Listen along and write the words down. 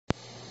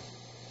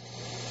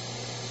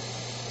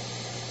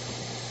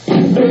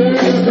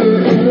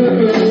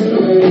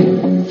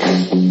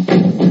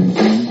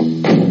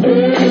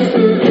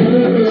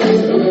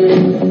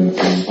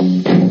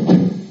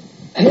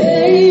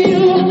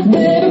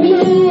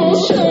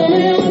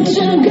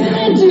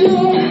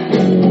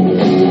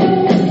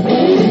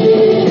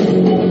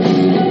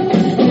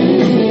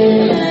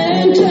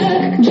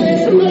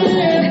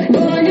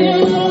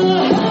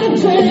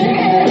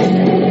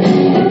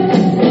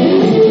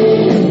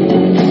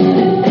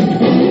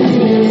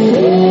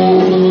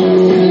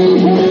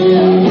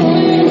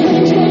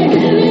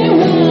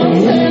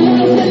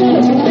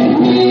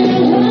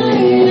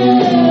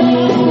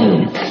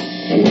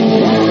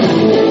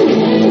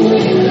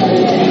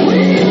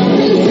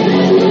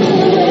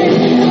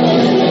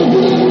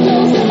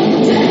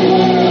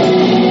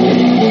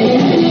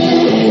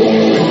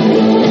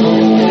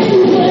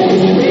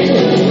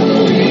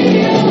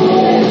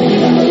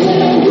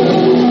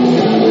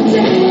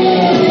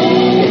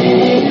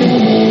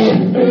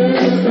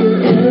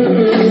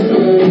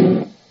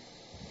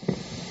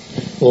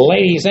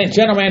Ladies and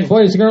gentlemen,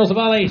 boys and girls of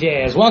all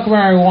ages, welcome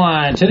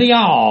everyone to the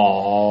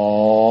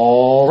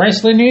All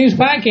Wrestling News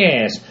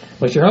Podcast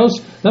with your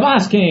host, the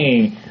Boss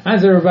King.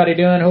 How's everybody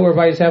doing? Hope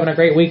everybody's having a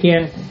great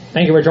weekend.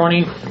 Thank you for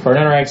joining for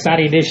another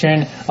exciting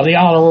edition of the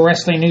All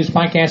Wrestling News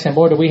Podcast, and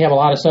boy, do we have a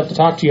lot of stuff to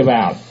talk to you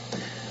about.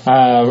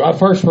 Up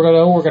first, we're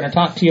going to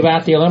talk to you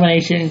about the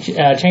Elimination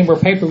Chamber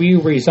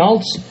pay-per-view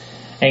results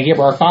and give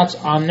our thoughts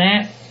on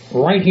that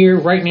right here,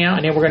 right now,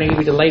 and then we're going to give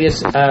you the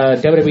latest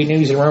WWE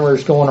news and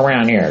rumors going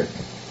around here.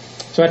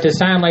 So at this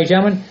time, ladies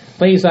and gentlemen,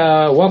 please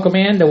welcome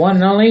in the one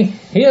and only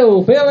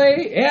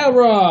Hillbilly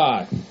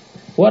Elrod.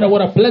 What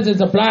a pleasant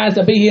surprise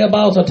to be here,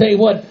 boss. I'll tell you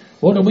what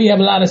we have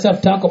a lot of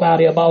stuff to talk about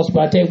here, boss,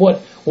 but I'll tell you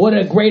what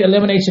a great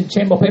Elimination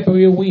Chamber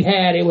pay-per-view we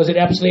had. It was an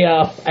absolutely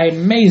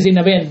amazing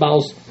event,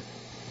 boss.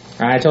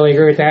 I totally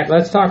agree with that.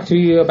 Let's talk to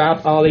you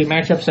about all the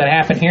matchups that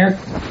happened here.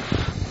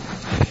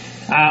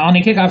 On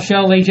the kickoff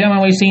show, ladies and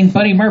gentlemen, we've seen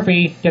Buddy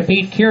Murphy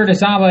defeat Kira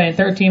Tozawa in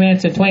 13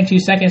 minutes and 22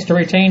 seconds to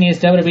retain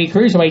his WWE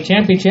Cruiserweight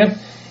Championship.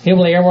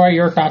 Hillbilly Elroy,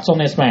 your thoughts on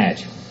this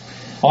match?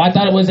 Oh, I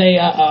thought it was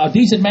a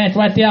decent match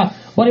right there,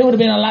 but it would have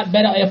been a lot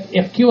better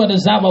if Kira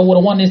Tozawa would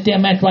have won this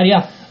damn match right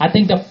here. I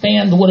think the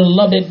fans would have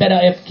loved it better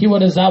if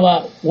Kira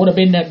Tozawa would have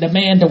been the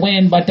man to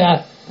win, but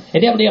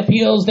it definitely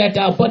appeals that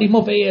Buddy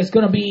Murphy is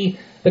going to be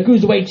the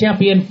Cruiserweight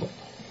Champion,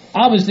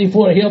 obviously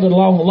for the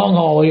long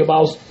haul here,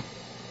 boss.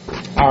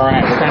 All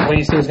right, we're kind of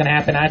waiting to see what's going to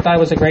happen. I thought it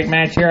was a great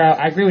match here.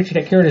 I agree with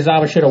you that Kira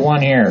Tozawa should have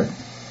won here.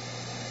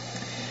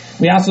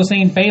 We also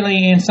seen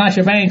Bayley and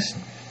Sasha Banks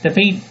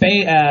defeat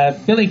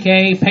Billie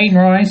Kay, Peyton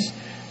Royce,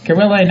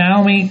 Carmella and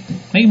Naomi,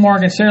 Liv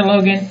Morgan, Sarah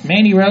Logan,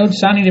 Mandy Rhodes,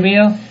 Sonya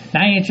Deville,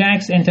 Nia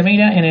Jax, and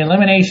Tamina in an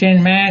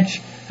elimination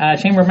match,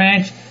 chamber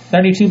match,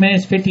 32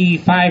 minutes,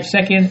 55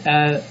 seconds,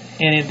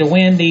 and to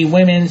win the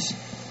women's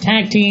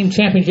tag team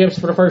championships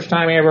for the first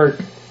time ever.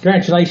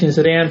 Congratulations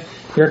to them.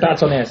 Your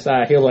thoughts on this,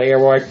 Hillbilly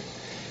Elroy?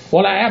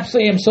 Well, I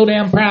absolutely am so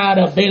damn proud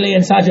of Bayley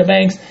and Sasha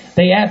Banks.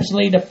 They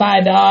absolutely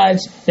defied the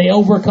odds. They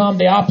overcome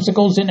the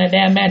obstacles in that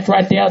damn match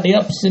right there, the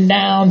ups and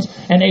downs,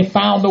 and they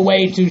found a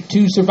way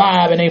to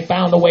survive, and they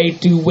found a way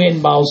to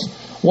win, boss.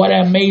 What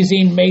an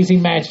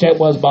amazing match that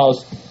was,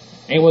 boss.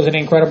 It was an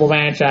incredible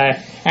match. I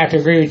have to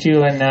agree with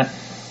you, and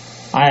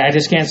I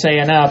just can't say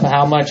enough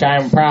how much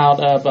I'm proud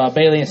of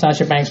Bayley and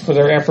Sasha Banks for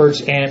their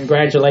efforts, and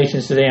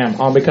congratulations to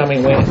them on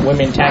becoming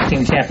women tag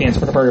team champions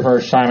for the very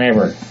first time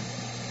ever.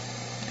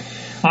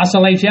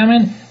 Also, ladies and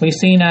gentlemen, we've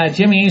seen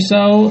Jimmy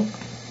Uso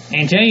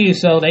and Jey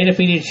Uso. They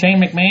defeated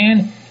Shane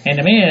McMahon and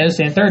The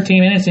Miz in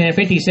 13 minutes and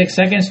 56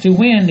 seconds to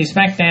win the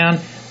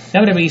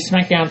WWE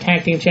SmackDown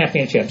Tag Team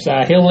Championships.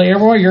 Hillbilly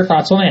Elroy, your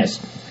thoughts on this?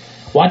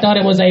 Well, I thought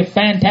it was a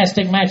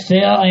fantastic match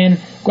there, and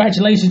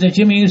congratulations to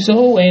Jimmy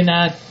Uso and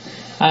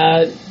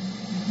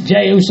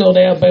Jey Uso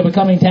there by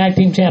becoming tag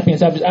team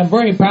champions. I'm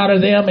very proud of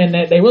them, and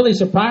they really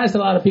surprised a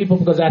lot of people,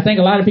 because I think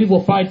a lot of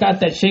people probably thought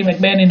that Shane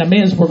McMahon and The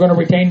Miz were going to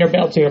retain their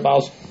belts here,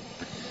 boss.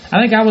 I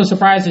think I was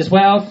surprised as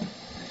well.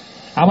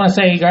 I want to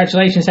say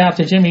congratulations out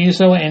to Jimmy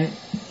Uso and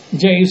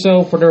Jey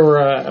Uso for their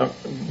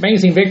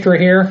amazing victory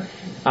here.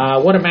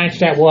 What a match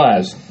that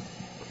was.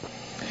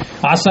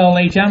 Also,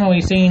 ladies and gentlemen,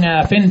 we've seen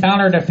Finn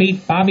Balor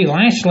defeat Bobby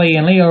Lashley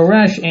and Lio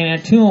Rush in a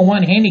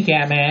 2-on-1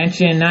 handicap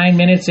match in 9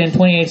 minutes and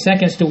 28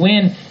 seconds to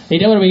win the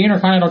WWE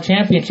Intercontinental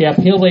Championship.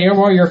 Hillbilly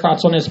Elroy, your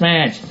thoughts on this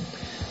match?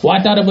 Well,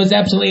 I thought it was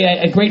absolutely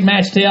a great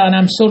match there, and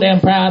I'm so damn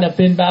proud of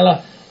Finn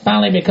Balor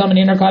finally becoming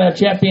Intercontinental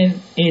Champion.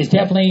 He's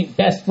definitely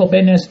best for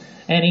business,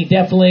 and he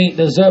definitely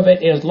deserves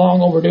it. It is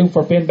long overdue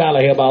for Finn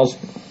Balor here, boss.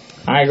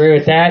 I agree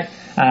with that.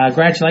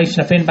 Congratulations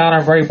to Finn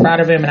Balor. I'm very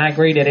proud of him, and I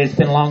agree that it's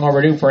been long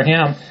overdue for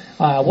him.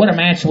 What a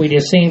match we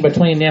just seen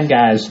between them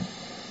guys.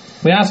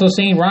 We also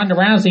seen Ronda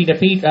Rousey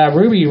defeat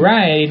Ruby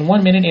Riott in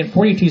 1 minute and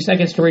 42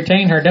 seconds to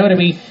retain her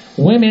WWE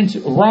Women's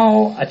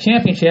Raw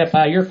Championship.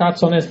 Your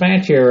thoughts on this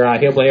match here,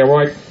 Hillbilly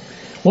Elroy?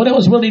 Well, there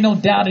was really no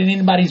doubt in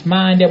anybody's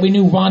mind that we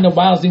knew Ronda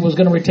Rousey was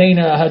going to retain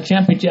her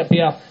championship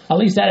here. At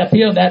least that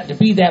appeared to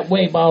be that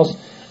way, boss.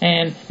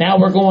 And now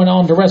we're going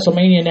on to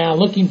WrestleMania now.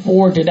 Looking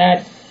forward to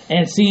that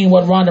and seeing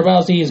what Ronda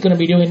Rousey is going to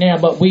be doing there.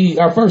 But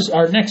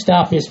our next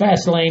stop is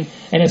Fastlane,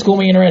 and it's going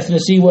to be interesting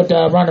to see what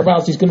Ronda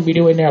Rousey is going to be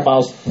doing there,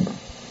 boss.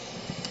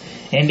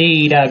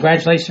 Indeed,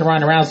 congratulations to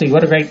Ronda Rousey.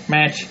 What a great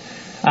match.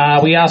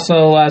 We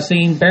also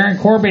seen Baron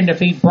Corbin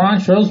defeat Braun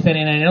Strowman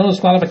in a no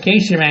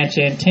disqualification match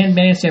in 10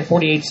 minutes and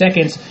 48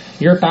 seconds.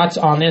 Your thoughts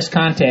on this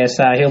contest,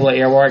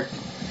 Hillbilly Elroy?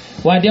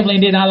 Well, I definitely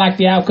did not like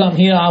the outcome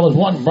here. I was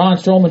wanting Braun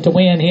Strowman to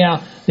win here.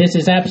 This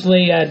is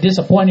absolutely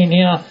disappointing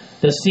here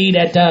to see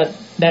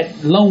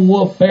that lone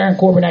wolf Baron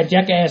Corbin, that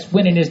jackass,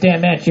 winning this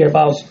damn match here,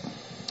 boss.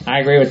 I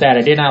agree with that.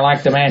 I did not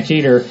like the match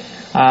either.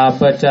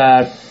 But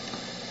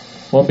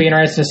we'll be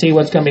interested to see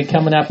what's going to be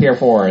coming up here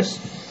for us.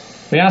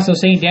 We also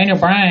see Daniel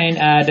Bryan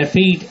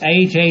defeat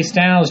AJ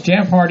Styles,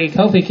 Jeff Hardy,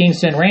 Kofi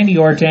Kingston, Randy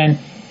Orton,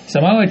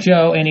 Samoa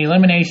Joe in the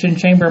Elimination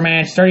Chamber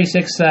match,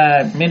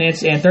 36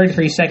 minutes and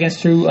 33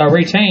 seconds to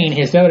retain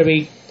his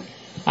WWE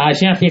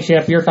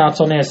Championship. Your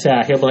thoughts on this,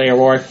 Hillbilly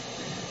Elroy?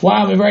 Well,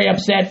 I'm very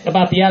upset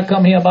about the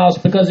outcome here, boss,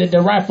 because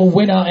the rightful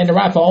winner and the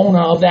rightful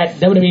owner of that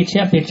WWE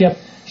Championship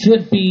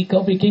should be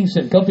Kofi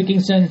Kingston. Kofi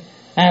Kingston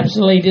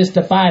absolutely just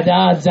defied the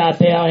odds out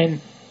there,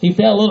 and he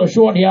fell a little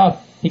short here.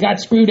 He got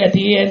screwed at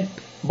the end,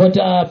 but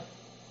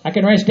I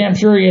can rest damn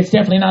sure it's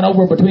definitely not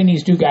over between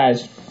these two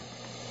guys.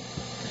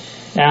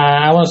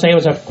 I want to say it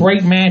was a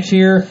great match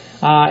here.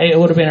 It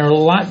would have been a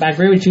lot. I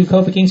agree with you.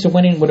 Kofi Kingston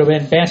winning would have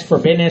been best for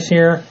business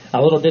here.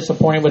 A little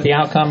disappointed with the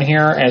outcome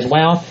here as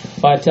well.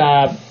 But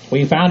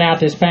we found out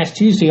this past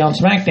Tuesday on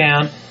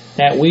SmackDown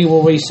that we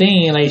will be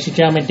seeing, ladies and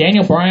gentlemen,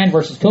 Daniel Bryan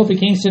versus Kofi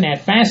Kingston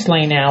at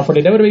Fastlane now for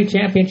the WWE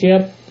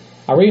Championship.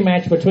 A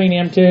rematch between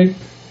them two.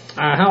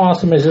 How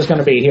awesome is this going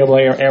to be,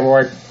 Hillbilly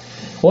Everett?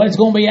 Well, it's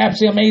going to be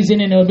absolutely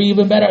amazing, and it'll be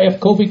even better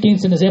if Kofi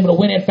Kingston is able to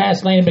win at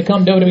Fastlane and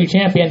become WWE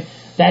Champion.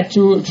 That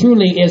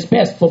truly is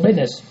best for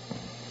business.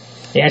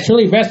 Yeah, it's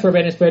really best for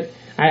business, but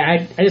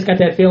I just got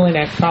that feeling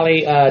that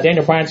probably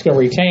Daniel Bryan's going to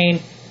retain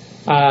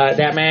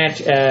that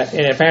match at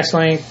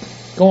Fastlane,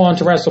 go on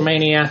to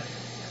WrestleMania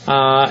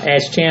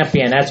as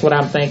champion. That's what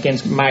I'm thinking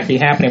might be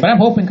happening. But I'm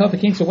hoping Kofi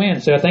Kingston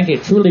wins, so I think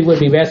it truly would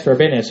be best for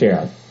business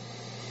here.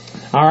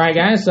 All right,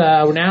 guys,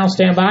 now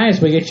stand by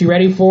as we get you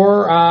ready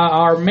for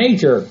our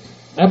major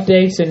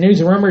updates and news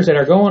and rumors that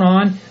are going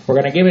on. We're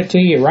going to give it to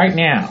you right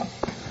now.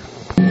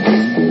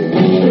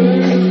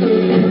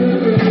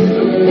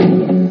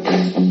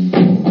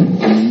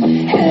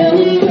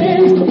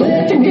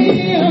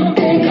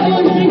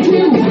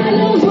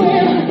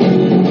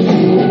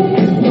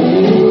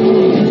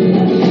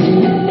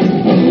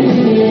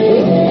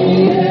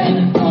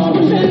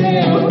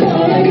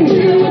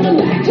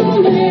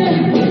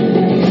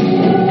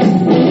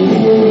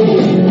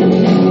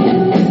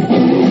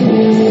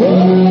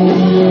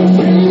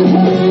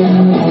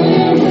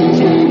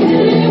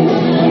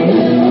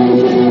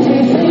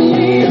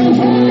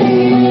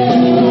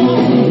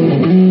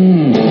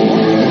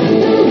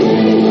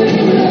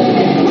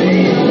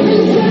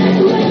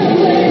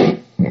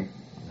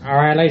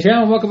 Ladies and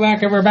gentlemen, welcome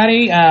back,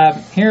 everybody.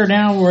 Here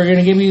now, we're going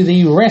to give you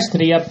the rest of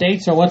the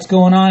updates of what's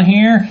going on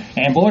here.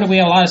 And boy, do we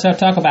have a lot of stuff to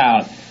talk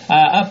about.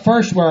 Up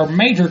first, our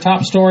major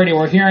top story that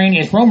we're hearing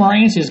is Roman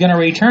Reigns is going to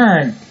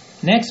return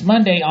next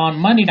Monday on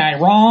Monday Night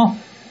Raw.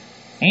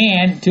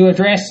 And to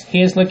address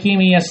his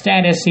leukemia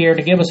status here,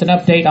 to give us an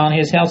update on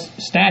his health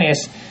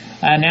status,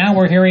 now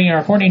we're hearing,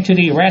 according to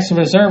the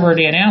Wrestling Observer,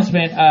 the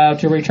announcement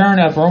to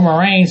return of Roman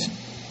Reigns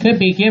could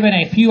be given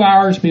a few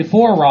hours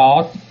before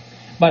Raw.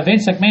 But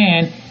Vince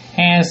McMahon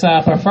has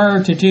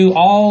preferred to do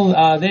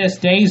all this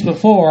days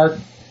before,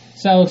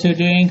 so to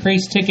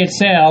increase ticket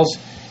sales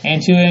and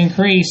to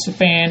increase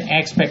fan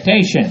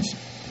expectations.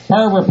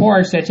 Per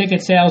reports that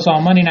ticket sales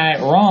on Monday Night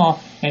Raw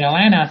in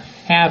Atlanta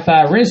have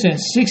risen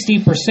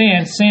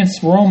 60%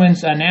 since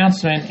Roman's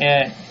announcement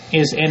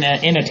is in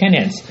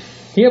attendance.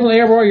 Hillbilly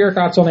Everett, your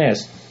thoughts on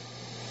this?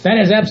 That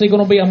is absolutely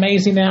going to be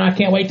amazing, man. I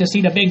can't wait to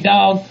see the big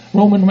dog,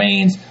 Roman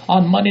Reigns,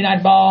 on Monday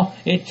Night Raw.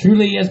 It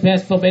truly is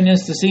best for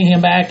business to see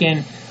him back,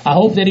 and I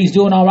hope that he's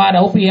doing all right. I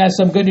hope he has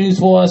some good news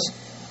for us.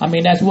 I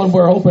mean, that's what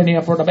we're hoping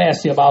here for the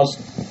best here, boss.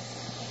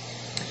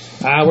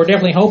 We're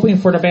definitely hoping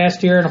for the best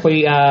here, and if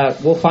we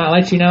we'll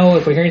let you know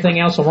if we hear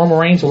anything else on Roman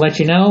Reigns, we'll let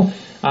you know.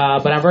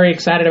 But I'm very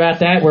excited about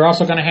that. We're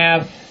also going to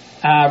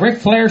have Ric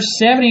Flair's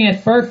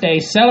 70th birthday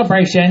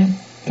celebration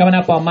coming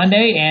up on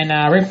Monday, and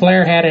Ric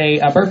Flair had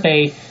a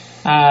birthday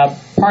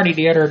party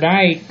the other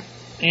night,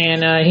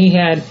 and he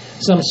had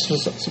some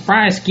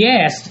surprise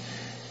guests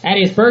at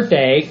his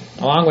birthday,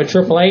 along with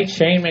Triple H,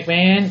 Shane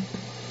McMahon,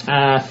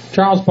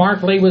 Charles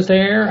Barkley was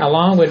there,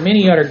 along with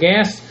many other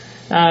guests.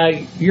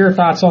 Your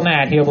thoughts on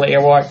that, Hillbilly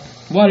Everett?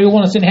 Well, do you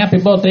want to send happy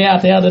birthday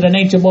out there to the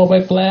Nature Boy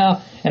Ric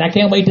Flair? And I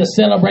can't wait to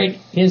celebrate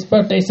his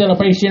birthday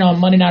celebration on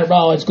Monday Night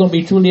Raw. It's going to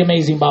be truly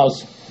amazing,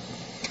 boss.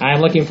 I'm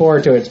looking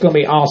forward to it. It's going to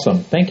be awesome.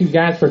 Thank you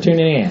guys for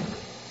tuning in.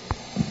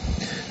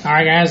 All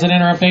right, guys,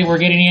 another update we're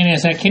getting in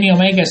is that Kenny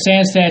Omega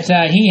says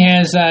that he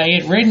has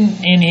it written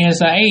in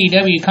his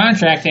AEW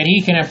contract that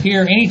he can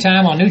appear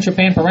anytime on New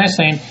Japan Pro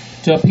Wrestling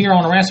to appear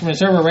on Wrestling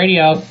Observer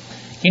Radio.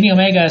 Kenny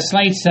Omega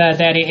states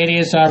that it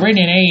is written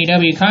in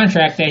AEW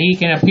contract that he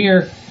can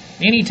appear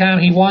anytime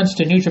he wants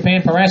to New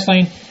Japan Pro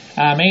Wrestling.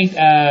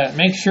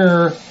 Make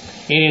sure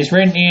it is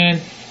written in,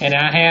 and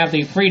I have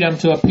the freedom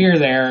to appear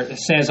there,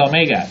 says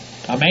Omega.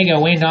 Omega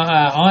went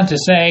on to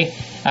say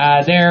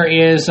there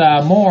is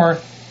more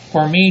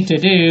for me to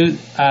do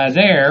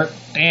there,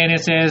 and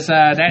it says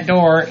that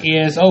door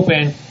is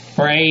open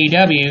for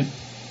AEW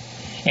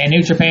and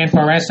New Japan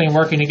Pro Wrestling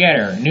working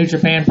together. New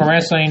Japan Pro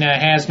Wrestling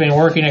has been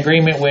working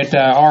agreement with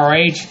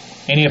ROH,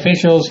 and the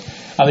officials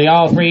of the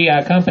all three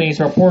companies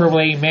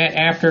reportedly met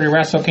after the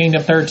Wrestle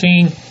Kingdom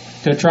 13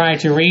 to try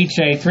to reach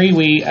a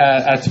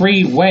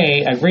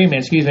three-way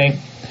agreement.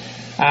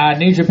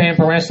 New Japan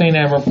Pro Wrestling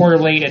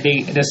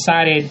reportedly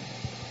decided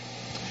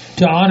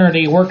to honor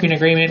the working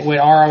agreement with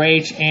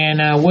ROH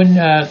and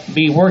wouldn't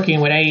be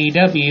working with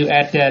AEW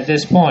at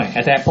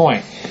that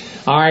point.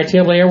 All right,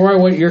 Hillbilly Everett,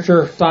 what are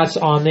your thoughts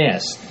on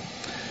this?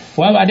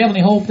 Well, I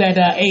definitely hope that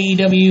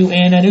AEW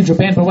and New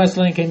Japan Pro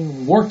Wrestling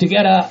can work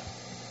together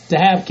to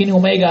have Kenny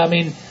Omega. I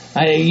mean,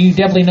 You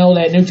definitely know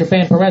that New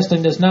Japan Pro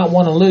Wrestling does not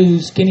want to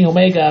lose Kenny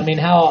Omega. I mean,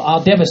 how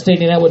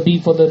devastating that would be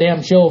for the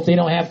damn show if they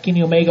don't have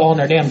Kenny Omega on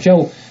their damn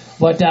show.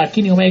 But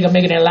Kenny Omega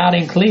making it loud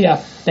and clear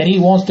that he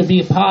wants to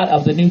be a part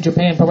of the New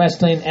Japan Pro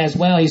Wrestling as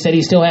well. He said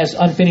he still has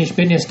unfinished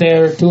business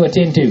there to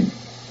attend to.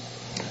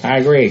 I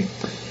agree.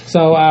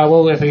 So,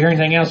 well, if we hear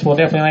anything else, we'll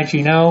definitely let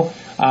you know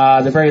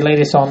the very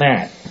latest on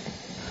that.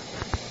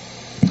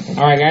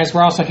 All right, guys,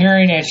 we're also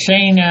hearing that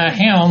Shane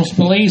Helms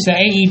believes that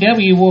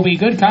AEW will be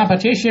good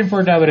competition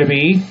for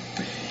WWE.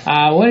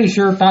 What is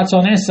your thoughts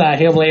on this,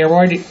 Hillbilly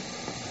Airboy?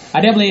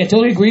 I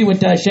totally agree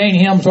with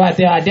Shane Helms right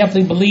there. I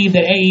definitely believe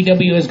that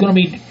AEW is going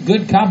to be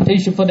good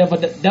competition for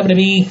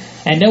WWE,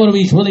 and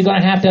WWE is really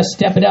going to have to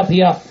step it up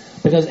here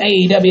because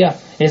AEW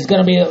is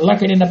going to be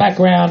lurking in the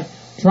background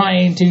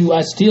trying to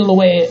steal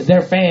away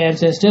their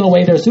fans and steal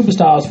away their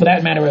superstars for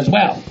that matter as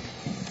well.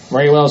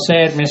 Very well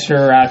said,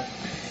 Mr.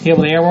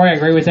 Hillbilly Airboy. I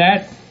agree with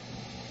that.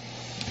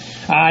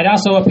 It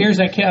also appears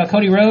that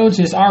Cody Rhodes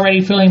is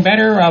already feeling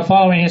better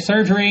following his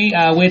surgery.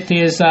 With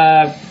his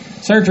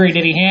surgery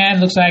that he had,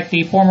 looks like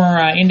the former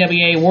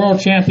NWA World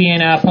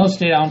Champion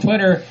posted on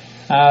Twitter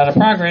the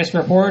progress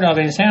report of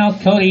his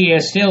health. Cody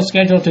is still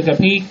scheduled to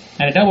compete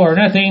at a Double or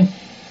Nothing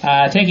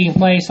taking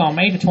place on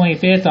May the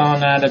 25th on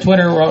the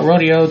Twitter.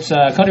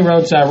 Cody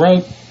Rhodes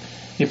wrote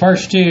the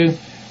first two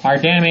are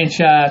damage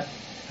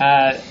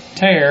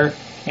tear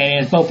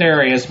in both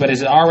areas, but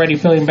is already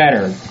feeling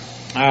better.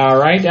 All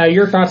right,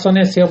 your thoughts on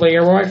this, Hillbilly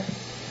Airboy?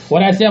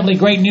 Well, that's definitely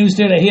great news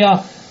there to hear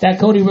that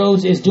Cody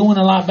Rhodes is doing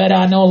a lot better.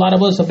 I know a lot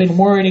of us have been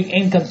worried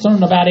and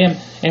concerned about him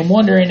and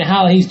wondering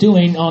how he's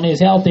doing on his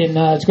health, and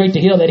it's great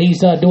to hear that he's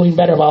doing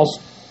better, boss.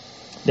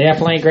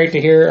 Definitely great to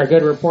hear a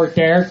good report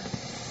there.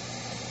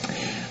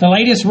 The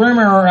latest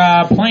rumor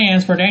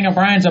plans for Daniel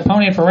Bryan's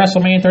opponent for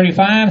WrestleMania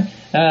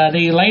 35.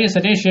 The latest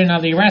edition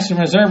of the Wrestling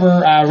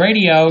Observer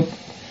Radio,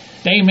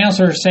 Dave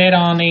Meltzer said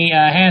on the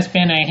has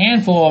been a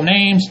handful of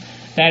names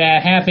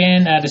that have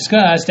been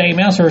discussed. Dave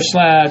Meltzer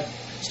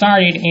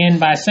started in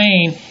by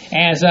saying,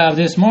 as of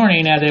this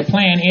morning, the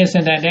plan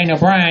isn't that Daniel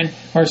Bryan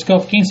versus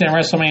Kofi Kingston at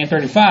WrestleMania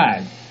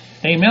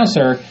 35. Dave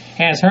Meltzer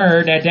has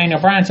heard that Daniel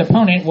Bryan's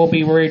opponent will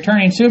be a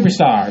returning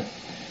superstar.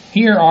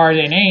 Here are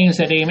the names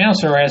that Dave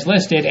Meltzer has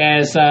listed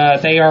as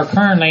they are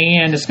currently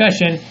in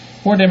discussion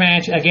for the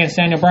match against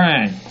Daniel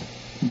Bryan.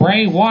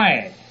 Bray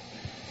Wyatt,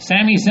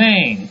 Sami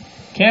Zayn,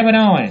 Kevin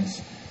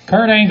Owens,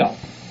 Kurt Angle,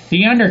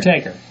 The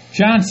Undertaker,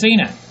 John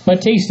Cena,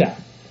 Batista.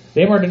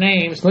 They were the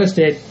names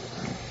listed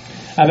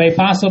of a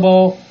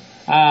possible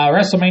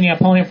WrestleMania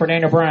opponent for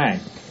Daniel Bryan.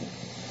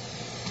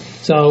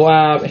 So,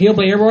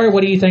 Hillbilly Airboy,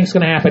 what do you think is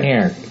going to happen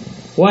here?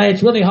 Well,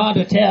 it's really hard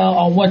to tell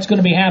on what's going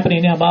to be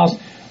happening now, boss.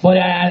 But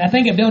I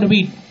think if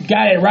WWE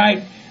got it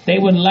right, they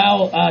would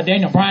allow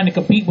Daniel Bryan to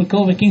compete with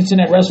Kofi Kingston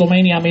at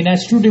WrestleMania. I mean,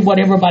 that's truly what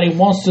everybody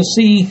wants to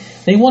see.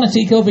 They want to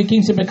see Kofi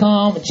Kingston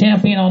become a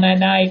champion on that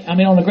night. I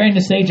mean, on the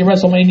grandest stage of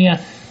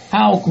WrestleMania.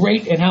 How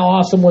great and how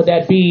awesome would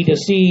that be to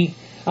see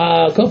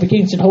Kofi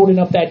Kingston holding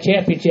up that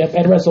championship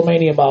at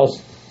WrestleMania,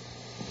 boss?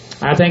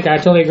 I think I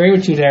totally agree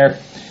with you there.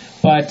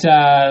 But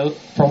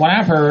from what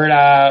I've heard,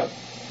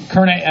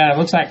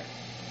 looks like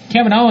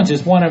Kevin Owens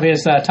is one of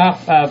his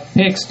top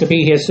picks to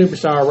be his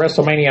superstar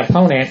WrestleMania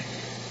opponent,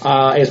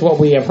 is what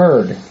we have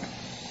heard.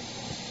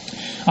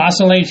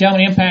 Also, ladies and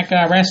gentlemen, Impact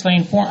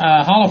Wrestling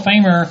Hall of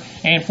Famer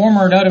and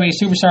former WWE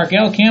superstar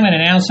Gail Kim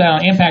announced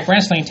on Impact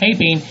Wrestling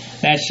taping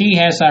that she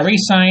has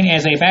re-signed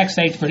as a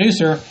backstage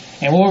producer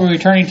and will be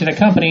returning to the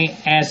company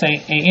as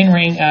an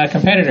in-ring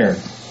competitor.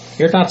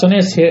 Your thoughts on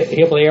this,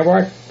 Hillbilly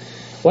Airboy?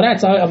 Well,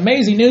 that's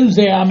amazing news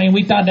there. I mean,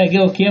 we thought that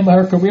Gail Kim,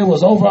 her career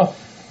was over,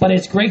 but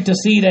it's great to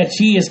see that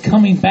she is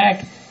coming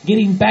back,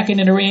 getting back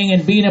into the ring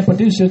and being a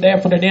producer there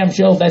for the damn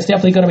show. That's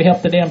definitely going to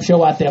help the damn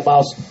show out there,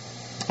 boss.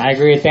 I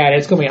agree with that.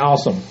 It's going to be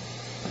awesome.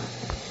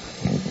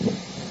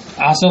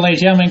 Also,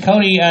 ladies and gentlemen,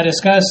 Cody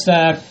discussed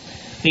the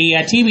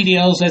TV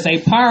deals as a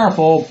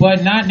powerful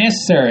but not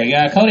necessary.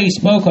 Cody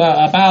spoke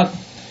about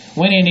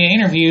winning an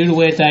interview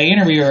with an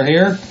interviewer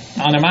here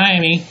on the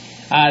Miami.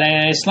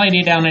 That is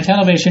slated on the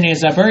television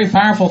is a very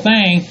powerful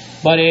thing,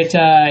 but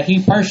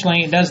he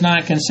personally does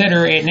not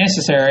consider it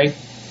necessary.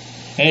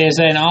 It is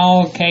an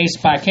all case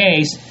by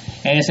case,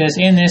 and it says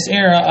in this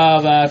era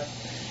of,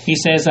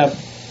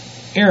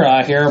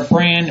 era here,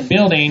 brand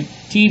building,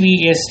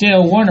 TV is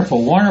still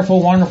wonderful,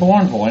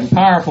 and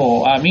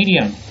powerful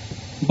medium.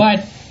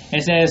 But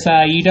it says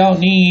you don't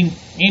need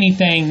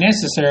anything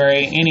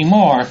necessary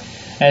anymore.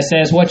 It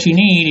says what you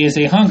need is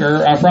a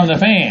hunger from the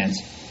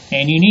fans,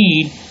 and you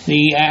need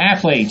the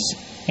athletes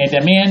and the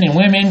men and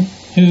women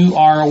who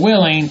are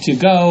willing to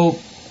go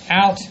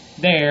out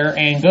there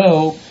and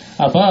go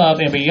above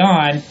and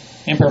beyond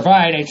and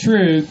provide a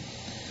true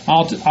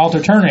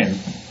alternative.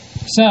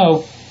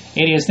 So,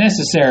 it is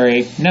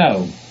necessary?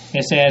 No.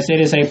 It says it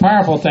is a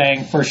powerful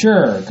thing for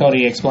sure,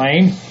 Cody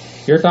explained.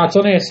 Your thoughts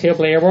on this,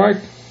 Hillbilly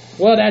Airboy?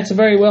 Well, that's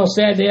very well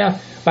said there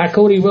by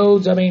Cody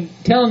Rhodes. I mean,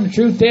 telling the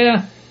truth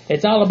there,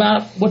 it's all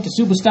about what the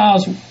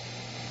superstars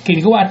can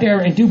go out there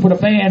and do for the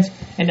fans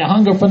and the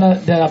hunger for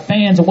the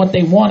fans and what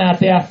they want out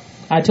there.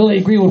 I totally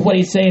agree with what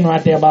he's saying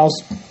right there, boss.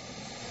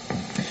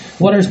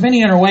 Well, there's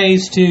many other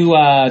ways to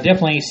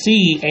definitely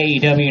see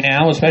AEW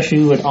now,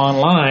 especially with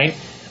online.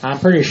 I'm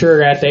pretty sure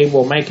that they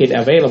will make it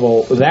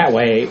available that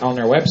way on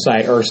their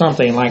website or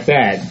something like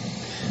that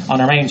on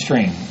their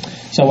mainstream.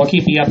 So we'll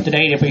keep you up to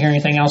date if we hear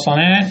anything else on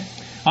that.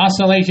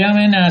 Also, ladies and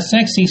gentlemen,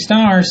 Sexy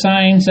Star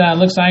signs,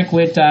 looks like,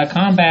 with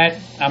Combat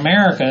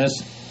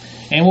Americas,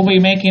 and we'll be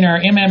making our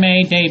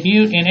MMA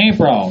debut in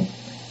April.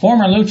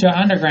 Former Lucha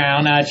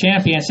Underground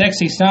champion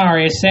Sexy Star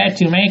is set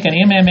to make an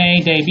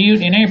MMA debut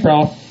in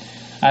April.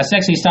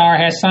 Sexy Star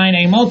has signed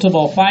a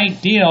multiple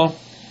fight deal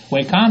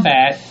with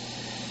Combat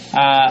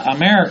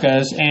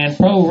Americas and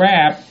Pro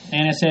Rap,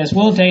 and it says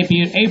will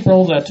debut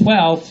April the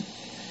 12th,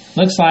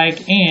 looks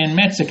like, in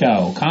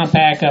Mexico.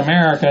 Combat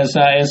Americas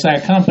is a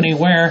company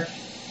where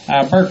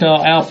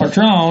Berto El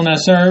Patron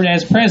served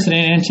as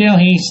president until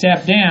he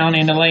stepped down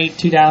in the late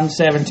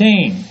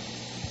 2017.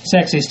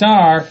 Sexy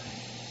Star,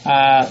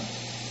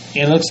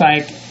 it looks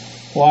like,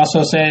 will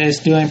also say is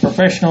doing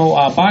professional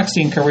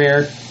boxing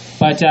career,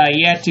 but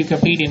yet to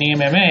compete in the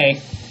MMA.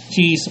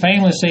 She's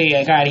famously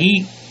got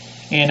heat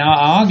in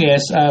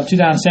August of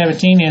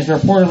 2017 is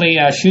reportedly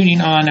shooting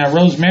on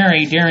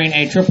Rosemary during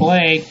a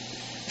AAA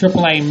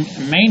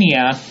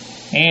Mania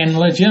and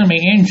legitimately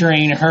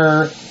injuring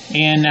her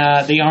in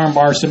the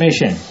armbar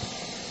submission.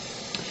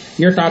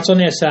 Your thoughts on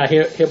this,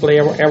 Hillbilly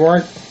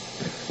Edward?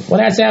 Well,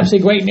 that's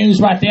absolutely great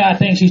news right there. I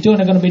think she's going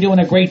to be doing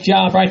a great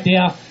job right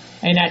there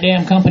in that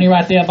damn company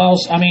right there,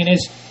 boss. I mean,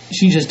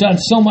 she's just done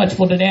so much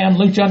for the damn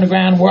Lucha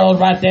Underground world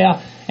right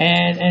there,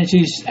 and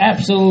she's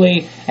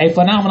absolutely a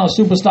phenomenal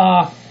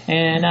superstar,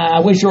 and I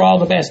wish her all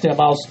the best there,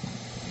 boss.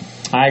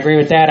 I agree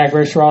with that. I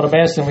wish her all the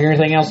best, and if we hear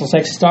anything else on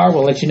Sexy Star,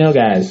 we'll let you know,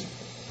 guys.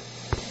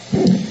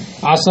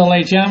 Also,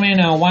 ladies and gentlemen,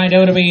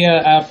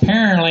 WWE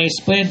apparently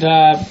split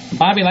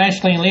Bobby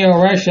Lashley and Lio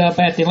Rush up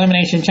at the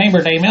Elimination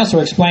Chamber. Dave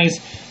Meltzer explains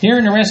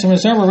during the Wrestling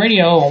Observer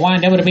Radio why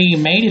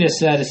WWE made this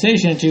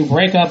decision to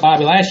break up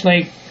Bobby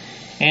Lashley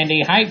and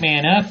the Hype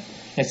Man up.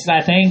 It's,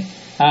 I think,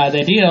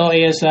 the deal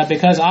is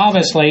because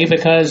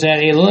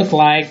it looked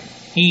like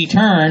he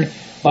turned,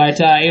 but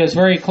it was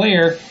very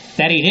clear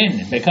that he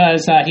didn't,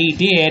 because he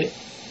did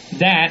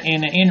that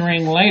in the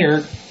in-ring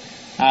later.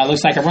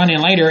 Looks like a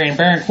run-in later, and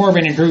Baron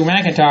Corbin and Drew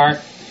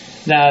McIntyre,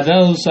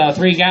 those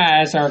three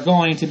guys are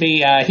going to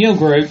be a heel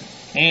group,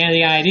 and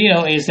the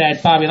idea is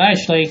that Bobby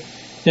Lashley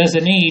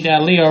doesn't need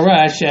Lio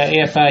Rush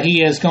if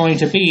he is going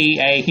to be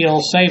a heel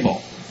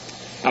Sable.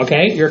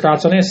 Okay, your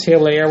thoughts on this,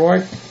 Hillbilly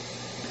Airward?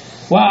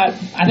 Well,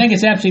 I think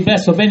it's absolutely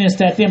best for business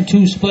that them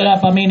two split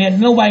up. I mean,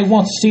 nobody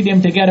wants to see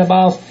them together,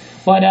 boss,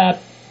 but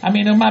I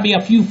mean, there might be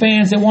a few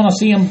fans that want to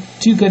see them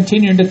two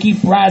continue to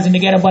keep rising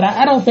together, but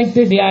I don't think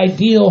that the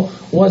ideal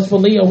was for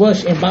Lio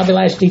Rush and Bobby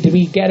Lashley to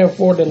be together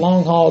for the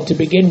long haul to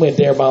begin with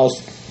there, boss.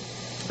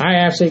 I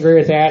absolutely agree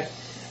with that.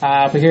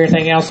 If we hear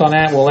anything else on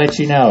that, we'll let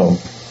you know.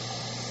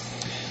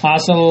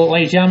 Also,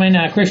 ladies and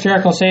gentlemen, Chris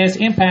Jericho says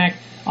Impact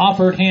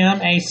offered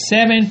him a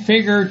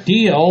 7-figure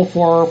deal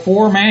for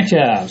 4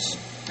 matchups.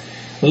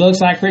 It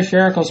looks like Chris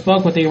Jericho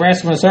spoke with the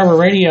Wrestling Observer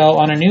Radio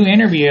on a new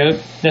interview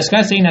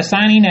discussing the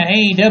signing of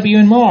AEW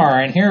and more.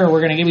 And here we're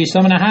going to give you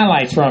some of the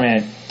highlights from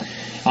it.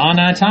 On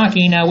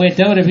talking with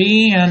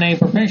WWE on a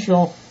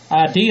professional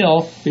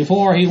deal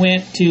before he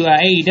went to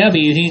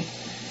AEW,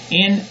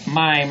 in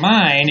my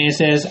mind, it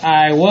says,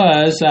 I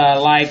was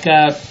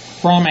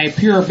from a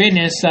pure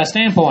business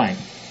standpoint.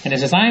 And it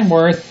says, I'm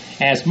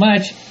worth as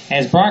much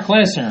as Brock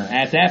Lesnar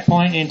at that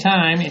point in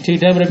time to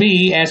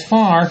WWE as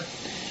far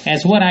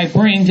as what I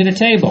bring to the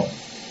table.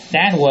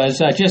 That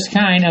was just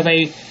kind of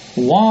a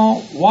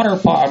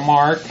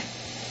watermark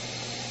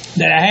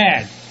that I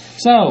had.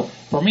 So,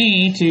 for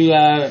me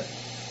to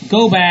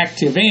go back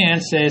to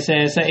Vince,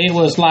 it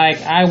was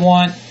like, I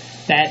want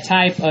that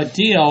type of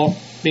deal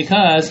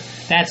because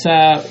that's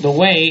the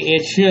way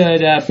it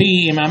should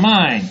be in my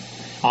mind.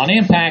 On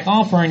Impact,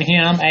 offering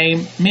him a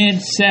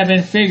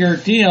mid-7-figure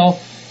deal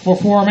for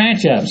 4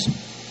 matchups.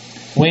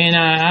 When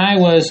I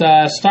was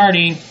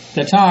starting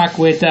to talk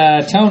with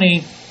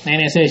Tony,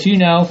 and it says,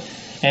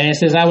 and it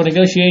says I would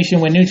negotiation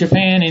with New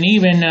Japan and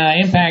even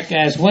Impact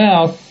as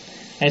well.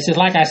 It says,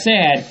 like I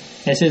said,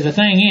 it says the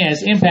thing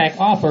is, Impact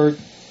offered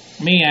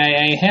me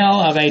a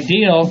hell of a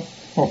deal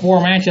for 4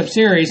 matchup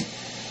series,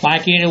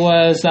 like it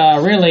was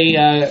really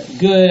a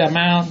good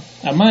amount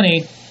of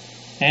money.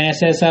 And it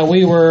says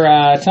we were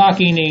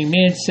talking the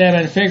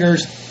mid-7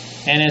 figures,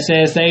 and it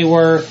says they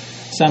were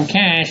some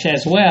cash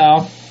as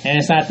well. And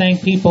it's, I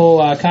think people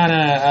kind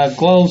of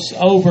gloss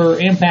over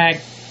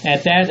Impact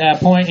at that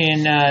point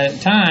in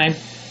time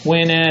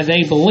when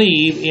they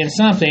believe in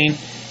something,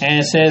 and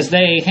it says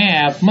they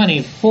have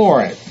money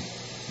for it.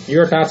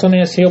 Your thoughts on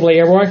this, Hillbilly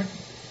Airboy?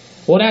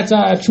 Well, that's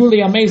a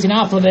truly amazing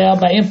offer there,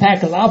 but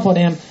Impact has offered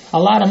him a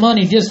lot of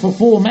money just for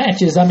 4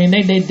 matches. I mean,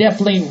 they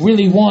definitely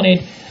really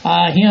wanted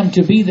him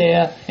to be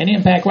there and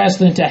Impact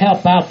Wrestling to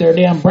help out their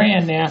damn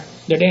brand there,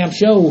 their damn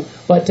show.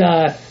 But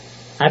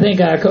I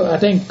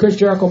think Chris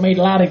Jericho made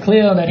loud and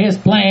clear that his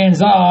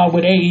plans are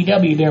with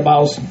AEW there,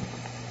 boss.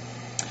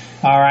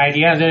 All right,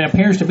 yeah, that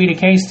appears to be the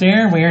case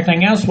there. If we hear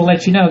anything else, we'll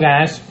let you know,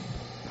 guys.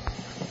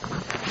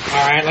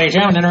 All right, ladies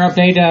and gentlemen, another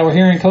update. We're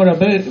hearing Kota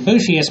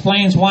Ibushi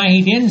explains why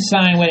he didn't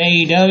sign with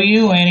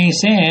AEW, and he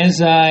says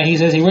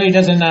he really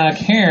doesn't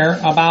care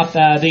about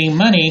the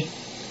money.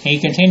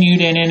 He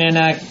continued, and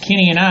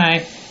Kenny and I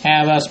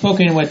have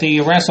spoken with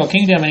the Wrestle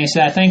Kingdom, and he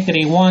said, I think that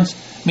he wants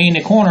me in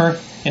the corner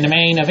in the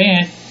main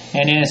event,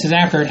 and then it says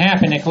after it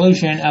happened, the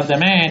conclusion of the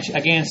match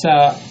against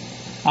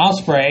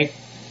Ospreay,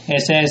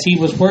 it says he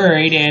was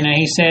worried, and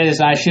he says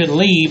I should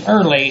leave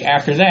early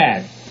after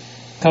that.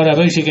 Kota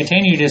Ibushi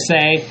continued to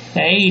say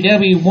that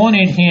AEW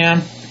wanted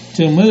him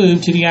to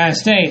move to the United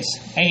States.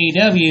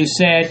 AEW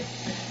said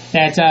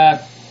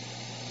that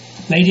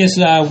they just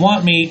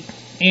want me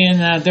in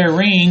their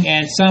ring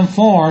in some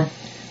form.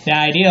 The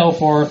ideal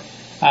for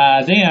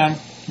them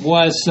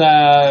was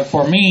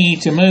for me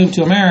to move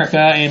to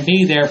America and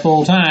be there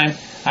full time.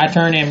 I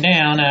turned him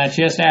down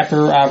just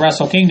after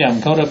Wrestle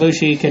Kingdom. Kota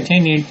Ibushi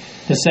continued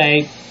to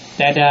say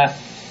that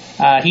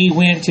he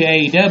went to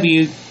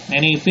AEW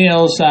and he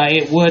feels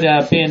it would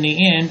have been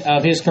the end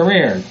of his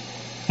career.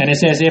 And it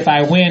says if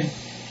I went,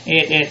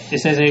 it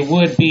says it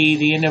would be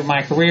the end of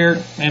my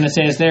career. And it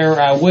says there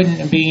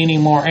wouldn't be any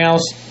more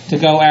else to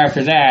go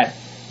after that.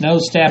 No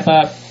step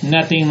up,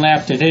 nothing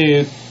left to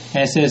do.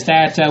 And it says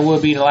that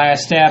would be the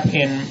last step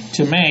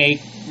to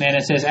make. And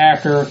it says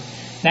after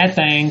that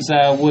things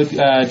would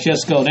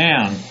just go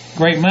down.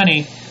 Great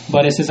money,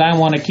 but it says I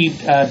want to keep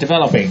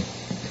developing.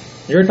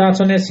 Your thoughts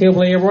on this,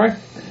 Hillbilly Roy?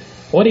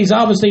 What he's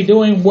obviously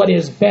doing, what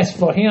is best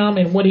for him,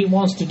 and what he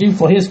wants to do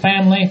for his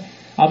family.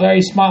 A very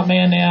smart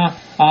man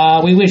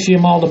now. We wish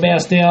him all the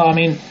best there. I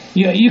mean,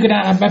 you can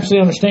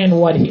absolutely understand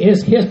what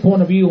his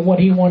point of view and what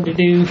he wanted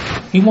to do.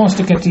 He wants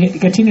to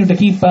continue to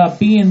keep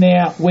being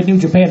there with New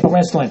Japan Pro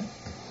Wrestling.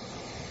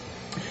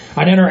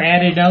 Another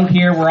added note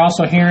here, we're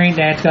also hearing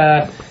that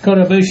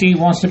Kota Ibushi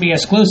wants to be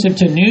exclusive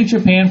to New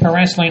Japan Pro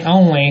Wrestling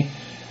only,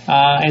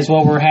 is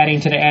what we're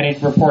adding to the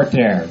added report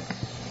there.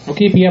 We'll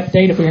keep you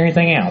updated if we hear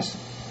anything else.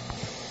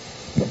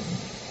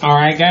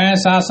 Alright,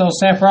 guys. Also,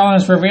 Seth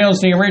Rollins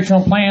reveals the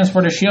original plans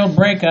for the Shield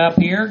breakup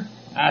here.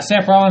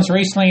 Seth Rollins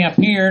recently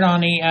appeared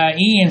on the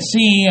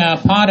E&C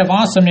Pod of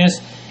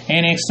Awesomeness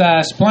and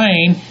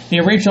explained the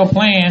original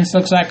plans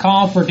looks like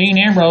called for Dean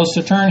Ambrose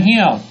to turn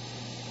heel.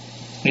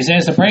 He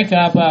says the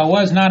breakup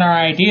was not our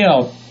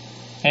ideal,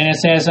 and it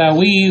says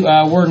we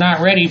were not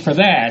ready for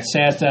that,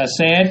 Seth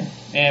said,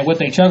 and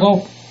with a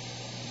chuckle.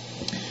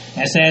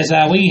 It says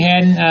we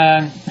hadn't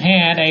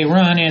had a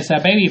run as a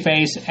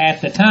babyface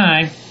at the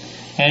time.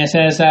 And it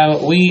says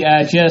we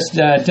just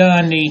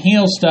done the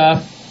heel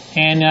stuff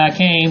and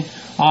came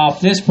off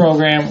this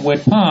program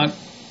with Punk,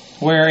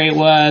 where it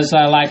was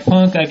like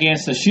Punk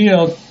against the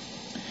Shield.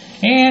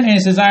 And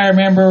it says I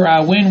remember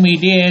when we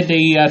did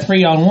the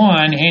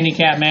 3-on-1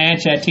 handicap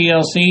match at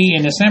TLC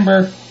in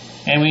December,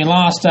 and we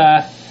lost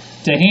to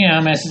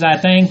him. It says I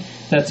think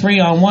the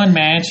 3-on-1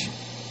 match,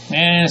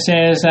 and it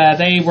says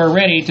they were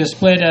ready to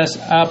split us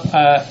up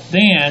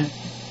then.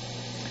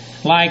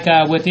 Like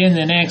within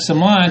the next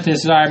month,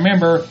 as I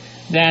remember,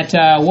 that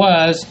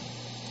was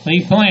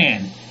the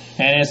plan.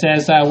 And it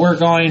says we're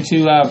going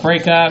to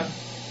break up,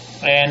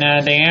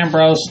 and the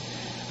Ambrose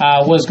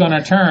was going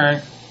to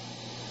turn,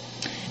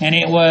 and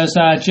it was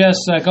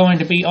just going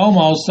to be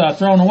almost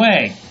thrown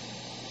away.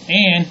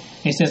 And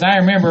he says, I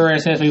remember,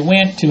 it says we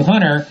went to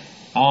Hunter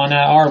on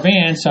our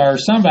Vince or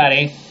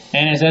somebody,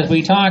 and it says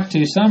we talked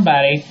to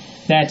somebody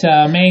that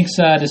makes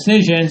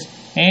decisions,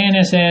 and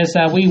it says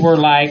we were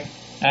like,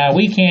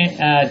 we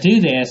can't do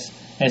this.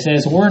 It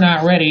says we're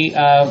not ready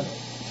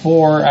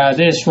for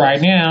this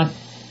right now,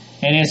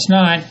 and it's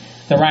not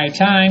the right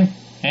time.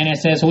 And it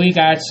says we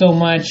got so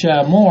much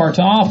more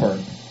to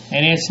offer,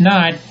 and it's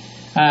not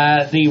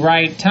the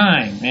right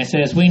time. It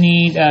says we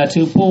need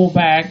to pull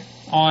back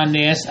on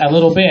this a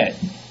little bit.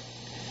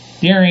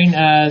 During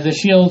the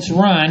Shield's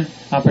run,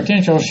 a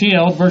potential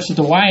Shield versus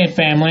the Wyatt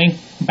family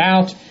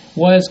bout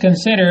was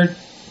considered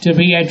to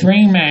be a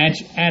dream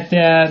match at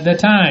the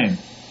time.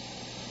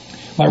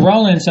 But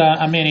Rollins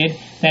admitted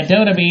that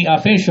WWE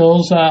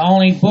officials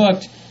only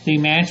booked the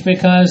match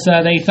because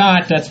they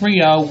thought the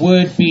trio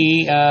would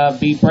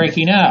be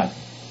breaking up.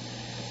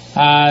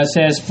 It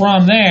says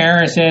from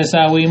there, it says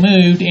we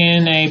moved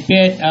in a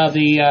bit of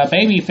the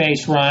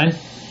babyface run.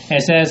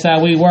 It says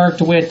we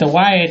worked with the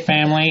Wyatt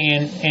family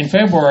in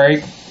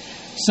February.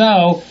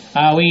 So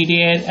we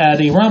did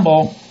the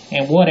Rumble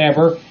and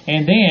whatever.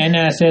 And then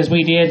it says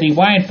we did the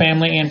Wyatt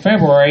family in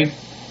February,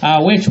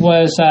 which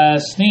was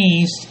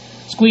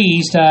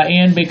squeezed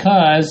in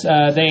because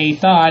they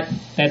thought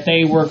that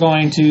they were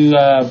going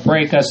to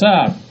break us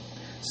up.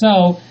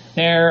 So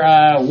there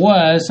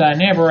was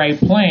never a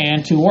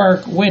plan to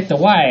work with the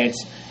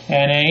Wyatts,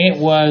 and it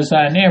was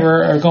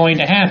never going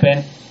to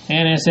happen.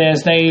 And it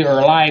says they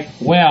are like,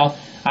 well,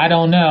 I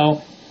don't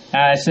know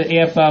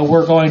if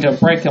we're going to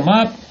break them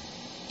up.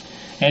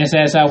 And it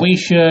says we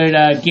should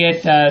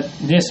get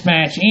this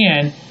match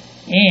in,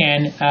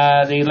 and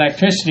the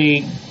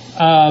electricity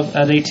of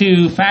the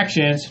two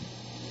factions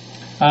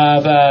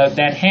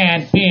that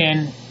had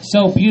been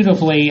so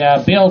beautifully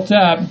built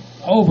up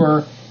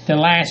over the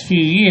last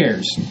few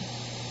years.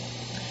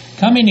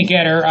 Coming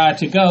together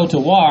to go to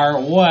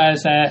war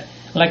was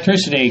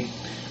electricity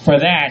for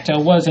that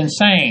was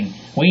insane.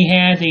 We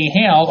had the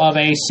hell of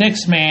a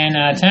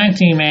 6-man tag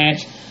team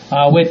match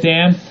with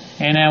them,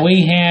 and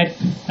we had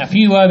a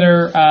few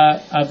other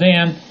of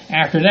them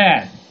after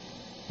that.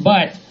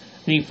 But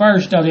the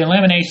first of the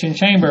Elimination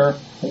Chamber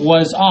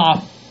was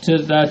off to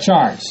the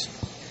charts.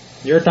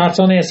 Your thoughts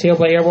on this,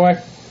 Hillbilly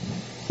Airboy?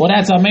 Well,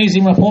 that's an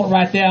amazing report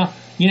right there.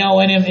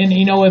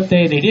 If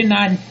they did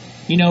not,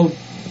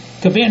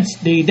 convince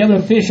the WWE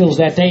officials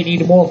that they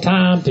needed more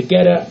time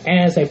together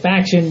as a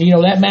faction,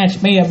 that match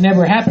may have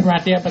never happened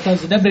right there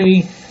because the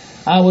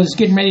WWE was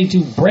getting ready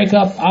to break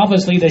up,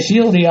 obviously, the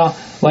Shield deal,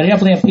 but it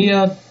definitely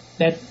appeared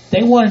that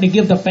they wanted to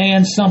give the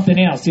fans something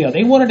else.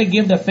 They wanted to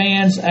give the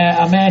fans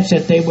a match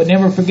that they would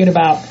never forget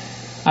about.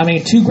 I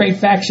mean, two great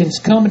factions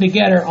coming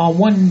together on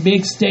one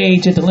big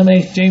stage at the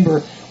Elimination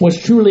Chamber was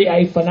truly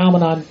a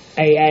phenomenon,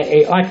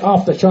 like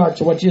off the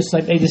charts, what just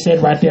like they just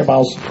said right there,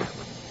 boss.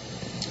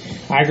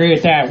 I agree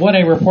with that. What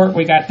a report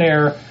we got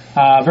there.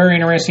 Very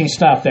interesting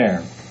stuff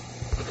there.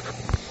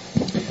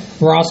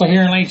 We're also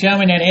hearing, ladies and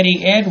gentlemen, that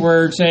Eddie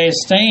Edwards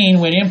is staying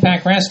with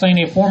Impact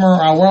Wrestling. A former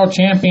world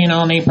champion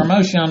on the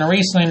promotion on the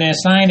wrestling has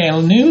signed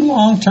a new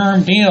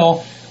long-term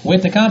deal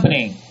with the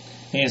company.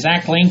 The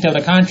exact length of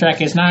the contract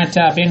has not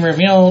been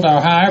revealed, or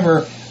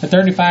however, the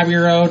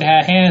 35-year-old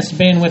has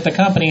been with the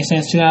company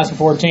since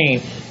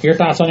 2014. Your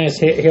thoughts on this,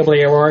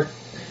 Hillbilly Award?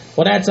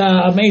 Well, that's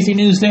amazing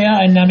news there,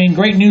 and I mean,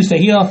 great news to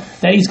hear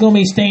that he's going to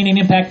be staying in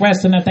Impact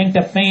Wrestling. I think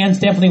the fans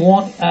definitely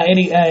want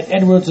Eddie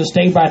Edwards to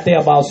stay right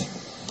there, boss.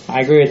 I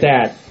agree with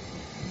that.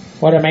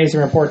 What an amazing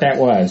report that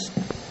was.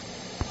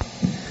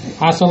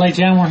 Also, ladies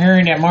and gentlemen, we're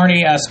hearing that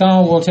Marty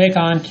Scurll will take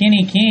on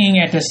Kenny King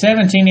at the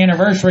 17th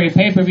anniversary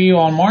pay-per-view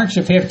on March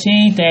the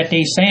 15th at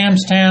the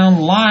Sam's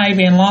Town Live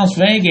in Las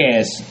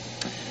Vegas.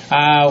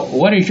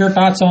 What is your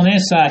thoughts on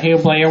this,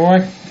 Hillbilly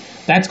Award?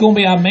 That's going to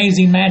be an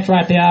amazing match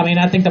right there. I mean,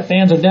 I think the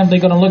fans are definitely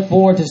going to look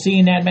forward to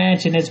seeing that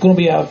match, and it's going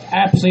to be an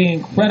absolutely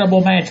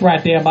incredible match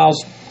right there,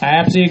 boss. I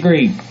absolutely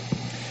agree.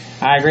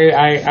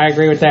 I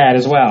agree with that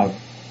as well.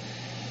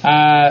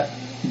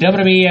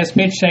 WWE has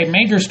pitched a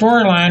major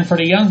storyline for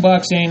the Young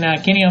Bucks and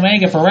Kenny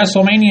Omega for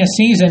WrestleMania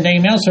season.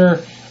 Dave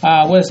Meltzer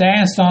was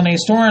asked on a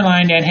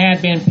storyline that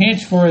had been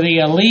pitched for the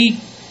Elite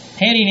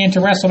heading into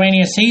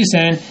WrestleMania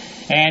season,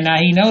 and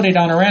he noted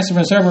on the Wrestling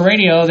Observer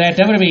Radio that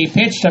WWE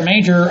pitched a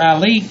major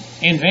Elite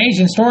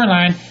invasion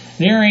storyline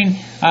during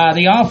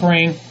the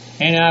offering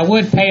and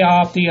would pay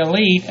off the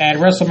Elite at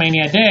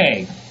WrestleMania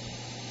Day.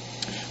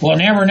 We'll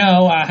never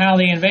know how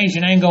the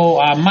invasion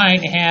angle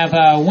might have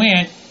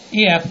went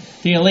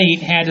if the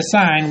Elite had to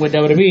sign with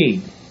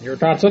WWE. Your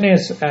thoughts on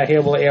this,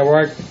 Hillbilly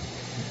Airwork?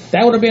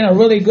 That would have been a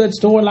really good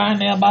storyline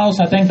there, boss.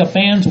 I think the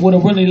fans would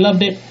have really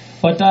loved it.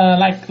 But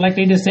like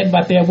they just said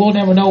about there, we'll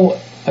never know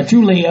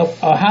truly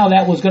how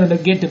that was going to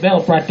get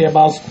developed right there,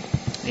 boss.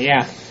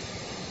 Yeah.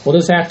 We'll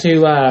just have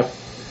to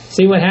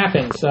see what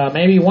happens.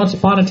 Maybe once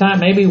upon a time,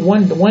 maybe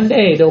one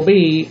day there'll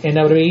be in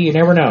WWE. You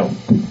never know.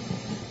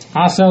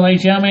 Also,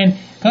 ladies and gentlemen,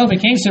 Kofi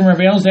Kingston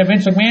reveals that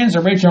Vince McMahon's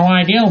original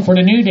ideal for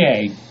the New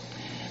Day.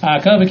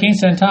 Kofi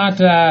Kingston talked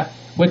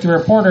with the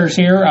reporters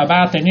here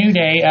about the New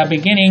Day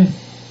beginning,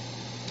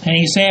 and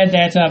he said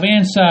that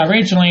Vince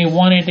originally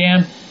wanted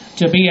them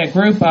to be a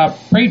group of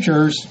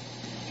preachers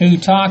who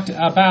talked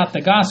about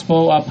the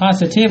gospel of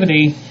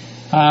positivity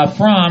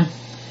from,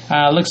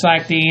 looks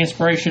like the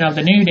inspiration of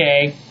the New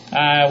Day.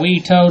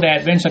 We told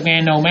that Vince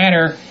McMahon, no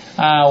matter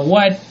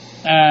what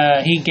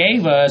he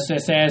gave us,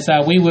 it says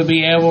we would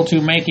be able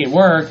to make it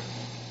work.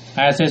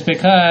 It says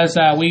because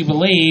we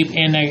believe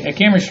in the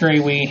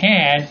chemistry we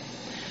had.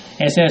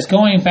 It says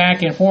going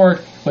back and forth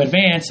with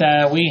Vince,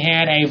 we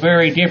had a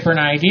very different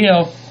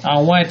ideal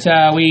on what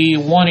we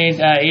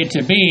wanted it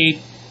to be.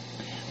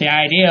 The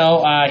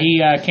ideal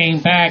he came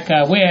back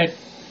with,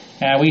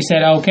 we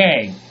said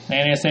okay.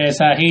 And it says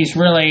he's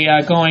really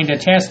going to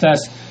test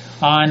us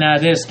on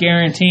this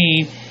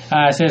guarantee.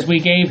 It says we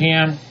gave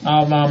him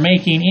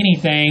making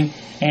anything,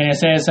 and it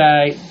says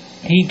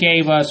he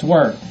gave us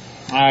work.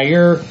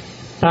 Your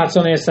thoughts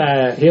on this,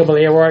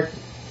 Hillbilly Airwork?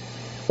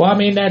 Well, I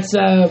mean, that's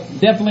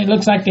definitely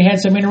looks like they had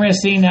some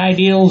interesting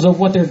ideals of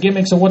what their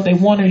gimmicks of what they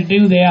wanted to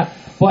do there.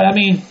 But I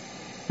mean,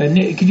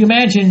 could you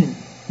imagine?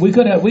 We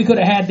could have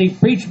had the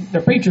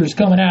preachers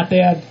coming out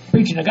there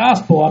preaching the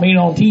gospel. I mean,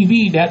 on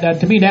TV. That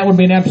to me that would have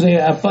been absolutely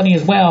funny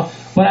as well.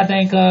 But I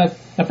think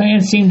the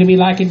fans seem to be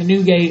liking the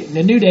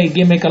New Day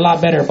gimmick a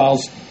lot better,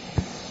 boss.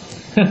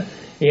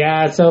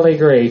 Yeah, I totally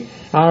agree.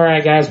 All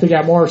right, guys, we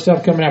got more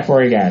stuff coming up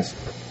for you guys.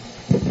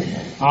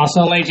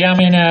 Also, ladies and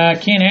gentlemen,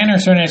 Ken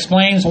Anderson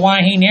explains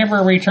why he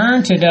never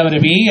returned to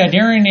WWE.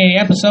 During the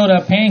episode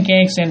of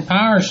Pancakes and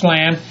Power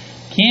Slam,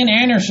 Ken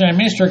Anderson,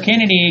 Mr.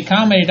 Kennedy,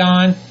 commented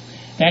on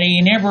that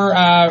he never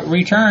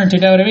returned to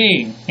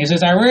WWE. He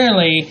says, I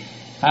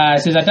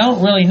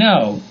don't really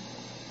know.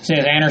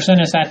 Says Anderson,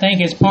 I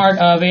think it's part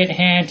of it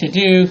had to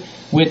do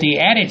with the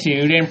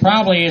attitude, and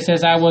probably it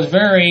says I was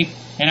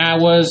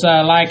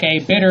like a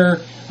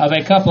bitter of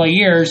a couple of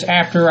years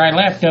after I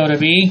left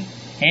WWE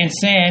and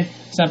said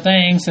some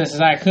things as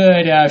I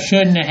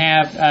shouldn't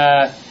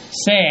have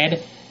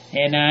said.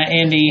 And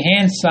in the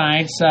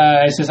hindsight,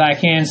 as I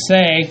can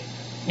say,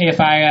 if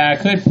I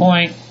could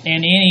point in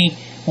any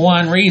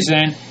one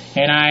reason,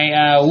 and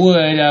I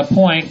would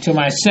point to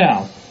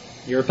myself.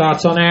 Your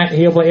thoughts on that,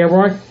 Hillbilly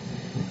Elroy?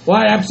 Well,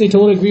 I absolutely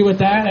totally agree with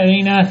that. I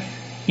mean,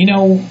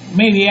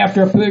 maybe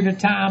after a period of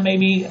time,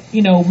 maybe,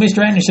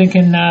 Mr. Anderson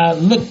can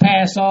look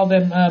past all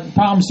the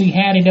problems he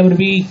had in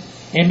WWE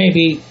and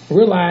maybe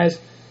realize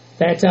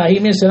that he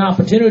missed an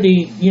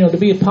opportunity, to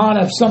be a part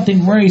of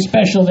something very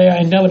special there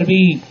in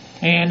WWE.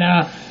 And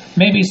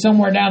maybe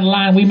somewhere down the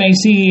line we may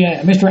see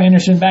Mr.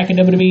 Anderson back in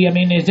WWE. I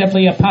mean, there's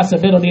definitely a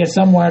possibility of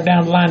somewhere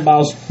down the line,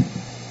 boss.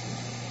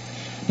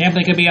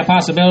 Definitely could be a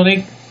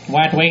possibility.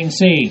 We'll have to wait and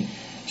see.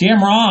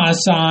 Jim Ross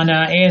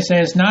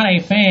is not a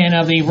fan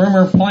of the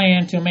rumored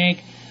plan to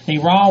make the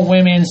Raw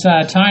Women's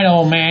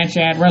title match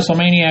at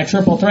WrestleMania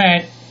Triple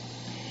Threat,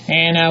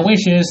 and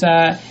wishes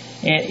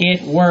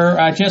it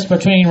were just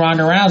between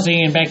Ronda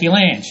Rousey and Becky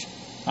Lynch.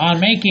 On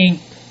making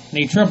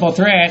the Triple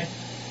Threat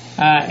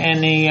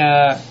and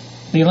the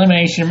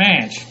elimination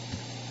match.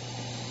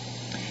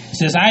 It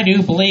says, I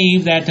do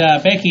believe that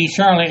Becky,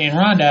 Charlotte, and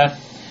Ronda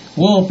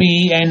will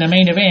be in the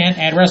main event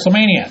at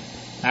WrestleMania.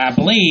 I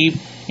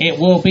believe it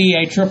will be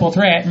a triple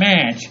threat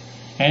match.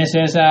 And it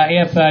says,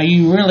 if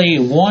you really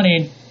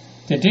wanted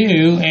to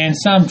do and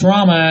some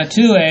drama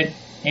to it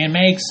and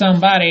make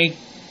somebody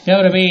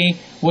WWE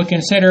would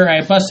consider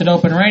a busted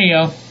open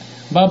radio,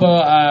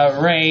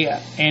 Bubba Ray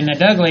and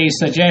Dudley's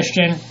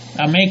suggestion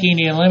of making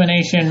the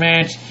elimination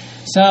match.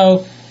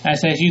 So, it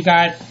says you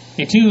got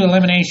the two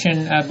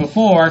elimination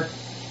before,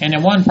 and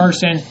then one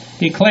person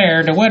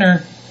declared the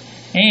winner.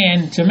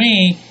 And to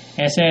me,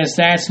 it says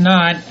that's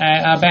not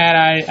a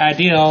bad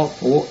idea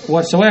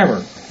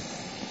whatsoever.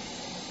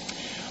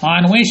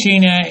 On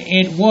wishing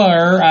it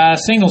were a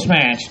singles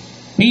match,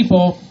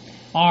 people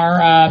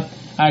are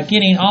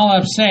getting all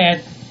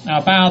upset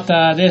about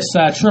this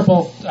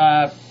triple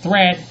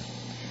threat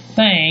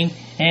thing,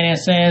 and it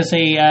says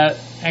the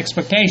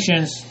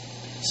expectations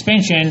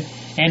suspension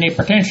and the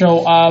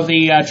potential of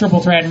the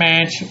triple threat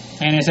match.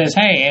 And it says,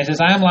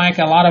 I'm like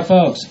a lot of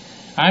folks.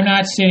 I'm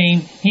not sitting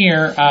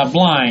here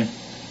blind.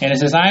 And it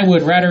says, I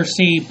would rather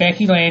see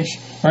Becky Lynch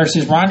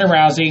versus Ronda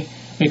Rousey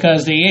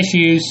because the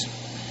issues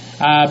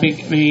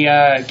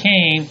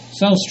became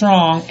so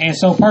strong and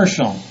so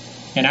personal.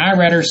 And I'd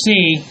rather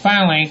see,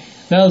 finally,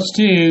 those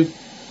two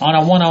on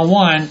a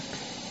one-on-one.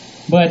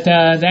 But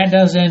that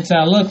doesn't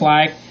look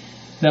like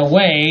the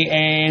way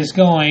it is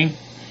going.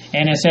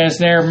 And it says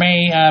there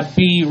may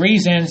be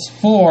reasons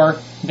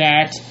for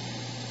that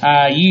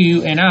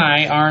you and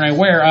I aren't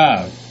aware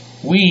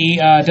of. We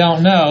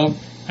don't know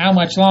how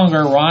much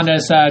longer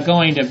Ronda's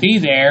going to be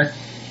there,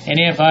 and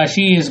if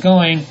she is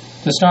going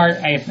to start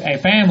a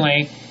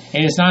family,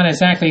 it is not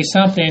exactly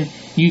something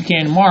you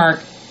can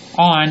mark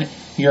on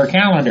your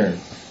calendar.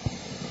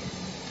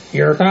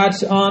 Your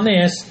thoughts on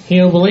this,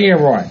 Hillbilly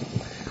Elroy?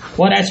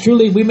 Well, that's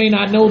truly, we may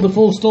not know the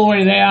full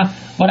story there,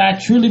 but I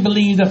truly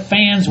believe the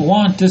fans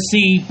want to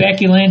see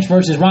Becky Lynch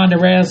versus Ronda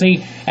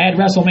Rousey at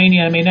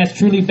WrestleMania. I mean, that's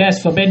truly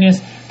best for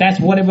business. That's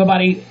what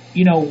everybody,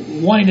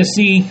 wanted to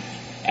see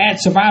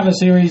at Survivor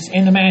Series,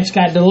 and the match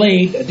got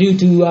delayed due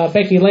to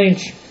Becky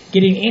Lynch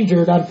getting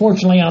injured,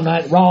 unfortunately, on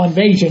that Raw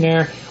invasion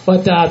there.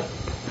 But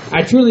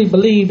I truly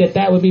believe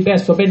that would be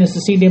best for business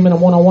to see them in a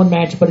one-on-one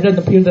match, but it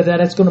doesn't appear that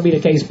that's going to be the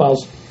case,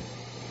 boss.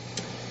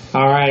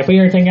 All right, if we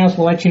hear anything else,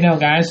 we'll let you know,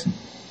 guys.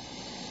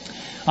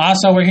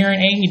 Also, we're hearing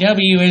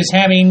AEW is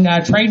having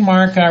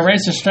trademark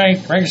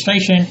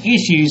registration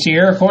issues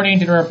here. According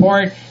to the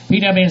report,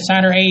 PW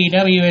Insider,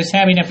 AEW is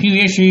having a few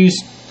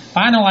issues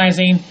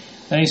finalizing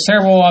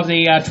several of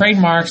the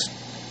trademarks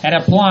that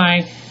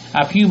applied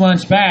a few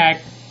months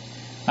back.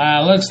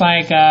 Looks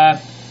like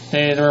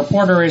the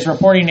reporter is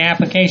reporting the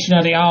application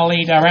of the All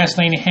Elite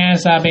Wrestling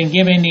has been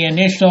given the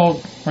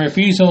initial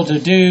refusal to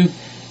do to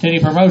the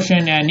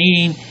promotion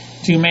needing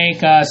to make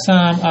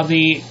some of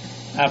the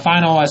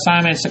final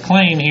assignments to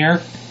claim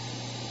here.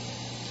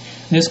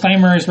 This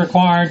disclaimer is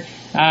required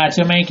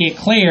to make it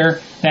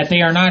clear that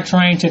they are not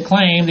trying to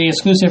claim the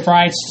exclusive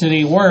rights to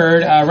the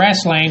word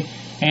wrestling,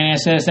 and it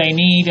says they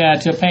need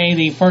to pay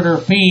the further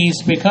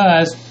fees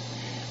because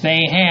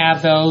they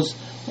have those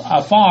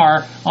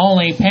far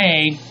only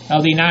paid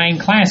of the 9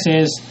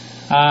 classes.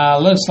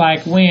 Looks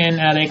like when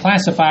they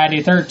classified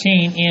the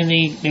 13 in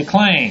the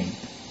claim.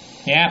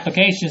 The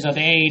applications of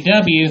the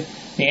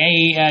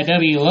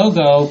AEW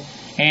logo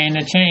and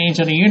the change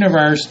of the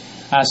universe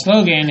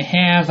slogan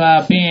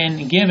have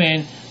been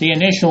given the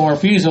initial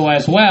refusal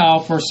as well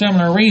for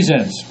similar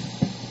reasons.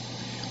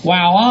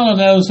 While all of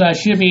those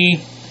should be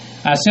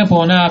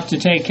simple enough to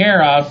take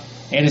care of,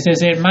 and it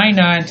says it might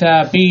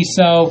not be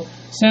so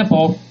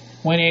simple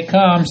when it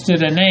comes to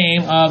the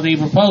name of the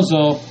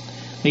proposal,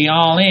 the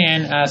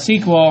All-In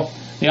sequel,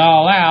 the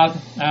All-Out,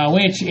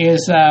 which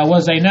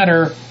was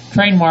another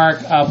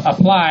trademark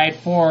applied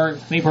for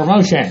the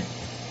promotion.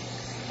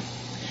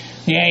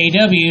 The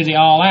AEW, the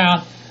All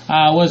Out,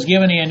 was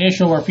given the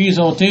initial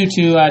refusal due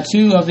to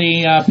two of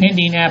the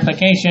pending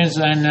applications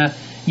and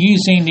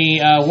using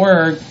the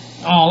word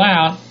all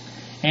out.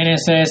 And it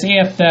says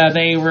if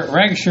they were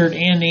registered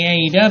in the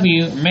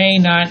AEW, may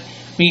not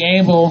be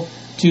able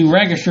to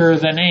register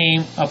the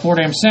name for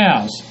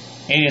themselves.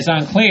 It is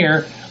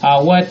unclear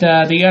what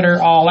the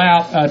other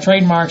all-out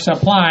trademarks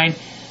applied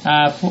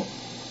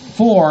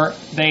for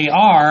they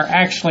are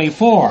actually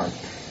for.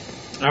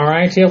 All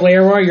right, Tim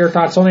Leroy, your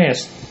thoughts on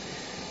this?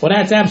 Well,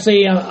 that's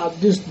absolutely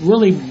just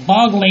really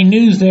boggling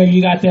news there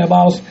you got there,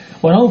 boss.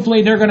 Well,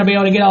 hopefully they're going to be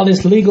able to get all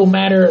this legal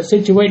matter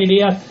situated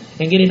here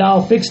and get it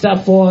all fixed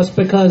up for us,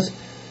 because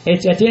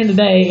it's at the end of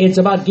the day, it's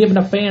about giving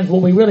the fans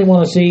what we really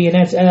want to see, and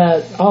that's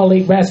All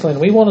Elite Wrestling.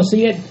 We want to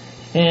see it,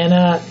 and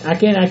I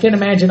can't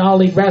imagine All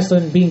Elite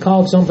Wrestling being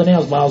called something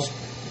else, boss.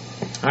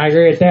 I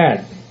agree with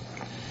that.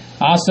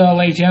 Also,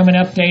 ladies and gentlemen,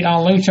 update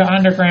on Lucha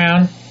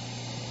Underground.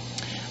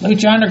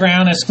 Lucha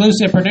Underground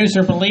exclusive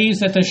producer believes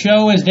that the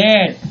show is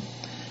dead.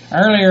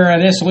 Earlier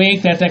this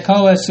week, that the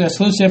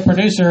co-exclusive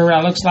producer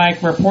looks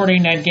like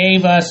reporting that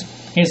gave us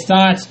his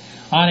thoughts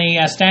on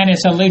the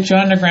status of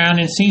Lucha Underground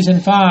in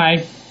Season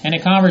 5 in a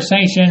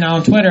conversation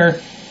on Twitter,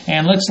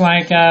 and looks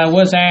like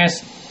was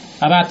asked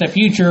about the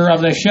future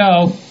of the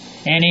show,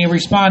 and he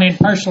responded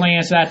personally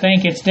and said, I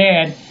think it's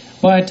dead,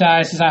 but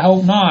says, I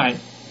hope not.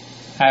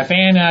 A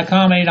fan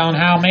commented on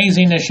how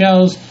amazing the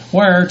shows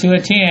were to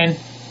attend,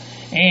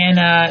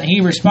 and he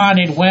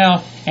responded,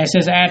 well, and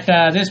says, at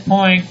this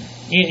point,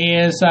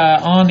 it is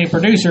on the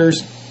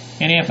producers,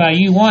 and if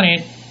you want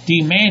it,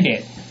 demand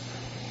it.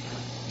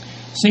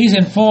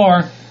 Season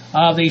 4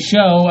 of the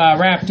show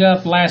wrapped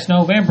up last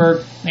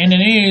November, and the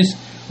news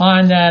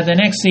on the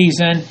next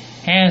season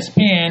has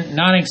been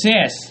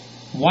non-exist.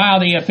 While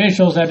the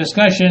officials have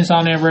discussions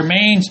on it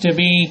remains to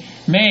be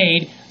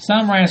made,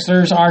 some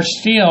wrestlers are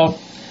still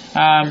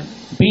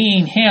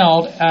being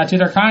held to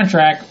their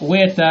contract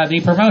with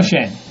the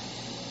promotion.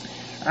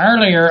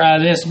 Earlier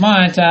this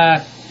month,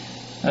 some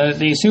of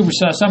the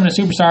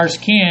superstars,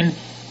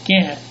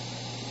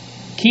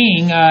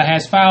 King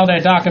has filed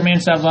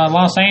documents of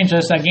Los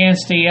Angeles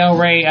against the El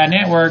Rey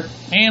Network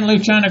and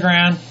Lucha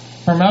Underground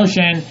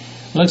promotion.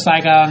 Looks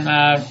like on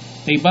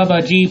the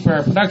Bubba G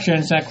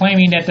Productions,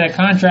 claiming that the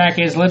contract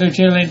is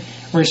legitimate,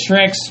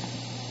 restricts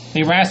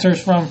the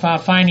wrestlers from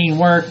finding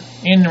work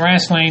in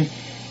wrestling,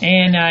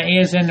 and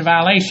is in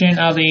violation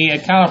of the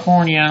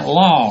California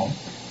law.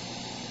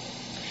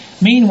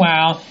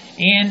 Meanwhile,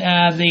 in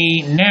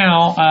the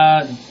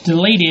now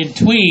deleted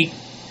tweet,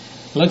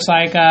 looks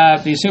like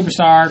the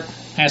superstar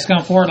has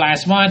come forward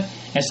last month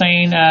and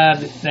saying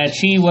that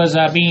she was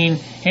being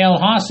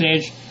held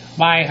hostage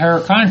by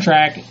her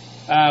contract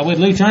with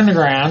Lucha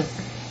Underground,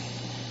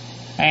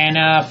 and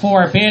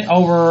for a bit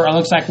over,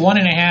 looks like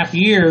 1.5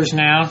 years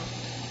now.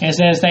 It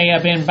says they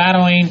have been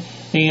battling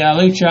the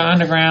Lucha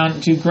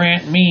Underground to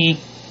grant me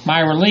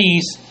my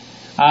release.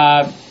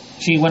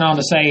 She went on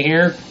to say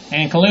here,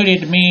 and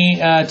colluded me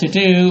to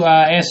do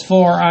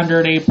S4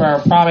 under the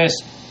promise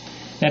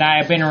that I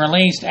have been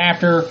released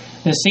after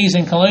the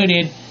season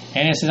colluded,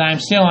 and it says I'm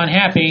still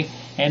unhappy,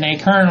 and they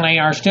currently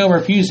are still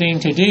refusing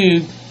to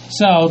do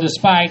so,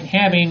 despite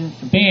having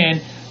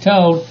been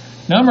told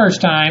numerous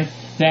times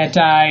that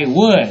I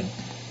would.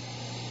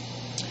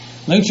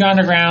 Lucha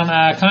Underground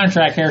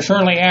contract here.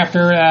 Shortly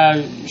after,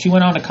 she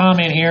went on to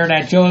comment here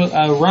that Joe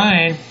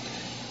Ryan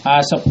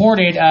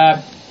supported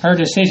her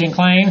decision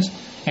claims.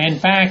 In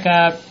fact,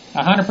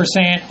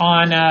 100%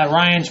 on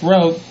Ryan's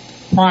wrote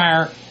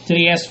prior to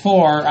the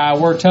S4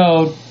 were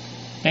told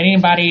that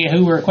anybody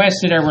who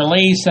requested a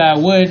release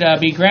would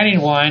be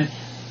granted one.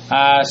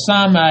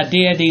 Some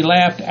did the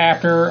left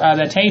after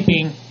the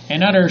taping,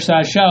 and others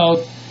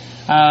showed.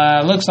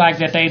 Looks like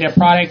that the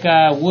product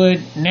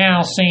would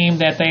now seem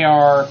that they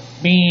are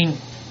being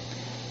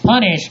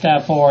punished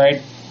for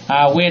it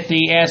with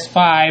the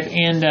S5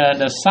 in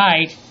the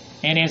site,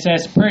 and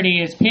it's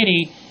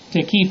pity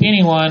to keep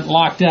anyone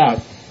locked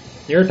up.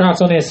 Your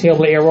thoughts on this,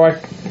 Hillbilly Roy?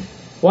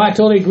 Well, I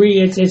totally agree.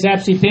 It's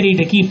absolutely pity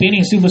to keep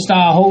any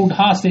superstar hold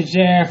hostage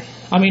there.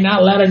 I mean,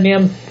 not letting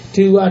them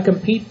to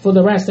compete for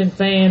the wrestling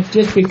fans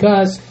just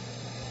because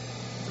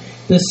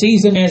the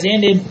season has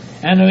ended.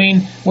 And I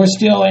mean, we're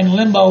still in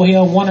limbo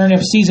here, wondering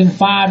if season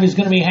 5 is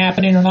going to be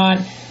happening or not.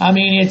 I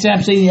mean, it's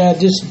absolutely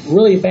just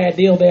really a bad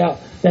deal there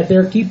that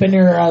they're keeping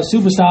their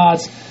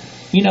superstars,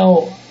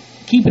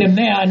 keeping them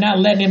there and not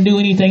letting them do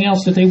anything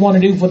else that they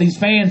want to do for these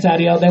fans out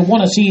here. They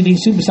want to see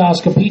these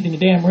superstars compete in the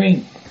damn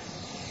ring.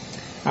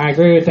 I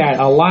agree with that.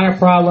 A lot of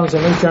problems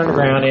in Lucha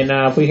Underground, and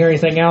if we hear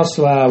anything else,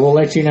 we'll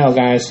let you know,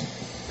 guys.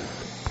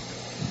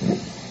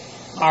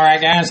 All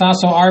right, guys.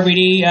 Also,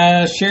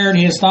 RVD shared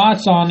his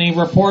thoughts on the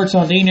reports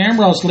on Dean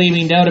Ambrose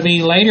leaving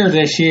WWE later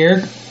this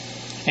year,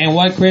 and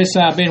what Chris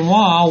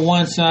Benoit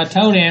once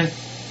told him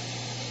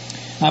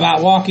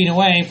about walking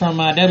away from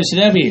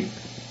WCW.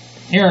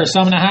 Here are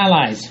some of the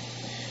highlights.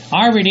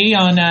 RVD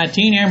on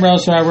Dean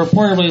Ambrose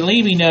reportedly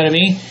leaving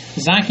WWE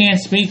says, I can't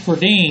speak for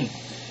Dean,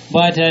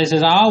 but says,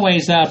 I've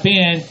always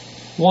been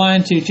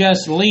one to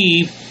just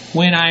leave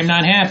when I'm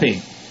not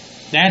happy.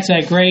 that's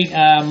a great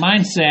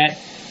mindset.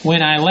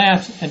 When I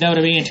left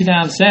WWE in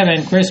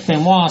 2007, Chris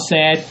Benoit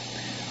said,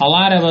 a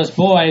lot of us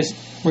boys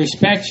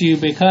respect you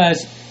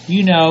because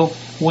you know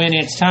when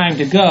it's time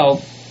to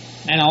go,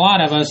 and a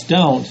lot of us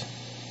don't.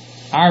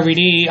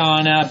 RVD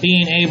on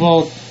being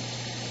able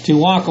to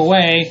walk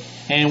away,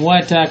 and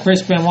what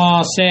Chris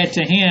Benoit said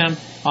to him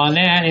on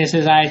that is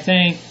I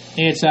think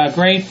it's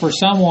great for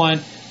someone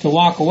to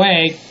walk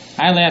away.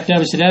 I left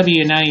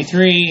WCW in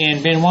 93,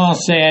 and Benoit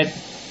said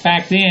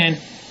back then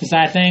is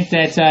I think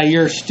that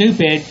you're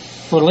stupid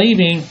for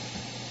leaving,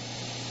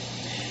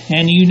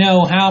 and you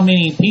know how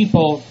many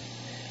people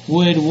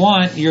would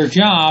want your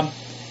job,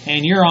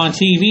 and you're on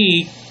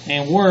TV,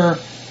 and what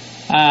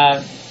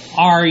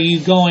are you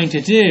going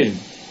to do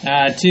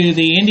to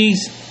the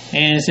indies?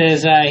 And it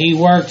says he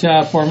worked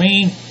for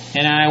me,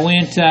 and I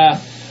went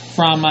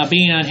from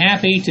being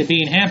unhappy to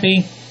being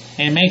happy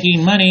and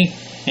making money.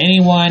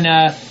 Anyone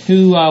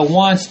who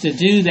wants to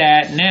do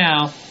that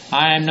now,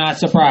 I am not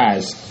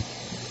surprised.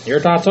 Your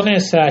thoughts on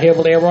this,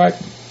 Hillbilly Roy?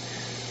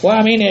 Well,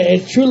 I mean,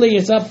 it truly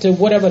is up to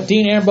whatever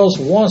Dean Ambrose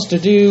wants to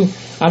do.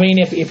 I mean,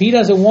 if he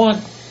doesn't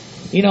want,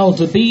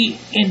 to be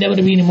in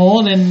WWE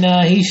anymore,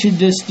 then he should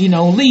just,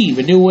 leave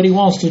and do what he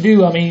wants to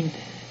do. I mean,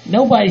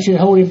 nobody should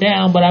hold him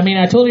down. But, I mean,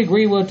 I totally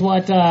agree with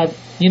what,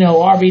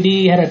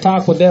 RVD had a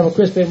talk with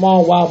Chris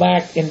Benoit a while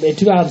back in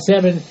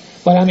 2007.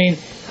 But, I mean,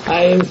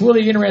 it was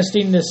really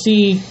interesting to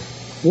see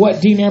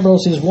what Dean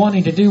Ambrose is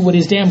wanting to do with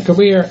his damn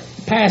career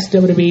past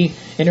WWE,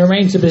 and it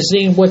remains to be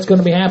seen what's going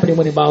to be happening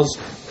when he balls.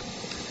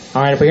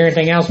 All right, if we hear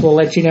anything else, we'll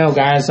let you know,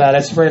 guys.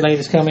 That's the very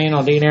latest coming in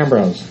on Dean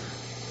Ambrose.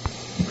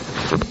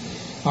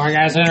 All right,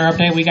 guys, another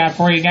update we got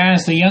for you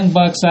guys. The Young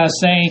Bucks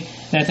say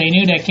that they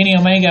knew that Kenny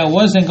Omega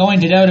wasn't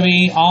going to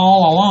WWE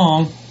all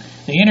along.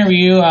 The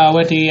interview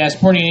with the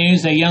Sporting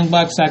News, the Young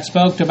Bucks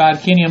spoke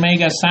about Kenny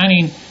Omega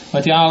signing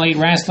with the All Elite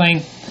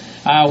Wrestling,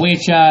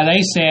 which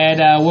they said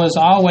was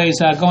always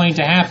going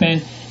to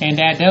happen, and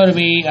that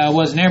WWE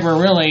was never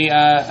really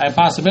a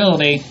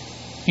possibility.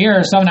 Here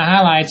are some of the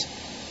highlights.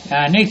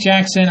 Nick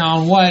Jackson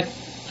on what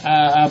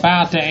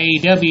about the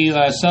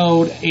AEW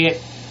sold it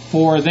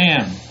for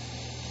them.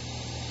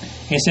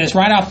 It says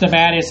right off the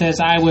bat, it says,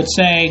 I would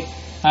say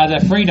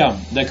the freedom,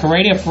 the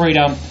creative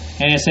freedom,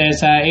 and it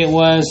says it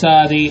was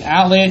the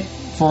outlet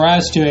for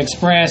us to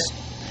express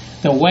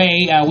the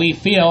way we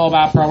feel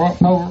about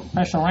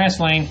professional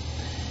wrestling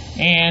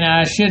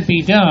and should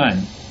be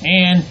done,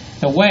 and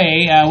the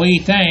way we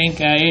think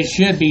it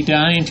should be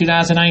done in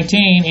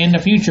 2019, in the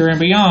future, and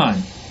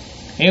beyond.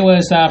 It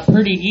was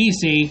pretty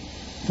easy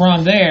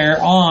from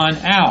there on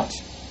out.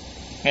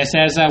 It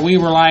says we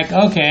were like,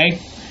 okay,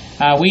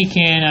 we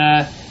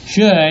can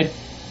should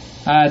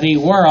the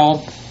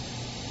world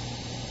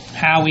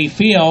how we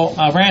feel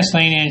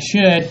wrestling, and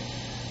should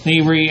they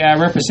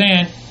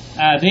represent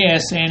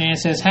this, and it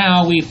says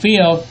how we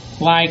feel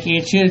like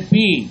it should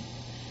be.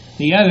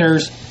 The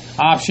others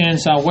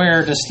options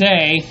where to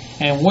stay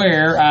and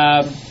where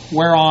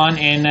on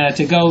and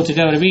to go to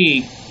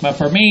WWE. But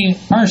for me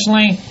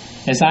personally,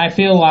 as I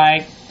feel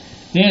like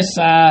this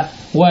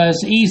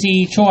was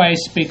easy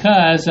choice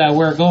because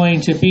we're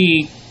going to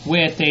be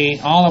with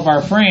all of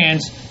our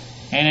friends,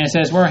 and it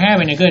says we're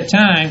having a good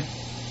time,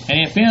 and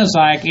it feels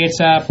like it's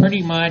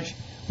pretty much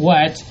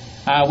what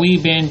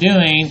we've been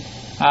doing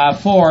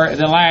for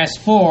the last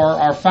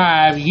 4 or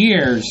 5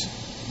 years,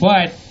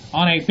 but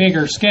on a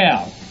bigger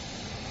scale.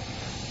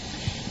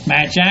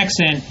 Matt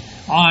Jackson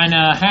on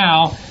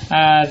how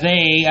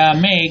they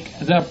make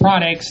the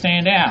product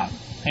stand out.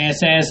 And it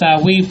says,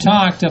 we've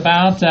talked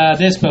about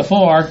this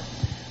before,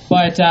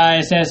 but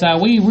it says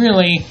we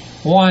really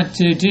want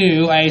to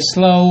do a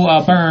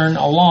slow burn,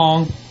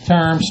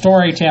 long-term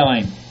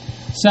storytelling.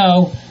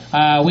 So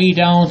we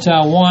don't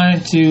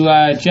want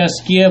to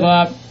just give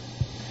up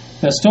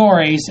the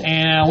stories,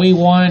 and we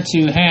want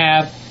to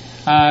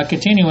have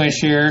continuous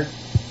here.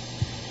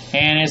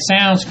 And it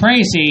sounds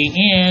crazy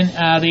in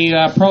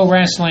the pro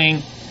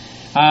wrestling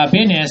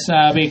business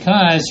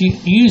because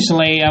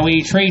usually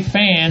we treat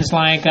fans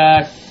like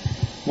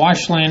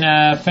Washington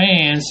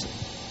fans,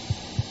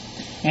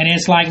 and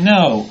it's like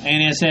no.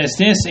 And it says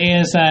this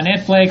is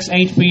Netflix,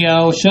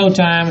 HBO,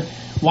 Showtime,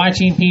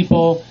 watching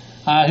people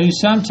who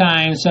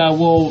sometimes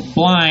will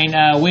blind,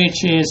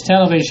 which is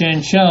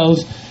television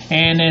shows,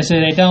 and it says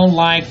they don't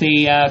like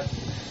the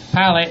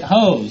pilot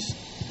hose.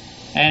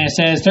 And it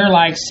says they're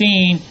like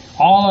seeing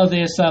all of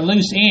this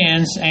loose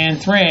ends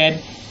and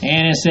thread,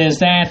 and it says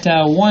that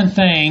one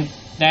thing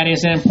that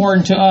is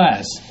important to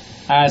us.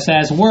 It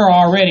says we're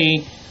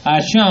already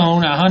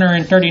shown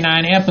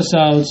 139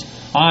 episodes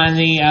on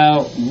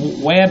the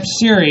web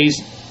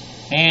series,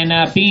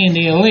 and being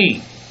the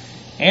elite.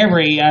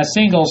 Every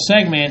single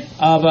segment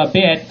of a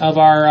bit of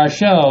our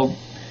show,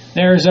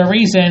 there's a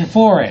reason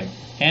for it,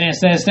 and it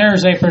says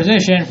there's a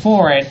position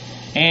for it,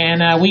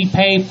 and we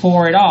pay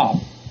for it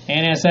all.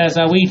 And it says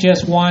we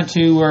just want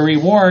to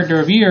reward the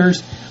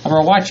reviewers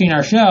for watching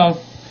our show.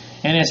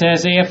 And it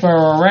says if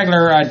we're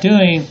regular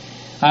doing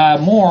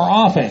more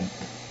often.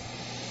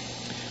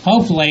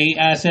 Hopefully,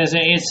 it says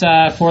it's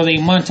for the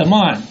month to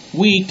month,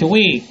 week to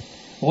week.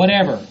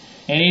 whatever.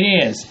 And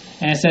it is.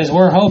 And it says,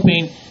 we're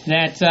hoping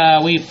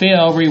that we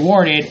feel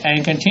rewarded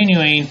and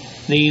continuing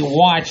to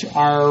watch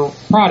our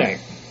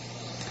product.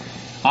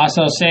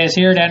 Also says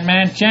here that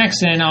Matt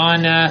Jackson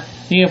on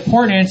the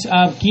importance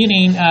of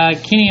getting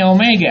Kenny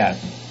Omega.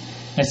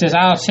 It says,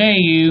 I'll tell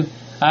you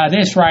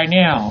this right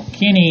now.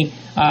 Kenny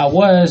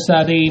was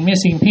the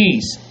missing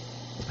piece.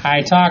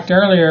 I talked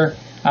earlier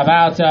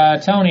about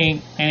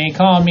Tony, and he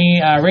called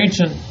me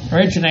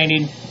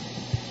originated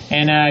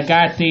and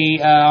got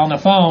on the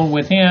phone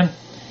with him,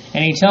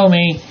 and he told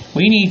me,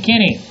 we need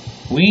Kenny.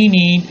 We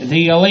need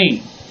the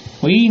elite.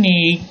 We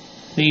need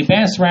the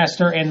best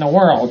wrestler in the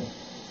world.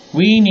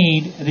 We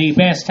need the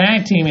best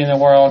tag team in the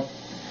world.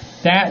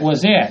 That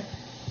was it.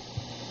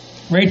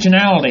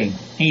 Originality,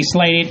 he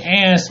slated,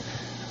 as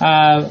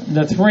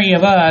the three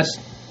of us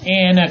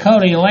and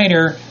Cody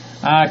later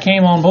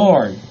came on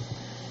board.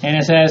 And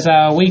it says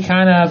we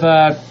kind of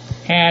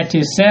had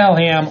to sell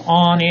him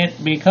on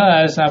it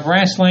because of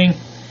wrestling,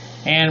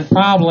 and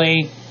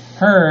probably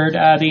heard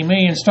the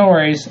million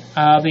stories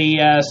of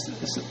the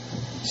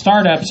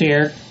startups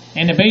here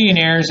and the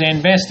billionaires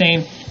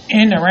investing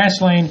in the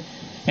wrestling.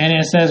 And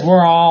it says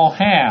we're all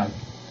have.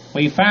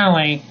 We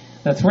finally,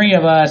 the three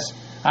of us,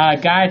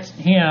 got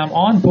him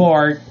on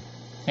board.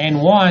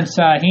 And once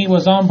he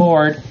was on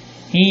board,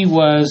 he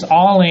was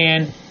all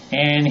in.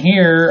 And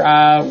here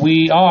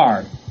we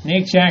are.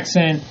 Nick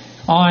Jackson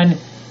on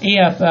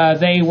if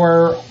they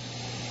were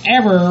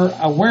ever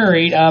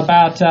worried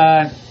about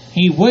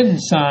he wouldn't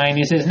sign.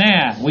 He says,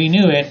 nah, we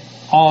knew it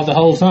all the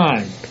whole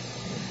time.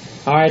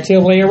 All right,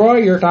 Tim Leroy,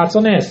 your thoughts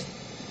on this?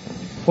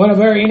 What a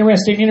very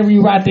interesting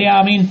interview right there.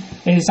 I mean,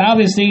 it's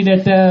obviously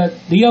that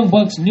the Young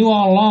Bucks knew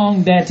all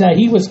along that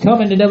he was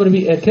coming to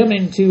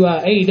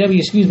AEW,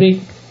 excuse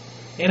me.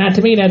 And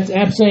to me, that's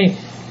absolutely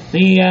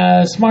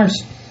the smart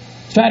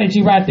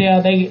strategy right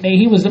there.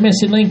 He was the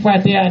missing link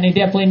right there, and they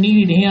definitely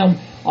needed him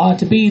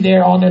to be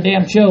there on their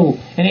damn show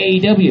in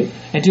AEW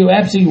and to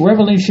absolutely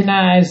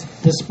revolutionize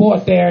the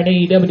sport there in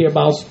AEW, there,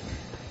 boss.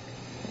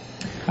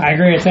 I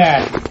agree with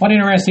that. What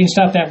interesting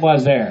stuff that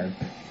was there.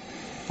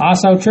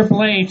 Also,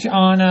 Triple H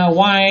on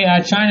why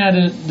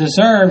China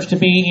deserves to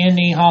be in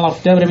the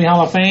WWE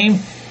Hall of Fame.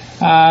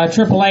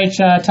 Triple H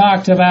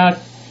talked about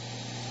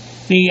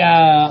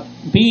the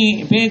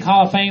big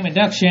Hall of Fame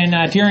induction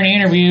during an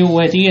interview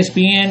with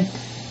ESPN,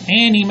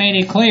 and he made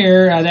it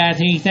clear that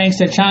he thinks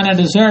that China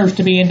deserves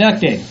to be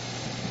inducted.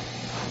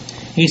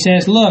 He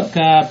says, look,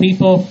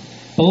 people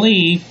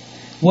believe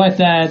what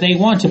they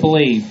want to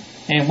believe.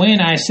 And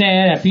when I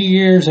said a few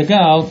years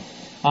ago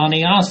on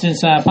the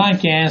Austin's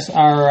podcast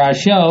or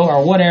show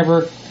or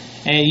whatever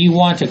you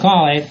want to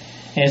call it,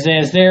 is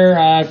as there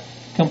are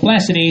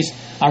complexities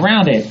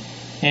around it.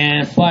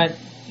 But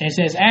it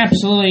says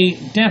absolutely,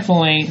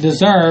 definitely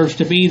deserves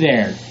to be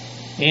there.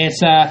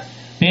 It's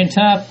been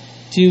tough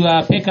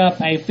to pick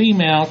up a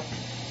female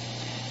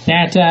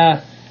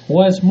that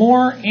was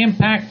more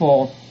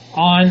impactful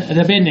on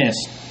the business.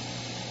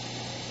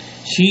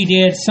 She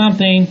did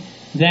something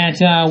that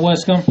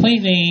was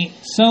completely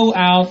so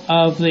out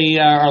of the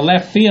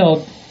left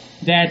field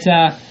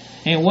that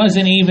it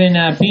wasn't even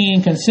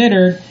being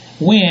considered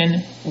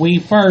when we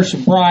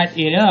first brought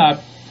it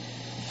up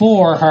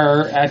for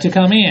her to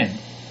come in.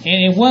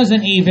 And it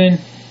wasn't even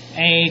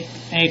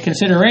a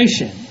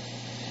consideration.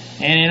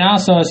 And it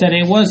also said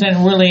it wasn't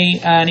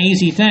really an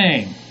easy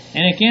thing.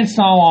 And against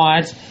all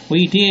odds,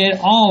 we did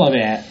all of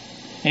it.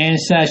 And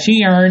so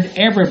she earned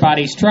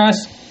everybody's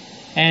trust,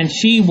 and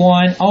she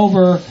won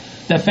over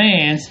the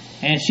fans,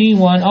 and she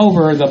won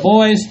over the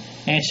boys,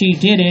 and she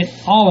did it,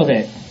 all of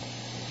it.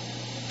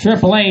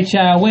 Triple H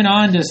went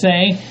on to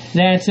say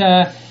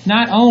that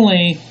not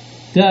only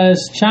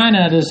does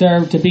China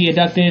deserve to be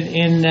inducted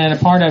in a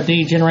part of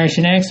the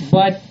Generation X,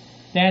 but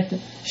that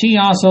she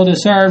also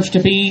deserves to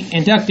be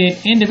inducted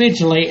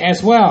individually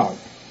as well.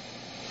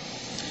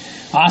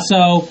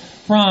 Also,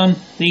 from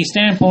the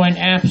standpoint,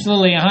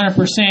 absolutely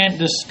 100%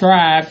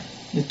 described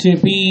to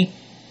be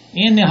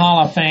in the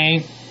Hall of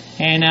Fame,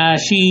 and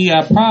she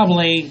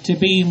probably to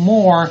be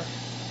more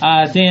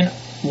than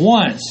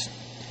once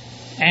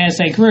as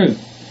a group,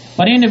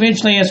 but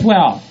individually as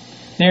well.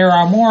 There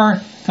are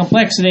more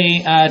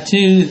complexity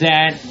to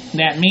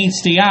that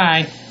meets the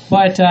eye,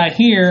 but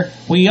here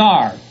we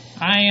are.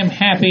 I am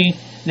happy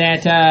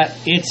that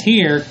it's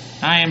here.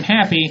 I am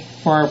happy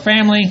for her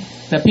family,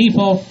 the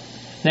people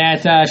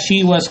that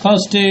she was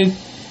close to,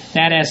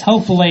 that as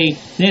hopefully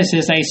this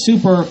is a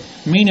super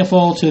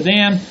meaningful to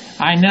them.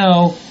 I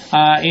know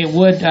it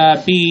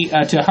would be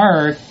to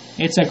her.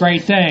 It's a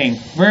great thing.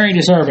 Very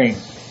deserving.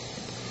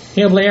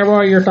 Hillbilly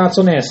Arrow, your thoughts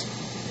on this?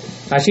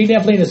 She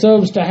definitely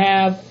deserves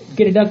to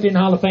get inducted in the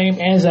Hall of Fame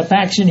as a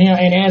faction here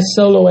and as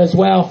solo as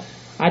well.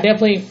 I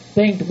definitely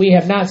think we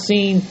have not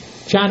seen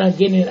China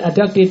getting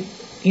inducted.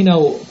 You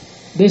know,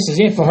 this is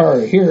it for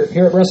her here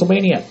at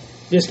WrestleMania.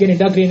 Just getting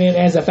inducted in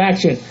as a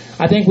faction.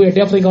 I think we're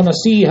definitely going to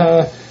see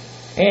her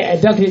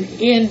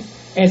inducted in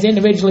as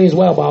individually as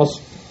well, boss.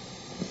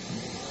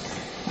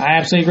 I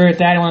absolutely agree with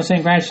that. I want to say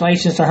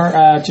congratulations to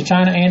her, to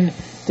China and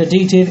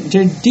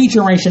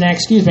Degeneration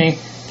X,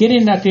 get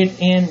inducted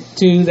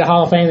into the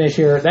Hall of Fame this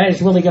year. That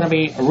is really going to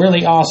be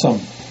really awesome.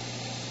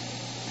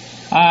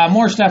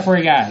 More stuff for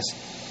you guys.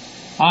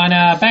 On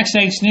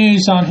backstage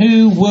news on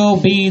who will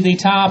be the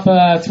top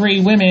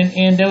 3 women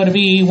in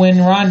WWE when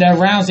Ronda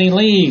Rousey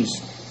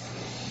leaves.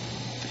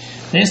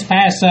 This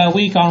past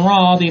week on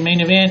Raw, the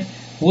main event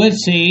would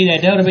see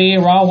that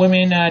WWE Raw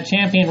Women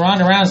Champion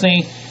Ronda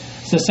Rousey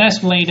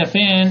successfully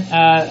defend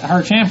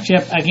her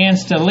championship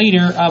against the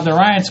leader of the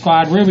Riot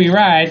Squad, Ruby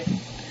Riott.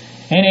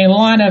 And a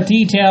lot of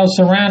details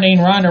surrounding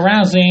Ronda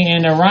Rousey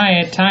and the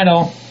Riot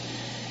title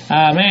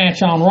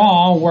match on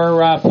Raw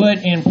were put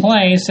in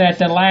place at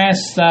the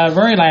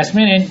very last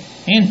minute.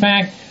 In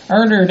fact,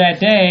 earlier that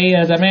day,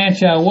 the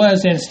match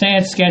was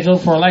instead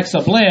scheduled for Alexa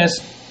Bliss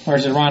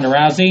versus Ronda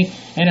Rousey,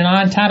 and an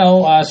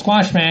on-title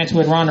squash match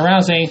with Ronda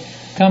Rousey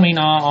coming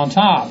on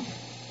top.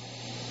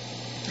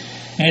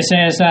 And it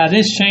says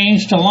this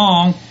changed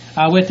along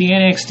with the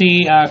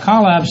NXT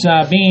call-ups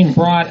being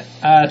brought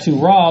to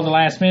Raw the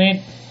last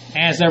minute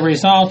as a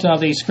result of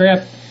the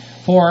script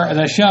for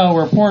the show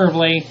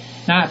reportedly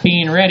not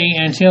being ready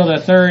until the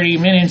 30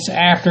 minutes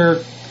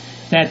after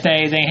that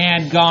they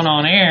had gone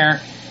on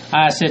air.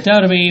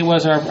 WWE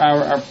was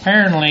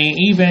apparently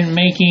even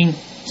making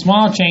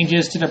small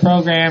changes to the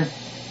program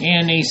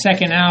in the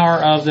second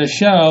hour of the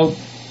show.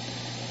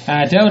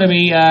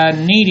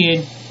 WWE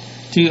needed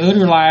to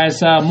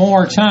utilize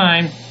more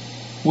time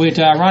with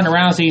Ronda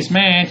Rousey's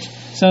match,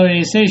 so the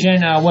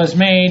decision was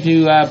made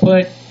to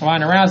put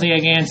Ronda Rousey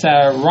against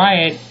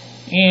Riott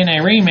in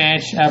a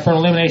rematch for the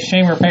Elimination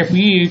Chamber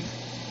pay-per-view.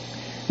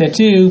 The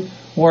two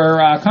were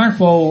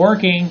comfortable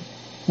working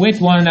with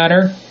one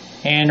another,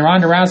 and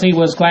Ronda Rousey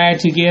was glad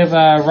to give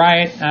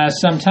Riott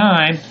some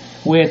time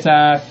with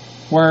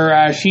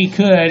where she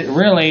could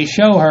really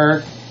show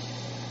her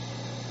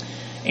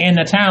in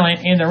the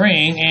talent in the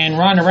ring. And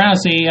Ronda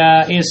Rousey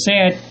is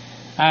said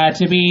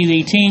to be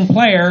the team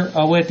player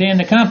within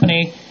the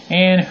company,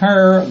 and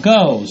her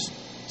goals,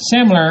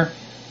 similar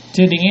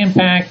to the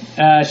impact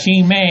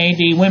she made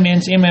the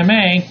women's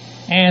MMA,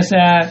 as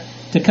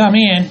to come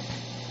in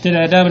to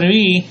the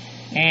WWE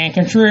and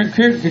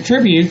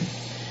contribute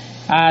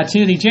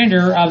to the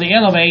gender of the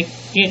Elevate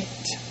It.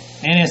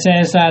 And it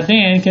says,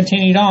 then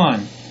continued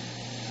on.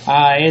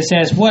 It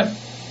says,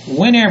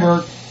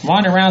 whenever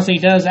Ronda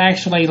Rousey does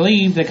actually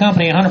leave the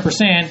company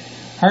 100%,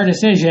 her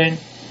decision,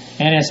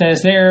 and it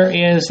says there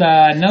is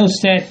no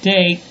set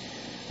date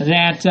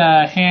that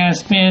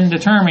has been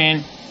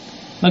determined.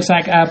 Looks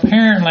like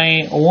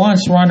apparently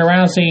once Ronda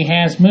Rousey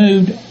has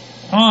moved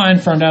on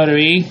from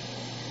WWE,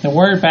 the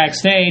word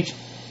backstage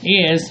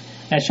is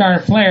that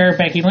Charlotte Flair,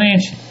 Becky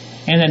Lynch,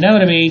 and the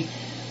WWE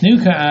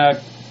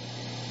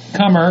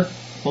newcomer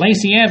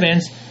Lacey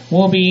Evans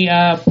will be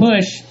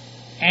pushed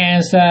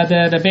as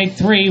the big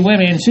 3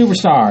 women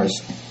superstars.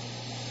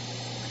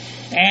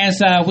 As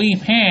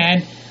we've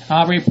had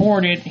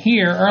reported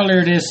here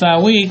earlier this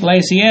week,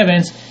 Lacey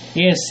Evans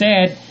is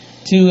said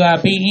to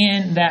be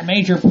in that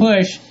major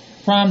push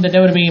from the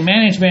WWE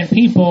management.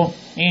 People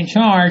in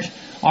charge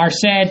are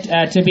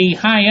said to be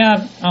high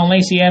up on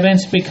Lacey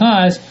Evans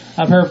because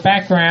of her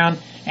background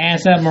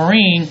as a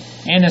Marine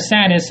and the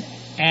status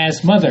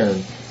as mother.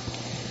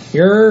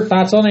 Your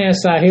thoughts on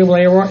this,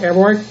 Hillbilly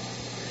Edward?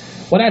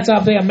 Well, that's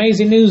up there.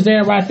 Amazing news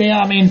there, right there.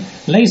 I mean,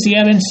 Lacey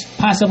Evans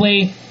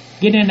possibly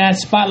getting in that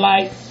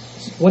spotlight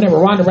whenever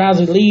Ronda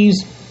Rousey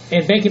leaves,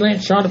 and Becky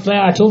Lynch, Charlotte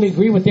Flair. I totally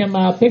agree with them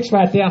picks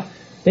right there.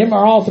 Them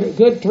are all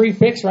good 3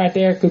 picks right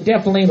there. Could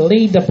definitely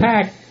lead the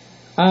pack,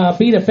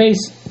 be the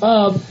face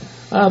of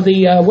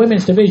the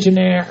women's division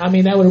there. I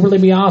mean, that would really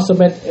be awesome.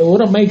 But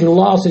what a major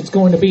loss it's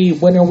going to be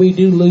when we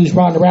do lose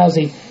Ronda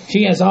Rousey.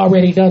 She has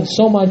already done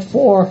so much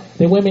for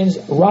the women's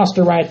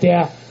roster right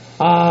there.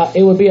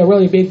 It would be a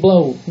really big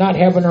blow not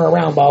having her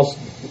around, boss.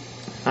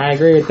 I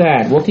agree with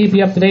that. We'll keep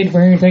you up to date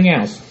for anything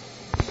else.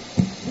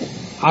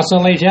 Also,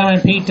 ladies and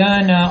gentlemen, Pete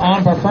Dunne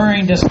on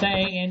preparing to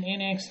stay in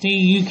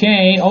NXT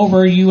UK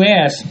over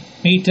US.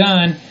 Pete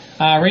Dunne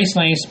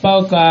recently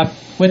spoke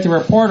with the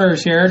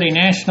reporters here, the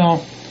National,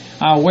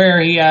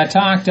 where he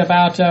talked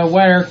about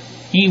whether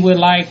he would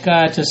like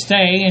to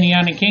stay in the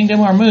United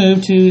Kingdom or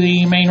move to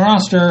the main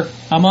roster,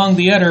 among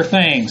the other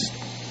things.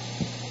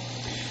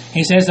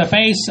 He says the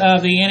face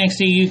of the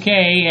NXT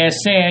UK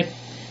has said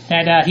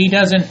that he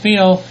doesn't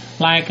feel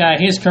like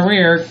his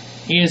career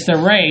is the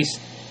race,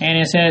 and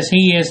it says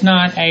he is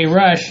not a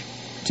rush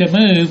to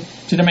move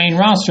to the main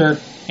roster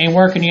and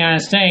work in the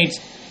United States,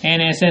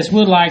 and it says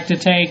would like to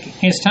take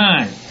his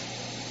time.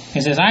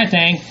 It says, I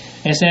think,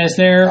 it says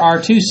there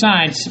are 2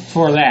 sides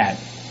for that.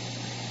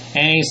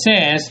 And he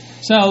says,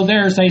 so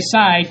there's a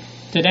side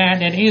to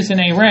that isn't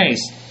a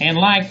race. And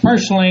like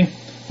personally,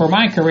 for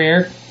my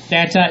career,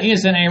 that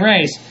isn't a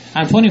race.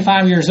 I'm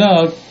 25 years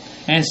old,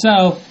 and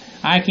so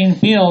I can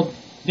build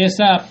this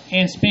up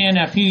and spend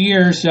a few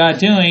years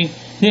doing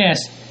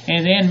this,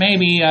 and then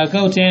maybe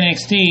go to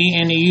NXT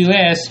in the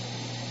U.S.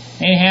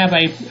 and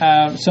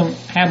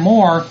have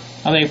more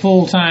of a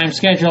full-time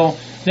schedule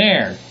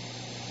there.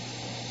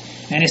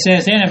 And it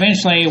says then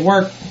eventually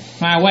work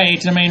my way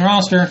to the main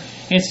roster,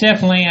 it's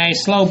definitely a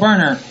slow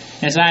burner,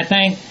 as I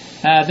think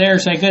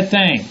there's a good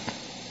thing.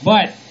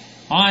 But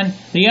on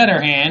the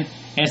other hand,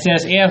 it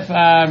says if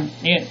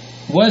it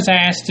was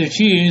asked to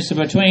choose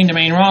between the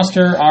main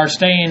roster or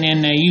staying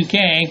in the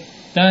UK,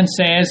 Dunn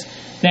says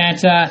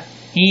that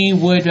he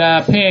would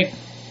pick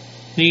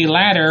the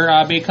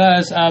latter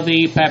because of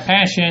the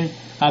passion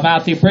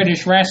about the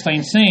British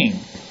wrestling scene.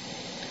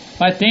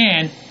 But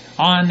then,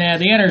 on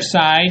the other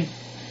side,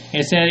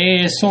 it said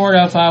it is sort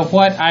of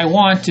what I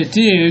want to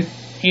do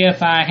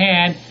if I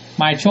had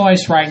my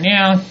choice right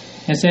now.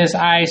 It says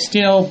I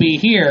still be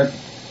here.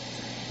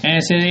 And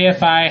it says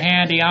if I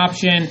had the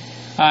option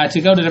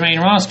to go to the main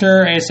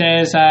roster, it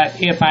says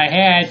if I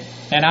had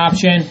an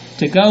option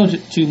to go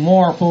to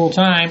more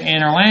full-time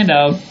in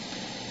Orlando,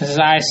 it says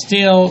I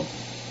still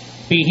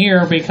be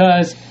here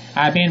because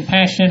I've been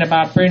passionate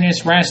about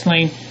British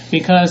wrestling,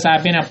 because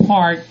I've been a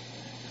part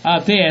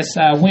of this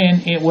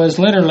when it was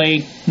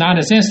literally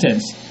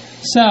non-existence.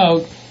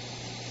 So,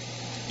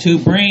 to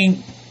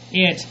bring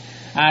it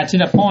to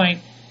the point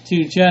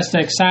to just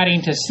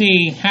exciting to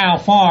see how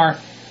far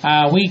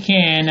we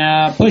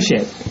can push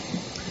it.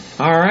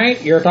 All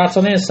right, your thoughts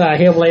on this,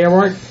 Hillbilly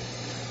Airwork?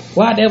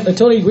 Well, I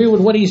totally agree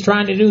with what he's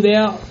trying to do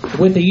there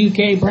with the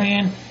UK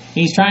brand.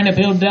 He's trying to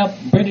build up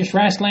British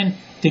wrestling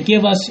to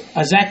give us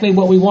exactly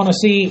what we want to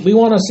see. We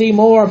want to see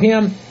more of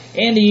him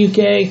in the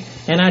UK,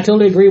 and I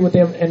totally agree with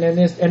him in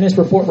this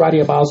report right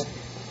here, boss.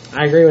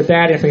 I agree with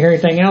that. If we hear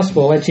anything else,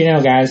 we'll let you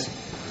know, guys.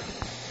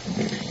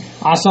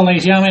 Also,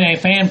 ladies and gentlemen, a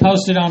fan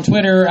posted on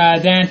Twitter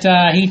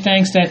that he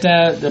thinks that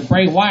the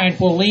Bray Wyatt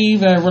will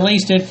leave,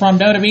 released it from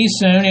WWE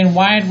soon, and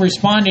Wyatt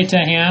responded to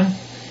him,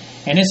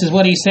 and this is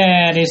what he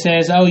said. He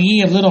says, "Oh,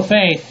 ye of little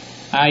faith,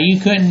 you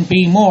couldn't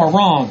be more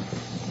wrong."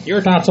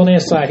 Your thoughts on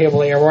this,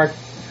 Hillbilly Airwork?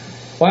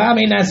 Well, I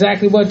mean, that's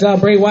exactly what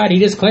Bray Wyatt, he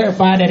just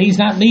clarified that he's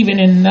not leaving,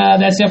 and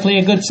that's definitely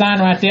a good sign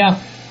right there.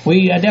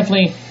 We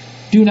definitely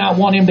do not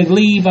want him to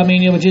leave. I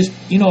mean, it would just,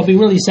 it'd be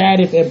really sad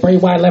if Bray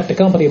Wyatt left the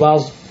company,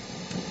 boss.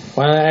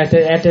 Well,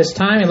 at this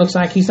time, it looks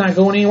like he's not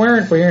going anywhere,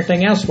 and if we hear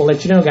anything else, we'll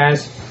let you know,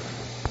 guys.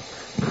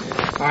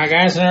 All right,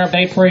 guys, another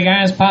update for you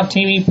guys. Pop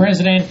TV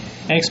president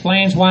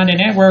explains why the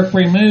network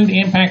removed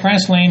Impact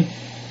Wrestling.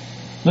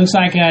 Looks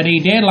like the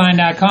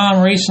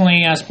Deadline.com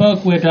recently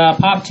spoke with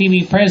Pop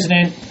TV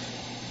president,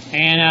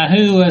 and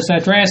who was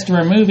addressed the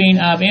removing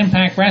of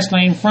Impact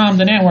Wrestling from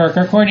the network.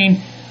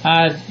 According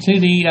to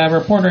the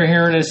reporter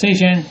here, the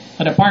decision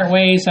to part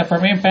ways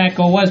from Impact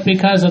was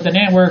because of the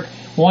network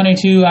wanting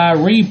to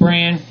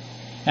rebrand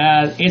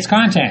its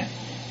content.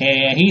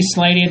 He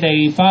slated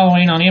the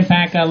following on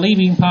Impact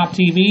leaving Pop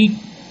TV.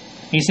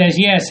 He says,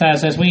 yes,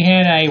 says we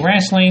had a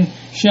wrestling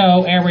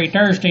show every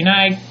Thursday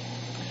night,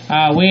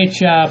 which,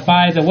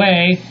 by the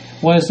way,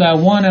 was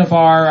one of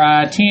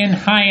our 10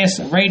 highest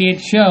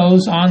rated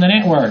shows on the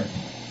network.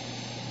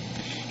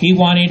 He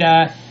wanted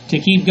to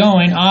keep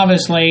going.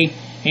 Obviously,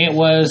 it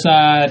was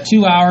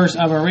 2 hours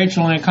of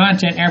original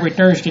content every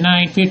Thursday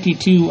night,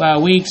 52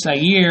 weeks a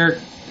year,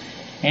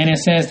 and it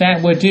says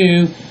that would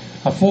do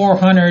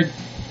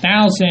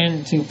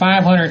 400,000 to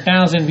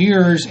 500,000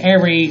 viewers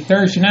every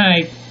Thursday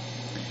night.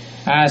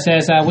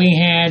 Says we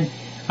had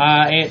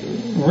it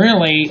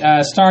really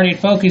started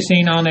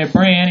focusing on the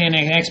brand and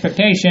the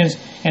expectations.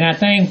 And I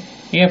think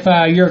if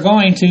you're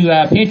going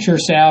to pitch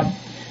yourself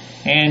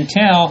and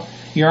tell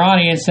your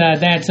audience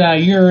that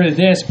you're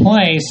this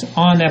place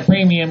on the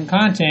premium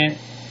content,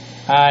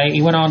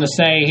 he went on to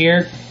say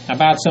here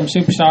about some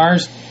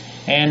superstars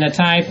and the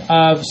type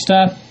of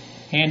stuff,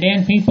 and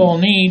then people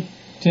need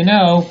to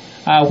know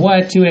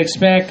what to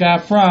expect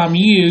from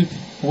you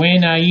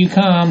when you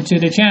come to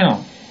the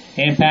channel.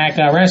 Impact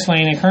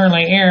Wrestling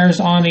currently airs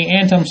on the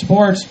Anthem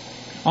Sports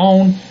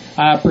own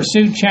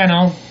Pursuit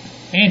channel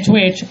and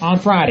Twitch on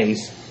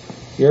Fridays.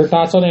 Your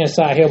thoughts on this,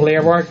 Hillbilly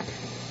Airwork?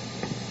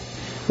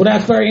 Well,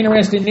 that's very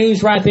interesting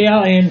news right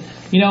there, and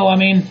I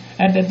mean,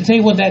 to tell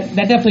you what, that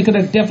definitely could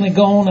have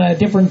gone a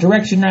different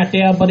direction right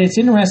there. But it's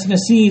interesting to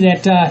see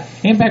that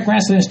Impact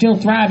Wrestling is still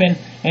thriving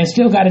and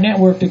still got a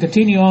network to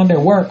continue on their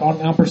work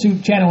on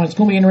Pursuit channel. And it's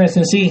going to be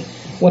interesting to see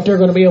what they're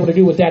going to be able to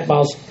do with that,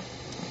 boss.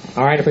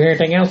 All right, if we hear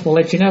anything else, we'll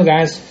let you know,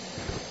 guys.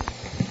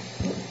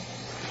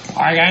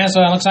 All right, guys,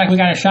 looks like we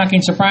got a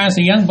shocking surprise.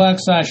 The Young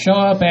Bucks show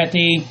up at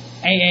the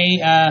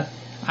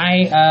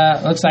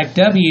looks like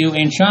W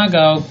in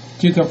Chicago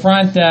to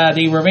confront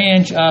the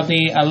revenge of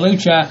the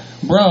Lucha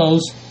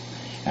Bros.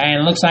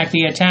 And it looks like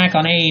the attack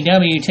on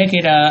AEW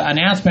ticket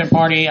announcement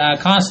party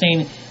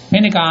costing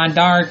Pentagon,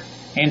 Dark,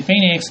 and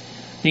Phoenix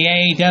the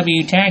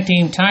AEW tag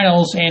team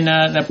titles in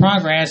the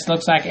progress.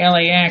 Looks like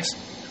LAX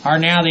are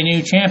now the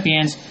new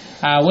champions.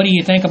 What do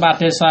you think about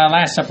this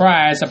last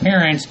surprise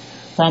appearance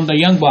from the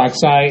Young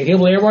Bucks?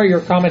 Hillbilly Airwork,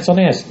 your comments on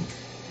this?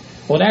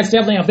 Well, that's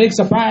definitely a big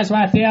surprise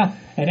right there,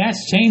 and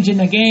that's changing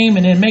the game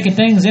and then making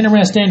things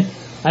interesting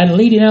and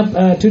leading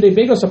up to the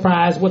bigger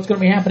surprise, what's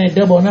going to be happening at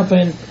Double or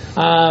Nothing.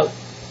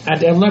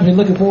 I'm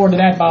looking forward to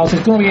that, boss.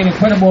 It's going to be an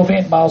incredible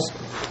event, boss.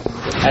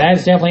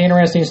 That's definitely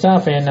interesting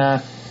stuff,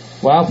 and,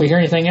 well, if we hear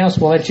anything else,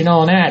 we'll let you know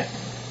on that.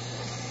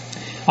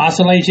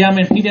 Also, ladies and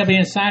gentlemen, PW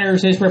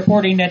Insiders is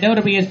reporting that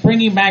WWE is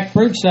bringing back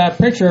Bruce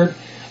Pritchard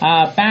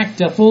back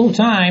to full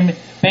time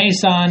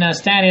based on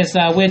status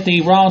with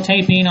the Raw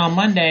taping on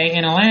Monday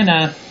in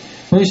Atlanta.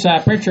 Bruce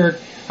Pritchard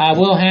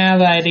will have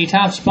the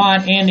top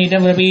spot in the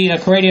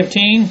WWE creative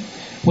team,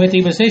 with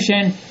the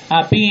position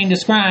being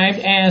described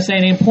as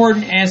an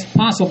important as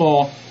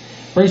possible.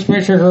 Bruce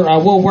Pritchard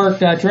will work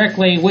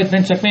directly with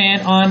Vince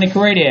McMahon on the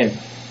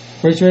creative.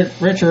 Bruce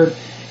Pritchard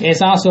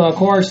is also, of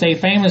course,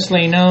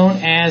 famously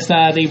known as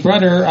the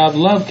Brother of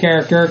Love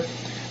character,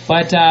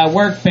 but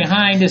worked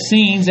behind the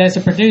scenes as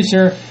a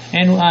producer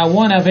and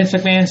one of Vince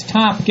McMahon's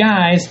top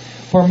guys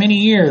for many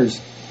years.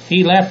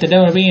 He left the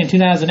WWE in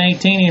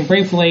 2018 and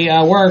briefly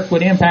worked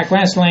with Impact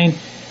Wrestling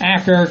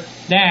after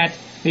that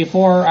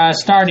before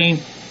starting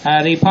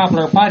the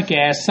popular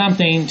podcast,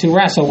 Something to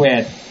Wrestle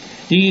With.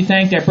 Do you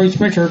think that Bruce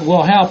Pritchard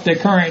will help the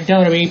current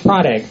WWE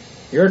product?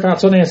 Your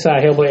thoughts on this,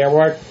 Hillbilly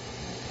Edward?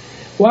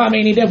 Well, I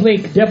mean, he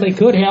definitely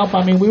could help.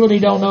 I mean, we really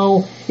don't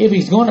know if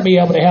he's going to be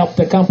able to help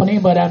the company,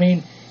 but I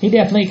mean, he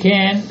definitely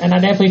can, and I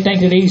definitely think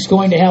that he's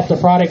going to help the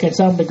product at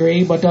some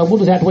degree, but we'll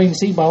just have to wait and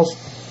see, boss.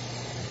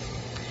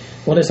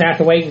 We'll just have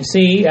to wait and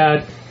see.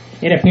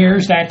 It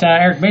appears that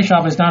Eric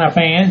Bischoff is not a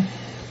fan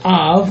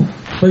of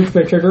Bruce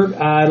Pritchard.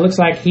 It looks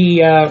like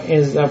he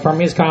is, from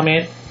his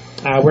comment,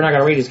 we're not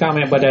going to read his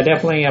comment, but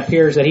definitely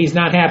appears that he's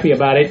not happy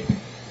about it.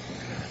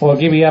 We'll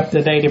give you up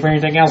to date if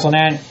anything else on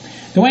that.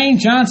 Dwayne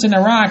Johnson, The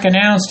Rock,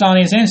 announced on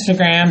his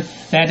Instagram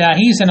that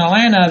he's in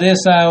Atlanta this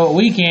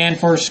weekend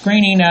for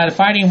screening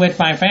Fighting With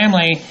My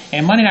Family,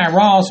 and Monday Night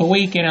Raw's a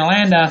week in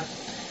Atlanta,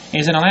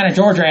 is in Atlanta,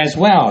 Georgia as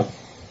well.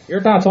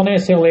 Your thoughts on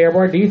this, Hillbilly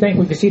Airborne? Do you think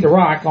we could see The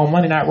Rock on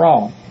Monday Night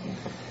Raw?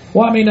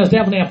 Well, I mean, there's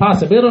definitely a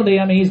possibility.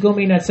 I mean, he's going to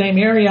be in that same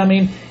area. I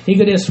mean, he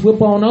could just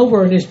swoop on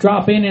over and just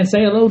drop in and say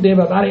hello to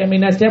everybody. I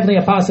mean, that's definitely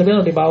a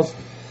possibility, boss.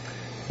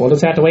 We'll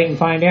just have to wait and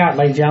find out,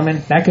 ladies and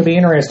gentlemen. That could be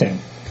interesting.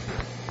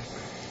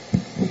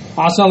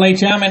 Also,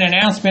 ladies and gentlemen,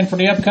 announcement for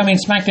the upcoming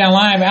SmackDown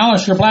Live: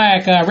 Aleister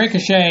Black,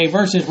 Ricochet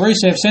versus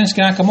Rusev,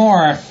 Shinsuke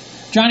Nakamura,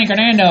 Johnny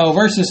Gargano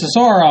versus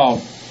Cesaro,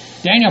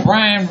 Daniel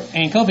Bryan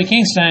and Kofi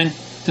Kingston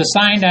to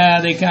sign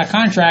the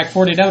contract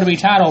for the WWE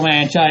title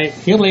match.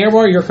 Hillbilly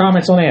Airborne, your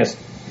comments on this?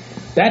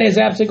 That is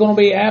absolutely going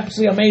to be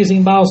absolutely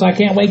amazing, boss. I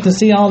can't wait to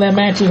see all that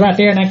matches right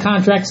there and that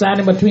contract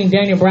signing between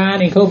Daniel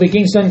Bryan and Kofi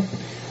Kingston.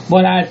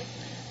 But I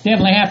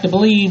definitely have to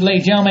believe,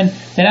 ladies and gentlemen,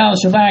 that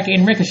Aleister Black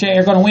and Ricochet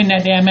are going to win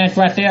that damn match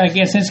right there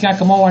against Shinsuke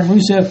Nakamura and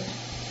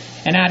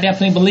Rusev. And I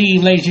definitely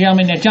believe, ladies and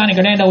gentlemen, that Johnny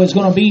Gargano is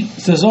going to beat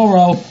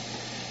Cesaro.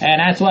 And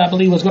that's what I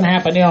believe was going to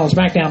happen there on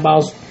SmackDown,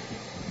 boss.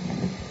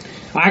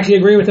 I actually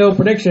agree with those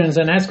predictions,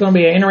 and that's going to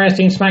be an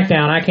interesting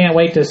SmackDown. I can't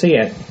wait to see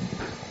it.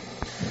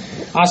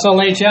 Also,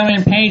 ladies and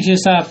gentlemen,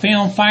 Paige's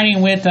film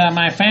Fighting With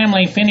My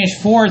Family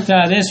finished fourth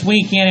this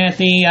weekend at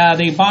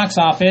the box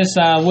office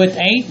with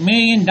 $8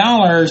 million.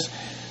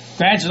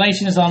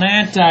 Congratulations on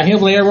that.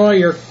 Hillbilly Airboy,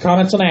 your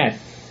comments on that?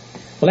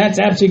 Well, that's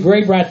absolutely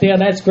great right there.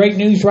 That's great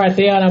news right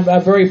there, and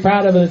I'm very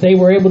proud of it that they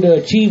were able to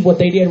achieve what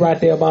they did right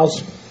there,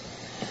 boss.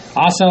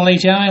 Also,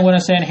 ladies and gentlemen, I want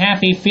to send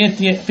happy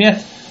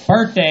 5th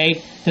birthday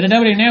to the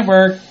WWE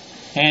Network.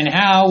 And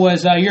how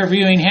was your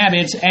viewing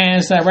habits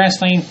as a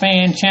wrestling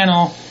fan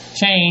channel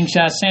changed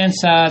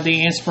since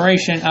the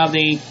inspiration of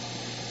the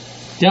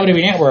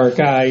WWE Network?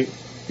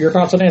 Your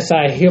thoughts on this,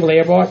 Hillbilly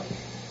Airboy?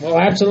 Well,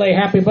 absolutely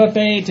happy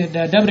birthday to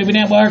the WWE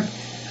Network.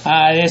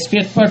 It's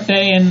 5th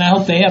birthday, and I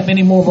hope they have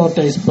many more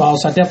birthdays,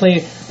 boss. I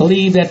definitely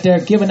believe that they're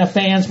giving the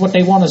fans what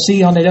they want to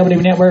see on the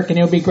WWE Network, and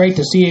it would be great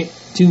to see it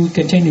to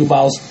continue,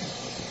 boss.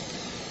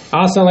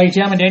 Also, ladies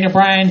and gentlemen, Daniel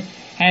Bryan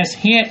has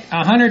hit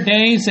 100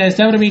 days as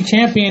WWE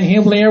Champion.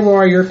 Hillbilly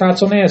Airboy, your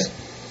thoughts on this?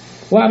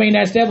 Well, I mean,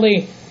 that's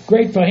definitely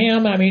great for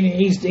him. I mean,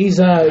 he's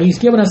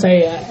given us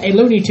a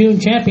Looney Tune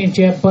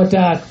championship, but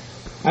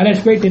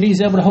that's great that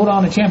he's able to hold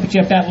on to the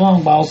championship that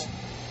long, boss.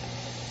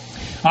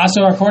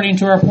 Also, according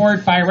to a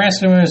report by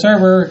Wrestling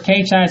Observer,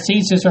 Cage-Side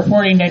Seats is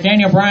reporting that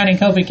Daniel Bryan and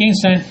Kofi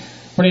Kingston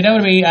for the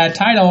WWE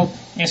title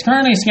is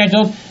currently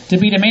scheduled to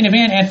be the main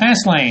event at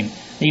Fastlane.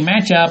 The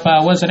matchup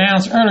was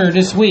announced earlier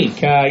this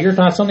week. Your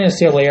thoughts on this,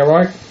 Hillbilly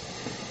Airboy?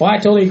 Well, I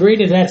totally agree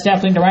that that's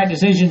definitely the right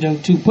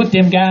decision to put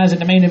them guys in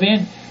the main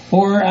event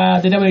for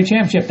the WWE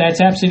Championship.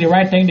 That's absolutely the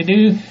right thing to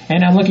do,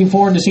 and I'm looking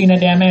forward to seeing that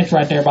damn match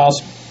right there,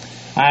 boss.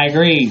 I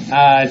agree.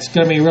 It's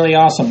going to be really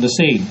awesome to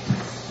see.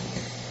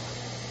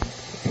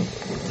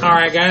 All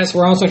right, guys,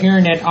 we're also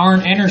hearing that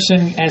Arn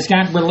Anderson has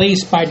got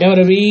released by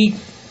WWE,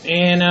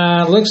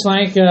 and looks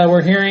like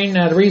we're hearing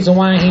the reason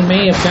why he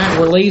may have gotten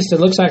released.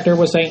 It looks like there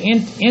was an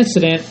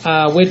incident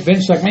with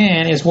Vince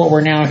McMahon is what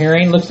we're now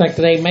hearing. Looks like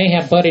they may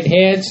have butted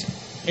heads.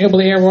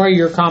 Hillbilly Airboy,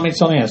 your comments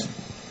on this?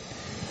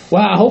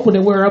 Well, I hope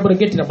that we're able to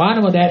get to the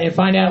bottom of that and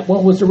find out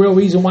what was the real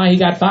reason why he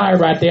got fired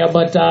right there,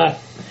 but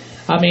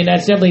I mean,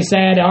 that's definitely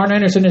sad. Arn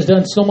Anderson has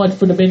done so much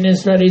for the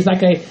business. Right? He's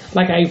like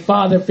a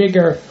father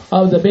figure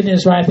of the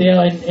business right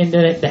there, and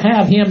to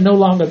have him no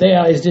longer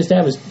there is just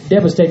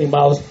devastating,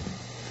 balls.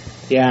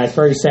 Yeah, it's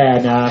very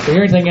sad. If you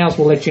hear anything else,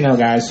 we'll let you know,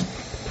 guys.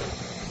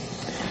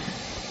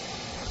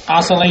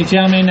 Also, ladies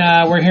and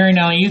gentlemen, we're hearing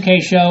on a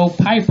UK show,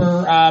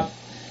 Piper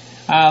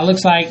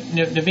looks like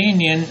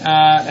Davinian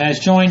has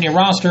joined the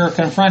roster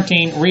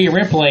confronting Rhea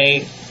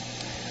Ripley.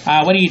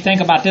 What do you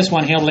think about this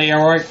one, Hillbilly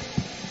Eric?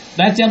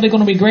 That's definitely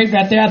going to be great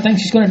right there. I think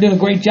she's going to do a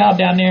great job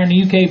down there in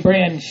the UK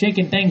brand,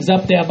 shaking things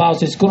up there,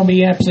 boss. It's going to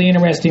be absolutely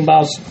interesting,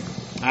 boss.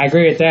 I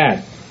agree with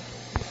that.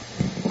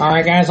 All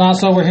right, guys.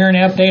 Also, we're hearing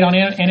an update on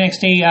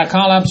NXT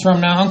call-ups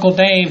from Uncle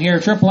Dave here.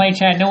 Triple H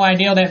had no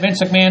idea that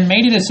Vince McMahon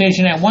made a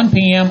decision at 1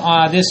 p.m.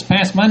 This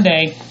past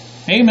Monday.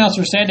 Dave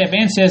Meltzer said that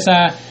Vince is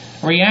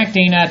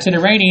reacting to the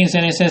ratings,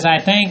 and it says, I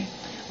think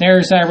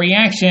there's a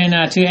reaction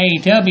to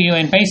AEW,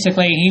 and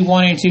basically he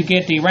wanted to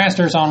get the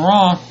wrestlers on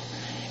Raw,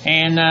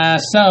 and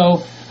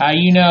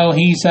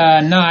he's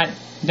not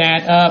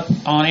that up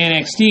on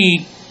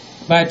NXT,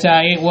 but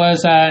it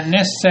was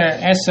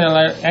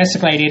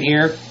escalated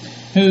here.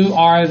 Who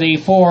are the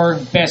 4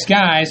 best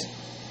guys?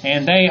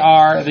 And they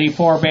are the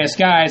 4 best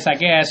guys, I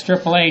guess.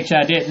 Triple H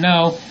didn't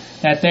know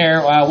that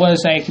there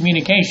was a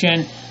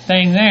communication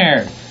thing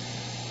there.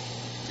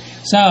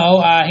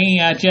 So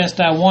he just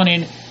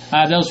wanted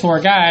those 4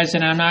 guys,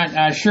 and I'm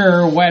not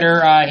sure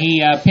whether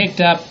he picked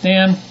up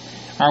them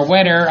or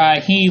whether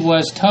he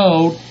was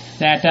told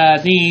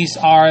that these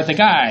are the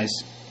guys.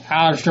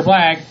 Aleister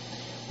Black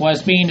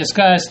was being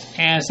discussed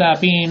as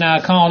being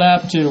called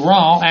up to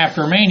Raw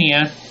after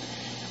Mania.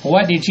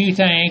 What did you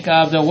think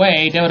of the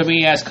way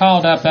WWE has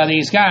called up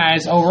these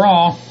guys?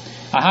 Overall,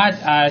 a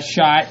hot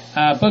shot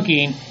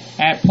booking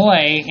at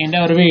play in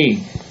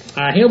WWE.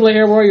 Hillbilly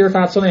Air, what are your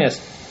thoughts on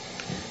this?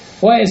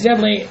 Well, it's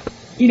definitely,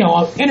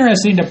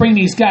 interesting to bring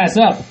these guys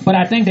up, but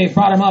I think they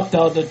brought them up,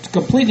 though,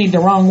 completely the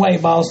wrong way,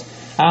 boss.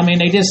 I mean,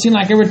 they just seem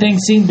like everything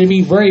seemed to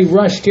be very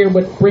rushed here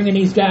with bringing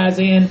these guys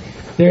in.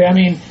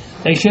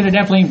 They should have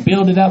definitely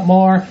built it up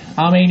more.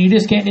 I mean, you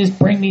just can't just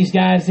bring these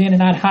guys in and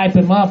not hype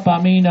them up.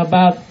 I mean,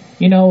 about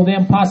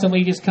them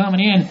possibly just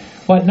coming in.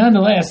 But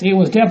nonetheless, it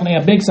was definitely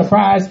a big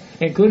surprise,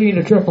 including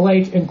to Triple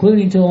H,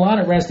 including to a lot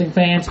of wrestling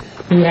fans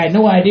who had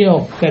no idea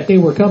that they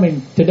were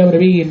coming to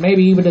WWE, and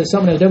maybe even to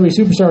some of the WWE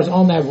superstars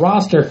on that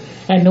roster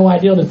had no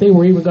idea that they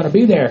were even going to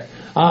be there.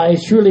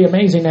 It's truly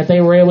amazing that they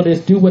were able to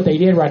do what they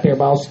did right there,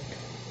 boss.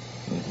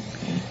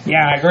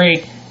 Yeah, I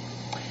agree.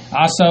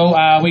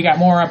 Also, we got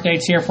more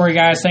updates here for you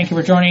guys. Thank you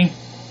for joining.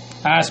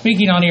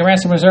 Speaking on the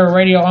Wrestling Observer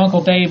Radio,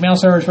 Uncle Dave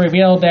Meltzer has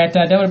revealed that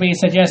WWE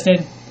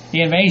suggested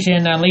the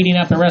invasion leading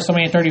up to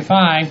WrestleMania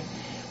 35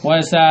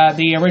 was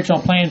the original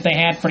plan that they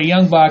had for the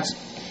Young Bucks,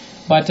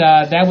 but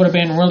that would have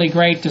been really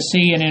great to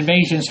see an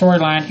invasion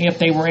storyline if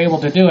they were able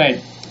to do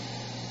it.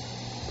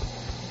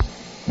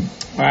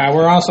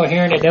 We're also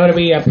hearing that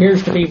WWE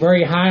appears to be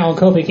very high on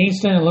Kofi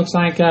Kingston. It looks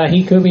like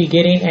he could be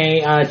getting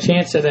a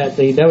chance at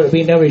the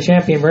WWE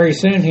champion very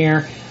soon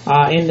here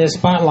in this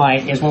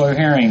spotlight, is what we're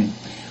hearing.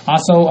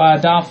 Also,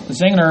 Dolph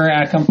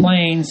Ziggler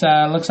complains,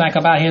 looks like,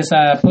 about his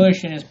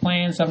push and his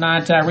plans of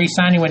not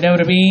re-signing with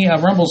WWE,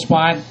 a Rumble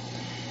spot.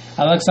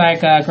 Looks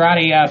like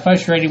Grotti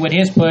frustrated with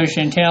his push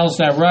and tells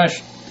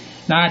Rush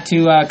not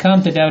to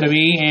come to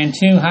WWE, and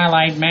 2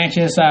 highlight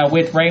matches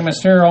with Rey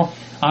Mysterio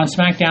on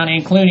SmackDown,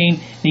 including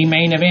the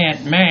main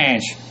event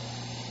match.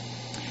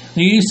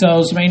 The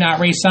Usos may not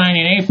re-sign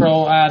in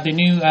April. The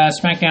new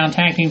SmackDown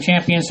Tag Team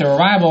Champions, The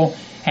Revival,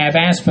 have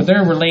asked for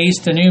their release.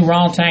 The new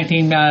Raw Tag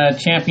Team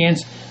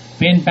Champions,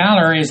 Finn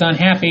Balor, is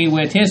unhappy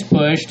with his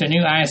push. The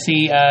new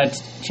IC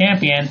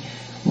champion.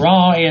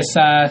 Raw is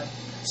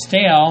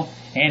stale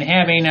and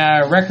having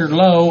a record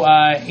low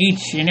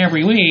each and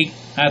every week,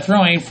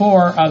 throwing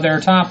 4 of their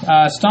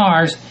top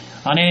stars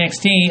on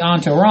NXT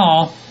onto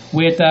Raw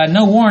with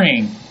no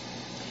warning.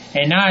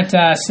 And not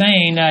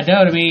saying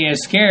WWE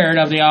is scared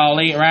of the All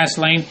Elite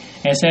Wrestling.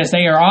 It says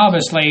they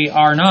obviously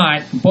are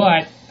not,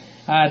 but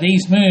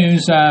these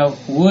moves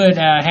would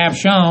have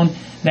shown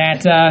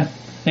that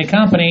the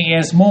company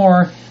is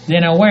more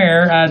than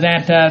aware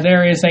that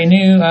there is a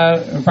new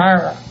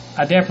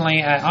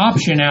definitely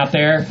option out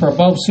there for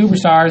both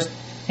superstars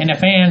and the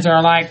fans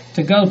are like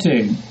to go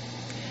to.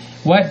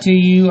 What do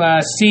you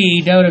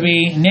see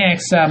WWE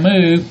next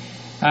move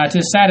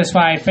to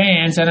satisfy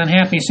fans and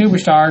unhappy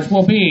superstars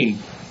will be?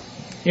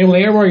 What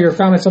are your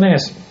comments on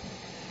this?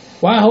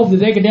 Well, I hope that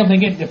they can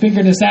definitely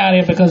figure this out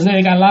here, because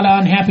they got a lot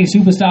of unhappy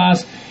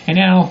superstars, and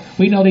now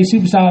we know these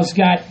superstars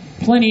got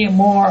plenty of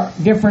more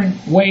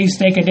different ways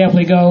they could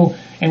definitely go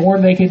and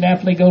where they could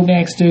definitely go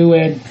next to,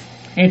 and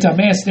it's a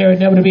mess there at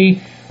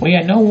WWE. We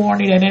had no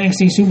warning that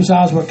NXT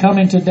superstars were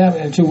coming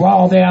to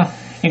Raw there,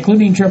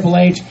 including Triple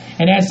H,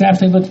 and that's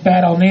absolutely looks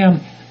bad on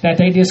them that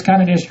they just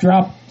kind of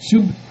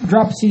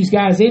dropped these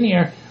guys in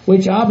here,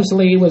 which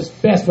obviously was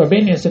best for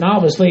business and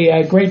obviously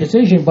a great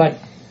decision, but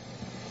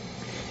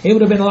it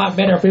would have been a lot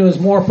better if it was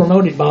more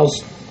promoted,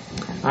 boss.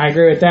 I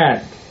agree with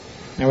that.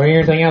 And if we hear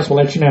anything else,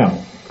 we'll let you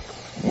know.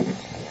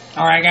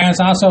 All right, guys.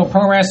 Also,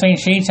 Pro Wrestling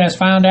Sheets has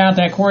found out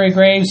that Corey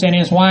Graves and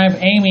his wife,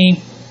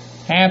 Amy,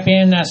 have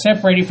been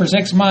separated for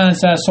 6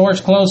 months. A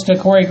source close to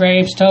Corey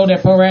Graves told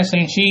that Pro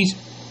Wrestling Sheets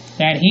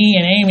that he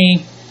and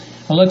Amy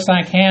looks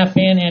like have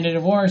been in a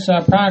divorce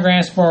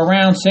progress for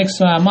around 6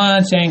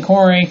 months, and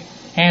Corey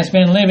has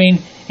been living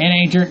in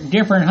a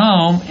different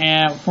home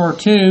for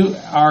 2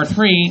 or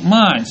 3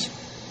 months.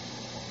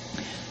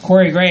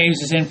 Corey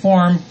Graves has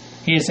informed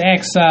his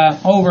ex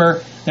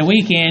over the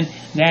weekend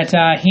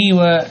that he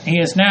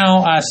is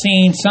now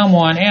seeing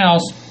someone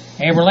else,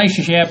 a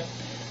relationship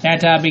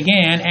that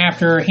began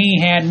after he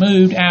had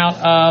moved out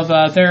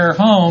of their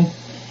home,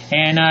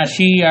 and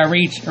she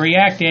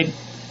reacted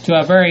to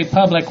a very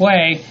public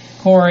way.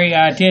 Corey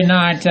did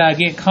not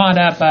get caught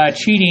up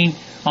cheating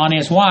on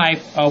his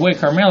wife with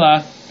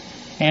Carmilla,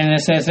 and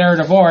it says their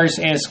divorce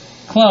is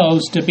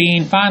close to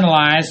being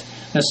finalized,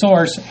 the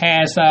source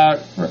has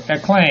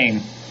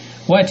claimed.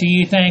 What do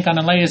you think on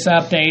the latest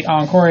update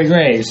on Corey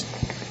Graves?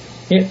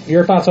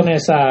 Your thoughts on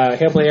this,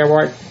 Hillbilly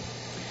Airport?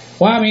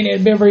 Well, I mean,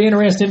 it'd be very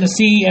interesting to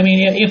see. I mean,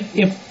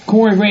 if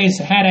Corey Graves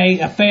had a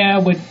affair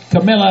with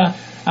Carmilla,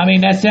 I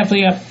mean, that's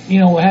definitely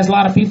has a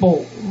lot of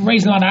people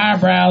raising a lot of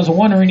eyebrows,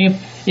 wondering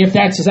if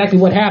that's exactly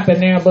what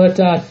happened there. But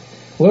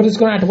we're just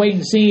going to have to wait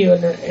and see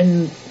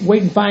and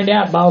wait and find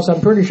out, boss.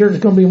 I'm pretty sure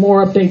there's going to be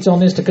more updates on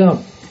this to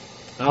come.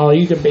 Oh,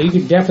 you can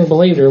definitely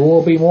believe there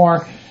will be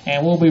more,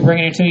 and we'll be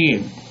bringing it to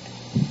you.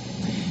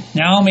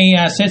 Naomi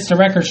sets the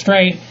record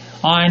straight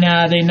on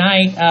the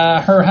night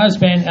her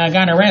husband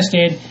got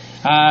arrested.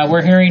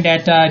 We're hearing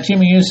that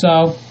Jimmy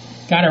Uso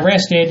got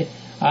arrested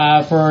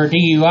for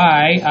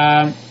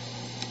DUI.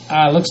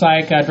 Looks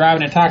like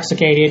driving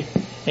intoxicated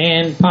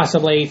and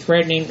possibly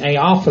threatening an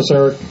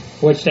officer,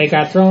 which they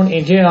got thrown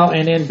in jail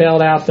and then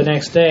bailed out the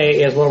next day,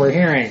 is what we're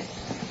hearing.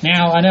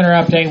 Now, another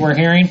update we're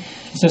hearing.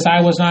 It says,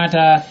 I was not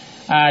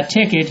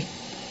ticketed.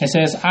 It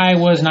says, I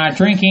was not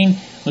drinking,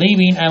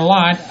 leaving a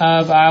lot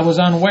of, I was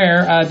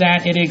unaware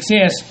that it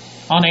exists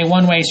on a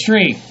one-way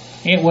street.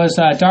 It was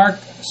dark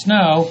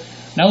snow,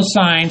 no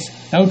signs,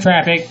 no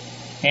traffic,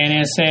 and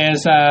it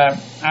says,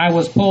 I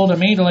was pulled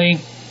immediately,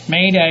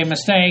 made a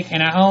mistake,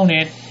 and I own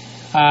it.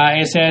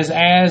 It says,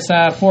 as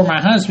for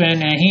my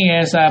husband, and he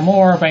is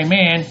more of a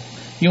man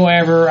you'll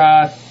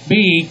ever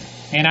be,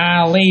 and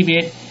I'll leave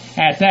it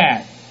at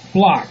that.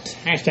 Blocked.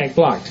 Hashtag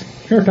blocked.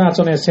 Your thoughts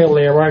on this,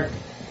 Hillbilly Airport?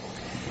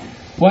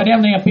 Well, it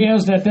definitely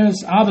appears that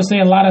there's obviously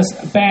a lot of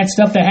bad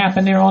stuff that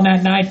happened there on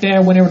that night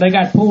there whenever they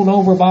got pulled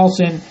over, boss,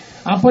 and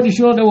I'm pretty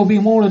sure there will be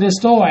more to this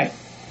story.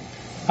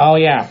 Oh,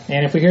 yeah.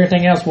 And if we hear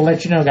anything else, we'll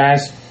let you know,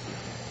 guys.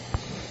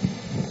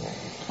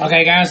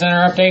 Okay, guys, in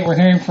our update, we're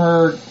hearing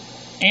for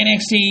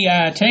NXT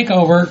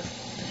TakeOver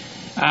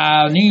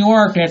New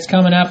York that's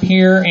coming up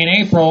here in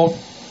April.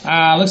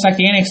 Looks like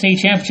the NXT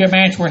Championship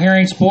match. We're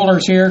hearing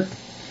spoilers here.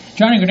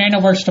 Johnny Gargano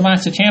versus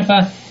Tommaso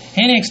Ciampa.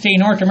 NXT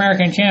North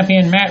American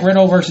Champion Matt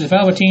Riddle versus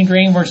Velveteen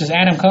Dream versus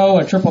Adam Cole,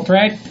 a triple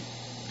threat.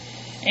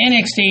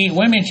 NXT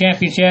Women's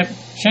Championship,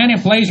 Shannon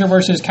Blazer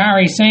versus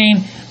Kairi Sane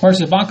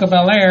versus Bianca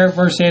Belair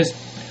versus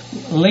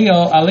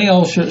Leo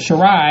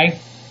Shirai.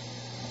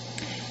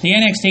 The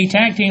NXT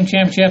Tag Team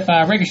Championship,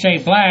 Ricochet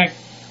Black,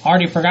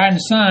 Already Forgotten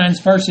Sons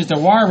versus the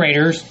War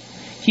Raiders.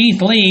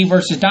 Keith Lee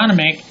versus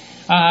Dynamic.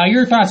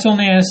 Your thoughts on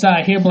this,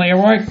 Hillbilly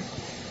Airport?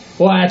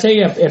 Well, I tell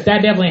you, if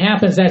that definitely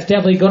happens, that's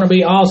definitely going to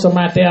be awesome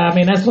right there. I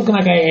mean, that's looking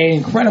like an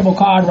incredible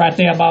card right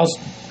there, boss.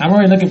 I'm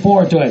really looking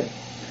forward to it.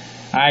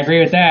 I agree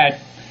with that.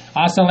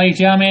 Also, ladies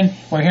and gentlemen,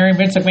 we're hearing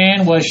Vince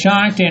McMahon was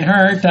shocked and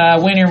hurt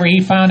whenever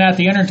he found out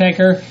The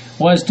Undertaker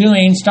was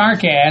doing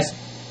StarCast.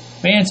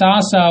 Vince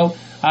also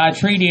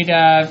treated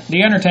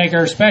The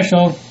Undertaker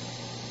special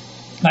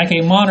like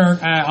a modern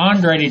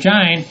Andre the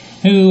Giant,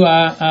 who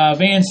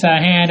Vince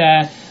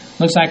had...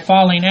 looks like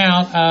falling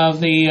out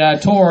of the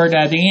toward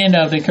the end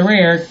of the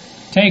career.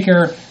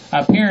 Taker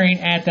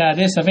appearing at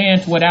this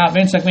event without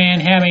Vince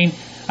McMahon having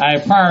a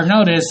prior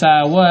notice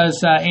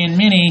was in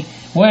many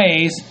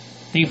ways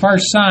the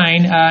first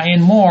sign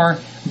in more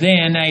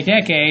than a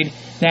decade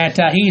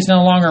that he's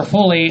no longer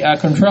fully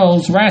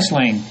controls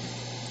wrestling.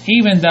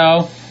 Even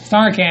though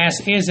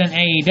StarCast isn't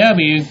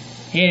AEW,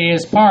 it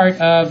is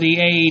part of the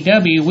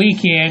AEW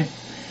weekend,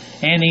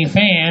 and the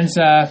fans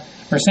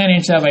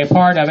percentage of a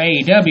part of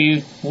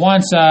AEW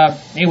once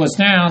it was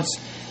announced,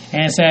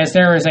 and it says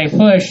there is a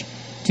push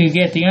to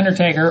get The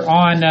Undertaker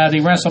on the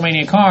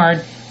WrestleMania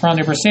card from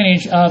the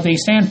percentage of the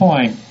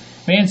standpoint.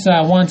 Vince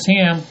wants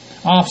him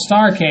off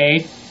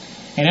Starrcade.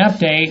 An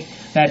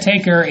update that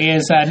Taker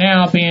is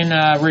now being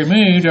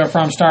removed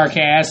from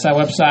StarCast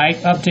website.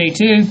 Update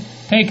 2,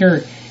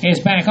 Taker is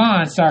back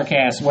on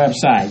StarCast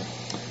website.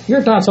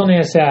 Your thoughts on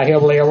this,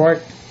 Hillbilly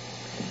Airport?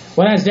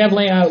 Well, that's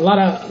definitely a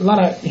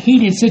lot of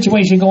heated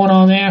situation going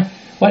on there.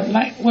 But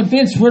like what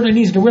Vince really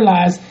needs to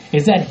realize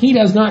is that he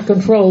does not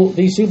control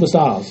these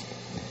superstars.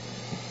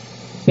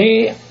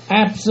 They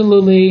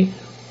absolutely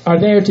are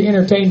there to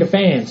entertain the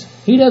fans.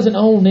 He doesn't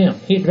own them.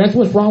 That's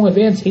what's wrong with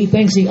Vince. He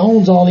thinks he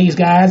owns all these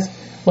guys,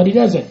 but he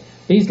doesn't.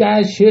 These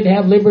guys should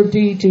have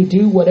liberty to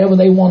do whatever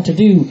they want to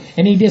do,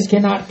 and he just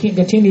cannot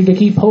continue to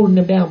keep holding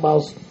them down,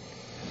 boss.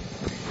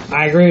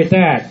 I agree with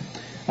that.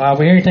 If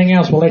we hear anything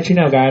else, we'll let you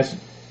know, guys.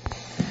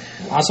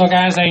 Also,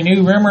 guys, a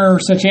new rumor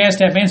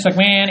suggests that Vince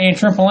McMahon and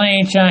Triple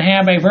H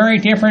have a very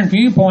different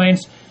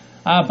viewpoints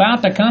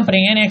about the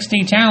company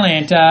NXT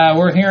talent.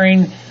 We're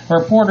hearing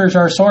reporters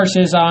or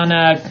sources on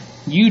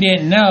You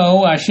Didn't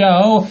Know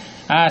show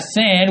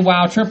said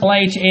while Triple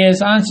H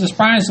is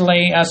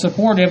unsurprisingly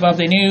supportive of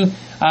the new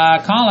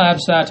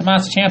call-ups,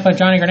 Tommaso Ciampa,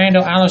 Johnny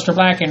Gargano, Aleister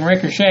Black, and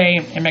Ricochet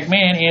and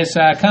McMahon is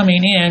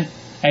coming in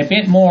a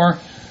bit more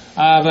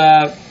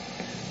of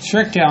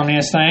strict on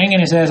this thing.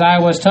 And it says, I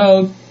was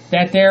told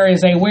that there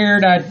is a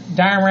weird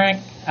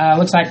direct,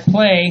 looks like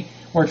play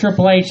where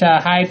Triple H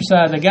hypes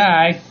the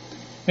guy.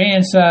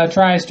 Vince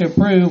tries to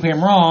prove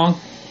him wrong.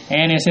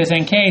 And it says,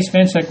 in case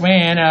Vince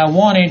McMahon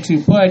wanted to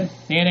put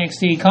the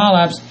NXT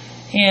call-ups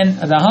in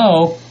the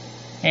hole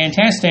and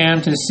test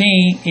them to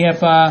see if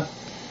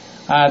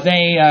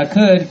they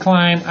could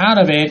climb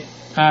out of it.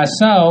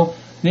 So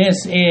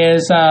this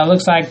is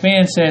looks like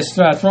Vince is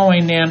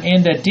throwing them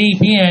in the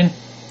deep end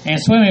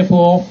and swimming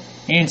pool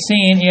and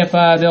seeing if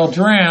they'll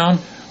drown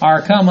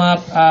or come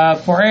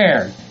up for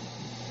air.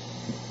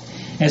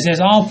 It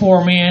says all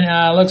four men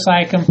looks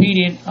like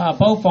competed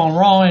both on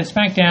Raw and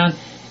SmackDown,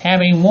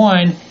 having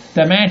won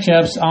the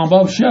matchups on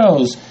both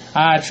shows.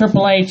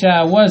 Triple H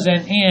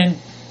wasn't in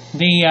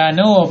the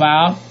know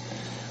about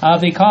of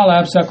the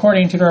call-ups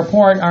according to the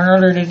report on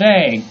earlier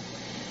today.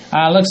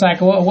 Looks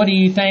like, what do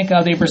you think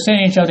of the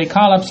percentage of the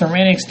call-ups from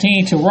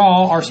NXT to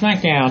Raw or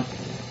SmackDown?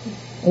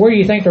 Where do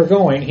you think they're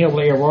going,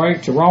 Hillbilly Roy,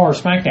 to Raw or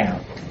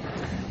SmackDown?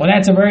 Well,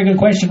 that's a very good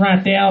question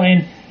right there,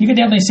 and you can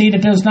definitely see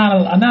that there's not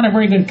a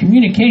very good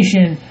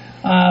communication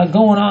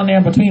going on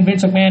there between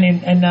Vince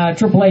McMahon and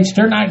Triple H.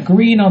 They're not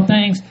agreeing on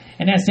things,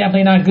 and that's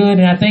definitely not good,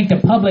 and I think the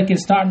public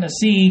is starting to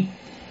see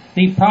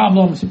the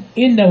problems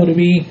in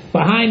WWE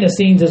behind the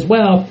scenes as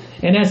well,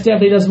 and that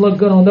definitely doesn't look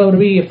good on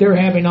WWE if they're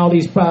having all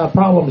these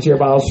problems here,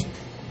 boss.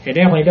 It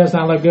definitely does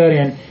not look good,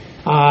 and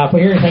if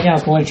we hear anything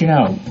else, we'll let you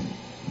know.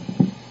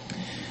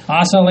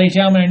 Also, ladies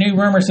and gentlemen, a new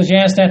rumor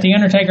suggests that The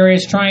Undertaker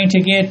is trying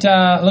to get,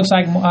 looks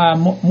like,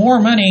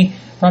 more money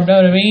from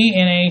WWE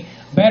and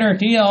a better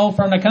deal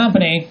from the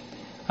company.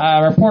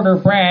 Reporter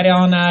Brad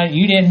on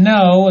You Didn't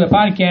Know, the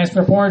podcast,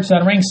 reports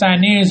on Ringside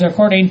News.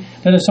 According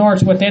to the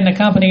source within the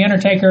company,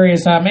 Undertaker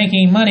is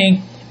making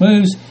money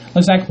moves.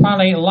 Looks like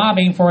probably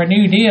lobbying for a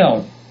new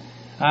deal.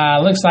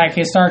 Looks like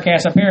his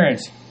Starrcast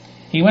appearance.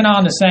 He went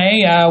on to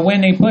say,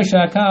 when the push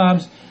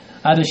comes,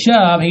 the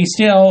shove, he's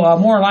still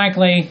more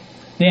likely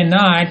than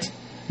not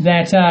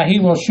that he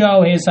will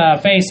show his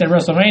face at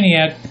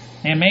WrestleMania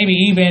and maybe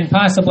even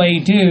possibly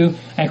do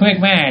a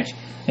quick match.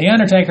 The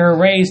Undertaker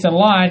raised a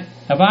lot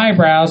of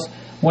eyebrows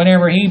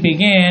whenever he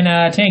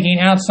began taking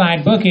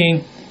outside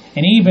booking,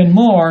 and even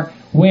more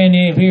when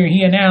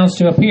he announced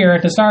to appear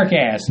at the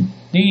Starrcast.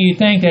 Do you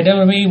think that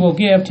WWE will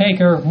give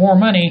Taker more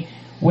money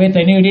with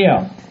a new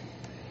deal?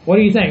 What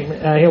do you think,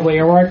 Hillbilly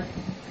Airward?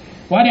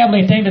 Well, I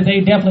definitely think that they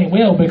definitely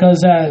will, because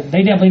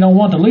they definitely don't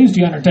want to lose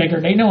The Undertaker.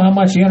 They know how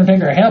much The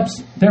Undertaker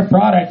helps their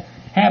product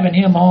having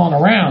him on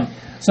around.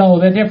 So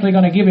they're definitely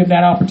going to give him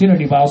that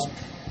opportunity, boss.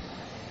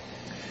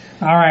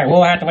 All right,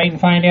 we'll have to wait and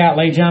find out,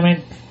 ladies and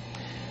gentlemen.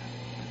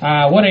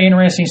 What an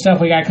interesting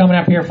stuff we got coming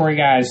up here for you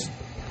guys.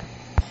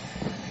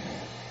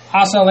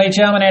 Also, ladies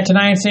and gentlemen, at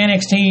tonight's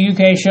NXT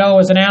UK show, it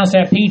was announced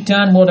that Pete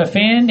Dunne will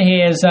defend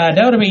his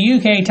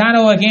WWE UK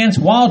title against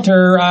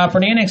Walter for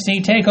the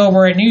NXT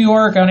TakeOver at New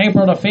York on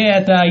April the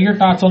 5th. Your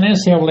thoughts on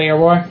this, Hillbilly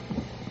Roy?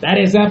 That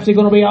is absolutely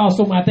going to be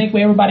awesome. I think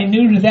everybody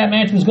knew that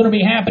match was going to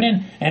be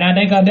happening, and I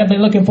think I'm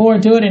definitely looking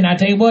forward to it. And I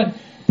tell you what,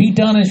 Pete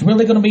Dunne is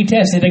really going to be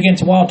tested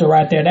against Walter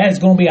right there. That is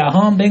going to be a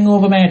humdinger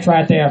of a match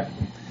right there.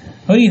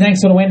 Who do you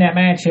think's going to win that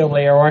match,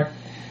 Hillbilly Roy?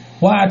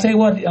 Well, I tell you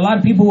what, a lot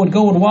of people would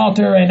go with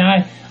Walter, and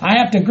I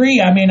have to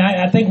agree. I mean,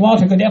 I think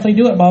Walter could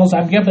definitely do it, boss.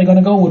 I'm definitely going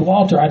to go with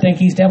Walter. I think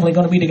he's definitely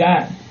going to be the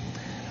guy.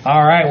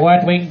 All right,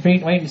 what? Wait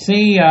and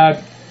see. I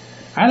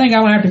think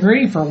I'm going to have to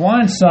agree for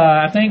once.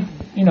 I think,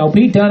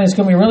 Pete Dunne is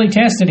going to be really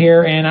tested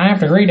here, and I have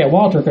to agree that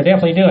Walter could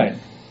definitely do it.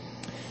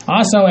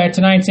 Also, at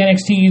tonight's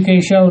NXT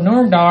UK show,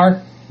 Noam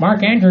Dar,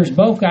 Mark Andrews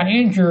both got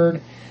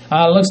injured.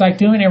 Looks like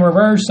doing a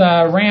reverse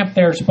ramp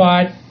their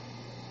spot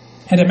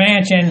at the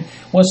match and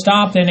was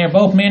stopped, and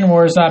both men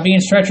were being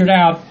stretchered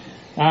out.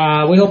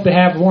 We hope to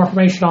have more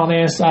information on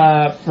this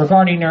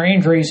regarding their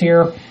injuries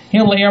here.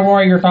 Hillbilly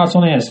Airwar, your thoughts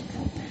on this?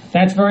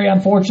 That's very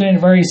unfortunate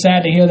and very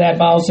sad to hear that,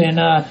 boss, and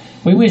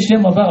we wish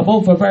them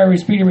both a very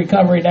speedy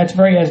recovery. That's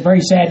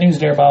very sad news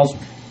there, boss.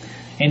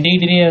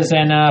 Indeed it is,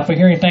 and if we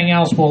hear anything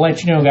else, we'll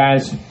let you know,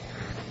 guys.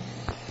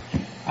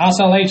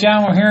 Also, ladies and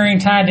gentlemen, we're hearing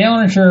Ty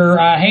Dillinger,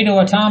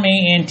 Hideo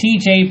Itami, and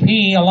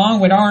TJP,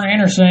 along with Arn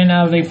Anderson,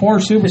 of the 4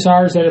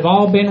 superstars that have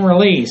all been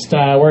released.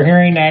 We're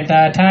hearing that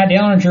Ty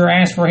Dillinger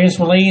asked for his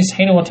release.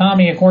 Hideo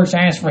Itami, of course,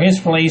 asked for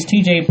his release.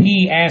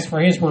 TJP asked for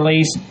his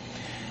release.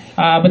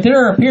 But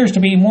there appears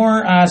to be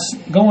more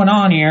going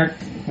on here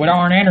with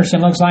Arn Anderson.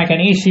 Looks like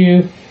an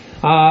issue,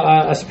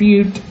 a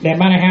dispute that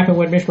might have happened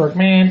with Mr.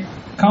 McMahon,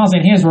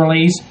 causing his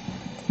release.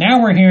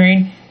 Now we're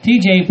hearing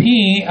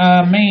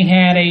TJP may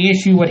had a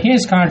issue with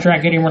his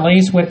contract getting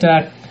released. With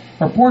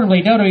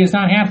reportedly, WWE is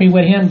not happy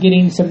with him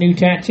getting some new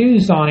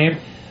tattoos on him.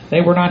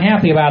 They were not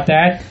happy about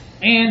that,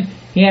 and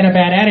he had a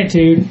bad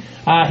attitude.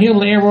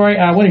 Hillbilly Roy,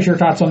 what is your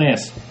thoughts on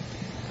this?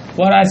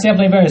 Well, that's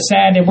definitely very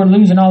sad that we're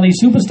losing all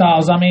these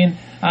superstars. I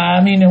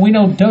mean, we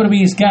know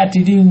WWE's got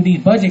to do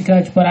these budget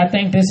cuts, but I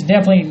think this is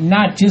definitely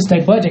not just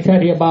a budget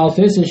cut here, boss.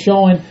 This is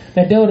showing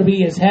that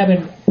WWE is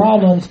having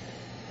problems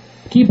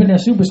keeping their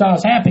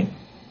superstars happy,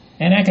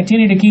 and that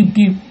continue to keep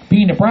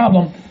being the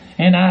problem.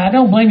 And I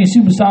don't blame these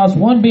superstars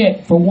one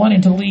bit for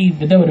wanting to leave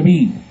the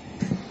WWE.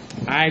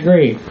 I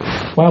agree.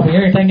 Well, if we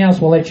hear anything else,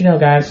 we'll let you know,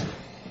 guys.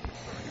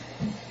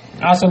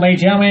 Also,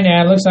 ladies and gentlemen,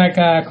 it looks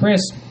like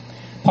Chris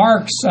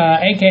Parks,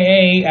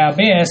 a.k.a.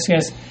 Bisk,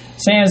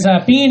 says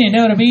being in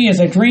WWE is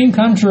a dream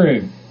come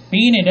true.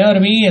 Being in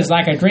WWE is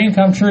like a dream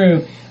come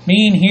true.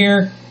 Being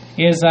here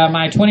is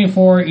my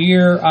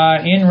 24-year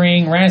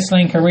in-ring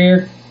wrestling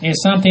career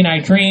is something I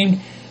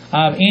dreamed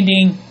of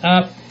ending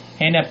up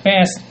in the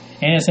best.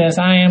 And it says,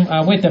 I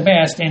am with the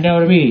best in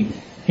WWE.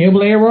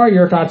 Hillbilly Roy,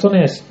 your thoughts on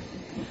this?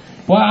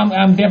 Well,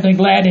 I'm definitely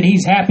glad that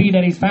he's happy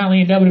that he's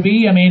finally in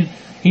WWE. I mean,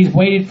 he's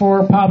waited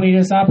for probably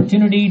this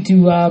opportunity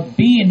to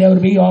be in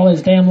WWE all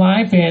his damn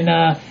life. And,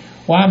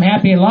 I'm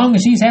happy. As long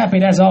as he's happy,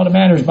 that's all that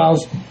matters,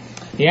 boss.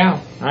 Yeah,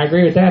 I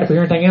agree with that. If we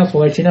hear anything else,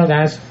 we'll let you know,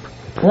 guys.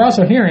 We're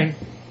also hearing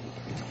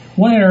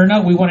one other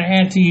note we want to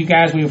add to you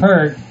guys we've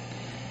heard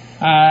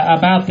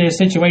about this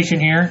situation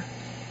here.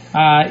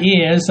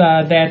 Is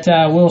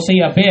that we'll see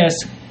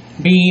Abyss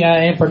be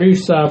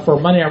introduced for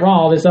Monday Night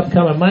Raw this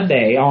upcoming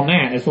Monday on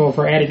that, as well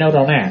for added note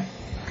on that.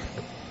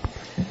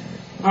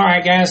 All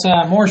right, guys,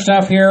 more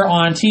stuff here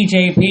on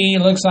TJP.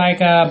 Looks like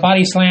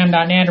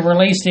Bodyslam.net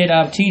released it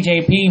of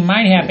TJP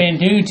might have been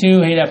due to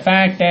the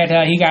fact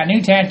that he got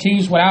new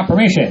tattoos without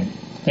permission.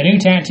 The new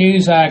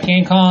tattoos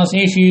can cause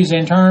issues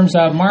in terms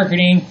of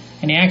marketing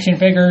and the action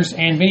figures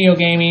and video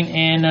gaming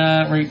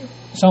and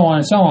so on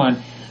and so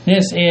on.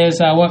 This is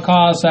what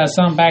caused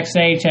some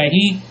backstage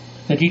heat,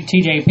 the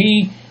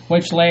TJP,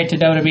 which led to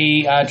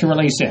WWE to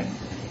release it.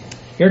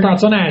 Your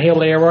thoughts on that,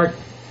 Hillbilly Airwork?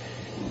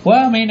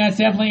 Well, I mean, that's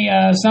definitely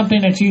something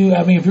that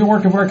if you're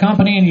working for a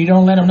company and you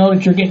don't let them know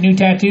that you're getting new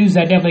tattoos,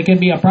 that definitely could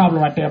be a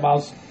problem right there,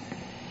 boss.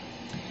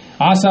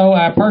 Also,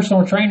 a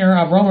personal trainer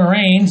of Roman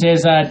Reigns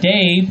is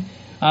Dave.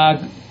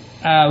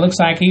 Looks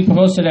like he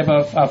posted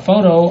a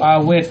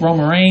photo with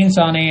Roman Reigns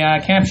on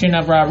a caption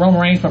of Roman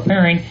Reigns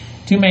preparing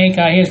to make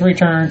his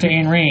return to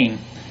in-ring.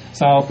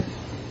 So,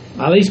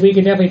 at least we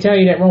can definitely tell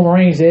you that Roman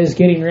Reigns is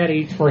getting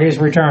ready for his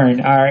return.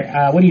 All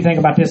right, what do you think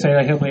about this,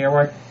 Hillbilly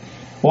Airwork?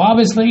 Well,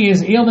 obviously,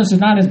 his illness is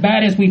not as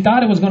bad as we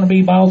thought it was going to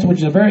be, boss, which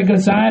is a very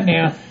good sign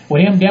now.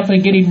 With him definitely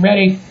getting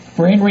ready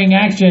for in-ring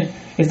action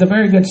is a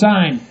very good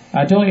sign.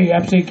 I told you,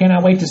 absolutely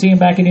cannot wait to see him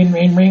back in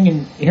in-ring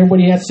and hear what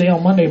he has to say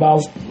on Monday,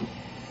 boss.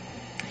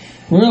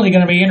 Really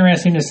going to be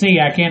interesting to see.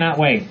 I cannot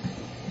wait.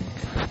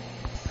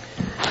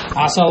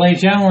 Also,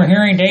 ladies and gentlemen, we're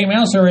hearing Dave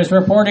Meltzer has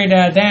reported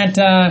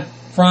that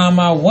from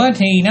what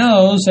he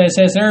knows, it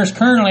says there's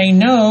currently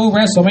no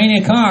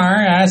WrestleMania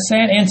card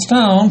set in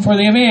stone for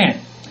the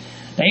event.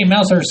 Dave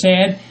Meltzer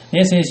said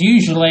this is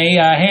usually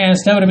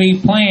has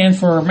WWE plans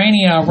for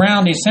Mania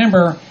around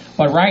December,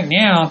 but right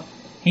now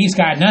he's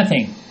got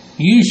nothing.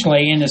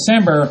 Usually in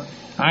December,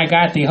 I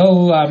got the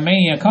whole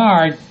Mania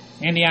card,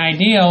 and the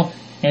ideal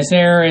is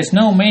there is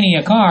no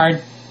Mania card,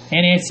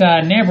 and it's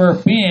never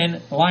been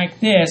like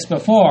this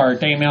before,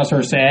 Dave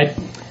Meltzer said.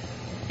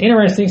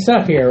 Interesting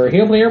stuff here.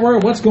 Hillbilly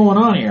Airwork, what's going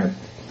on here?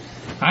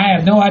 I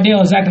have no idea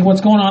exactly what's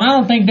going on. I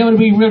don't think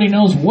WWE really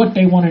knows what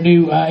they want to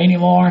do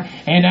anymore,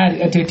 and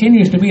that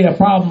continues to be the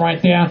problem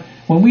right there.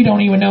 When we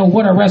don't even know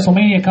what our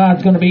WrestleMania card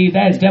is going to be,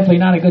 that is definitely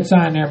not a good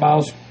sign there,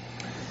 boss.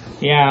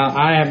 Yeah,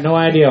 I have no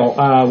idea.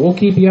 We'll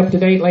keep you up to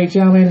date, ladies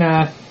and gentlemen.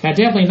 That's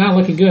definitely not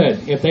looking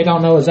good if they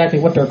don't know exactly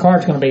what their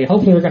card's going to be.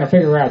 Hopefully we're going to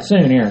figure it out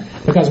soon here,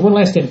 because we're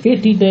less than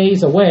 50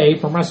 days away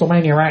from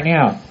WrestleMania right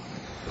now.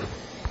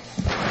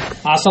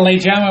 Also,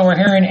 ladies and gentlemen, we're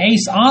hearing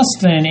Ace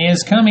Austin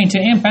is coming to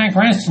Impact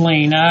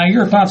Wrestling.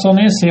 Your thoughts on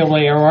this,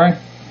 Hillbilly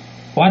Airwork?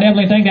 Well, I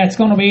definitely think that's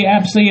going to be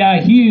absolutely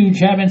huge,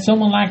 having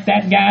someone like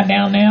that guy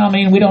down there. I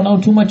mean, we don't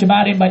know too much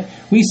about him, but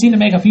we've seen him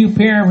make a few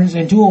appearances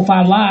in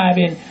 205 Live,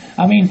 and,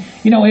 I mean,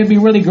 it'd be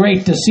really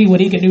great to see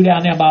what he can do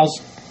down there, boss.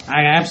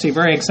 I'm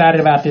absolutely very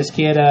excited about this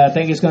kid. I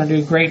think he's going to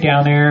do great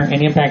down there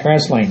in Impact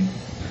Wrestling.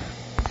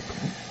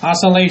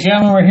 Also, ladies and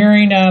gentlemen, we're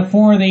hearing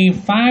for the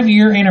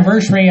 5-year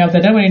anniversary of the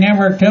WWE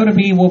Network,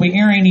 WWE will be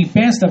airing the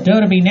best of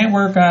WWE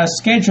Network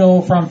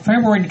schedule from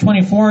February the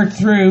 24th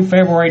through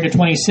February the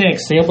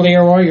 26th. Hillbilly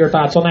Airwork, your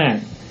thoughts on that?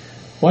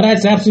 Well,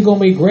 that's absolutely going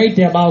to be great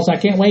there, boss. I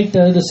can't wait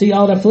to see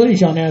all that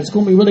footage on there. It's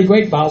going to be really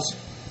great, boss.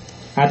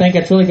 I think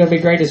it's really going to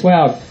be great as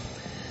well.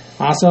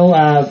 Also,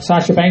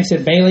 Sasha Banks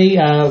and Bayley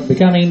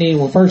becoming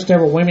the first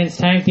ever women's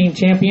tag team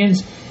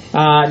champions.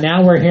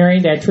 Now we're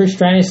hearing that Trish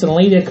Stratus and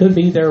Alita could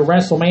be their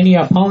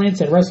WrestleMania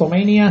opponents at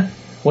WrestleMania.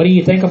 What do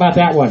you think about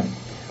that one?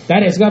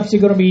 That is absolutely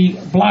going to be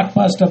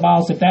blockbuster,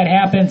 boss. If that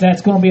happens,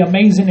 that's going to be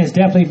amazing. It's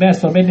definitely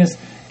best for business.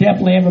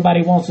 Definitely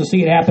everybody wants to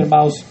see it happen,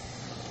 boss.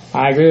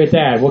 I agree with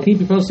that. We'll keep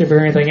you posted for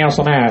anything else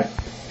on that.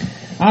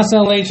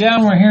 Also, ladies and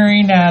gentlemen, we're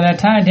hearing that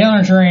Ty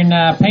Dillinger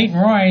and Peyton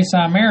Royce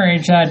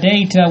marriage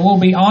date will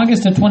be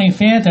August the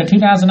 25th of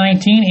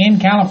 2019 in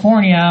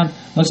California.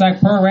 Looks like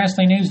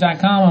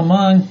ProWrestlingNews.com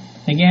among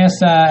The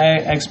guests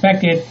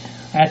expected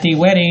at the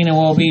wedding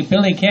will be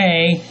Billy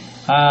Kay.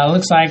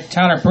 Looks like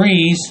Tyler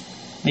Breeze,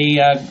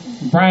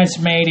 the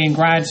bridesmaid and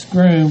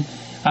bridegroom.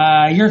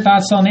 Your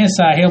thoughts on this,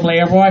 Hillbilly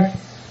Airboy?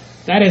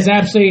 That is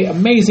absolutely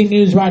amazing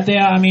news right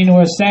there. I mean, it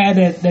was sad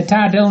that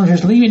Ty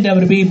Dillinger's leaving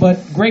WWE,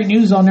 but great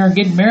news on there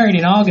getting married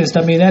in August.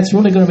 I mean, that's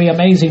really going to be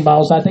amazing,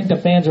 balls. I think the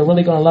fans are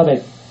really going to love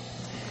it.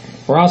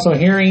 We're also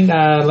hearing,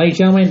 ladies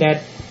and gentlemen,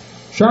 that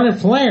Charlotte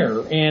Flair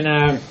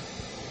and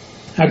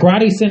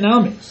Grady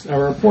Sinamis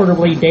are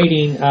reportedly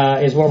dating,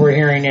 is what we're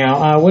hearing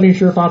now. What is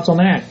your thoughts on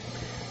that?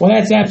 Well,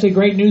 that's absolutely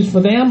great news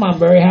for them. I'm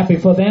very happy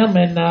for them,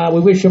 and we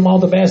wish them all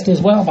the best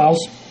as well, boss.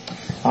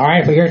 All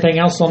right, if we hear anything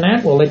else on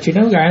that, we'll let you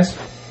know, guys.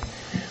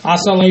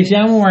 Also, ladies and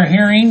gentlemen, we're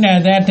hearing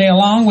that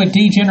along with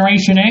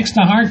D-Generation X,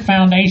 the Hart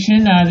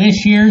Foundation,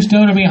 this year's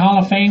WWE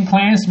Hall of Fame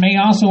class may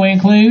also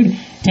include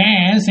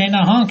Taz and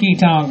the Honky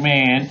Tonk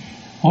Man.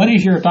 What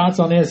is your thoughts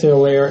on this,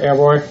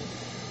 Airboy?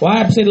 Well, I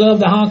absolutely love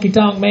the Honky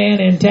Tonk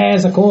Man and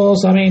Taz, of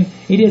course. I mean,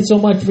 he did so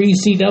much for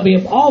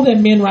ECW. All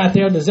them men right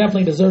there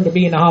definitely deserve to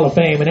be in the Hall of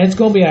Fame, and it's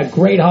going to be a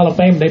great Hall of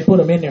Fame if they put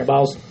them in there,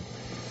 boss.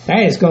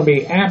 That is going to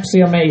be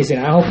absolutely amazing.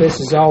 I hope this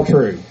is all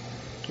true.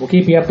 We'll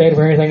keep you updated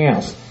for anything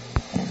else.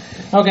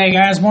 Okay,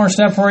 guys, more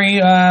stuff for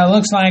you.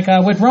 Looks like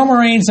with Roman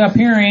Reigns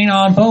appearing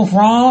on both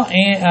Raw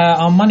and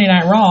on Monday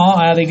Night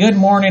Raw, the Good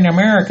Morning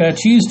America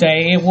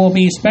Tuesday, it will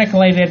be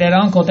speculated that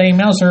Uncle Dave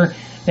Meltzer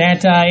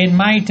that it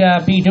might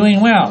be doing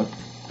well.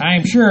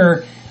 I'm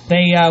sure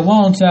they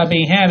won't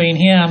be having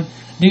him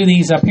do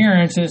these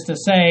appearances to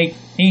say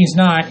he's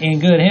not in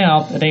good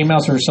health, Dave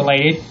Meltzer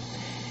stated.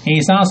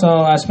 He's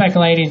also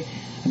speculating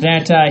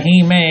that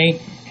he may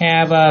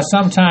have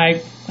some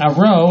type of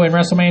role in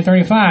WrestleMania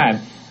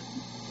 35.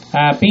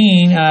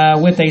 Being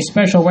with a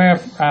special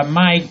ref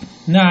might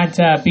not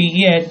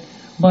be it,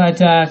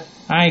 but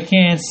I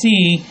can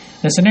see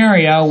the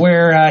scenario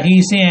where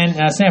he's in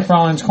Seth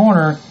Rollins'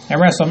 corner at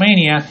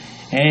WrestleMania,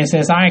 and it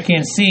says I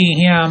can see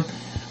him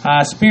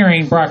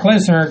spearing Brock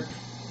Lesnar,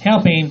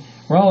 helping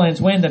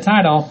Rollins win the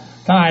title.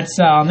 Thoughts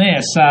on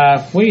this?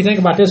 What do you think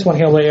about this one,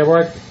 Hillbilly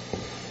Edward?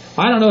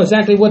 I don't know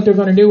exactly what they're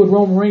going to do with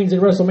Roman Reigns at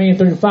WrestleMania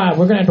 35.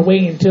 We're going to have to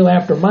wait until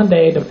after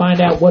Monday to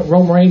find out what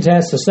Roman Reigns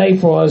has to say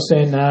for us,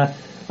 and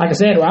like I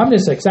said, I'm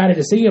just excited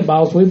to see him,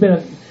 boss. We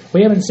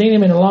haven't seen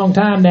him in a long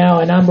time now,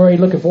 and I'm really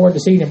looking forward to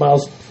seeing him,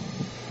 boss.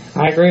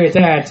 I agree with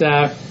that.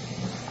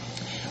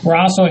 We're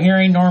also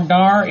hearing Noam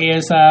Dar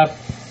is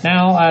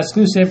now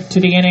exclusive to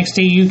the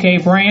NXT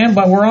UK brand,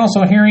 but we're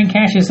also hearing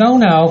Cassius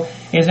Ohno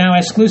is now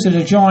exclusive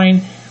to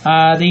join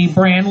the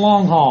brand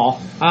long haul.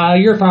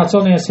 Your thoughts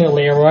on this, Hill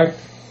Leroy?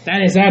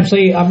 That is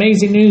absolutely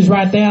amazing news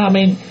right there. I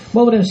mean,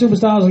 both of them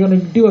superstars are going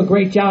to do a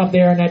great job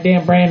there in that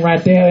damn brand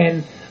right there,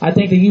 and I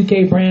think the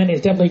UK brand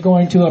is definitely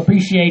going to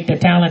appreciate the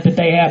talent that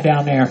they have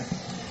down there.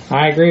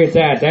 I agree with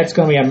that. That's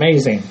going to be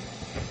amazing.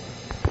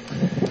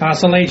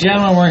 So, ladies and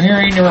gentlemen, we're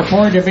hearing the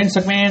report that Vince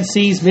McMahon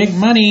sees big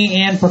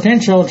money and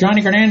potential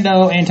Johnny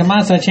Gargano and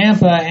Tommaso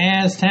Ciampa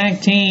as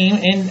tag team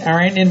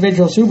or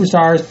individual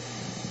superstars.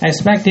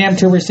 Expect them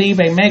to receive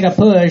a mega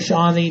push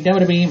on the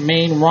WWE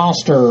main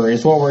roster,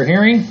 is what we're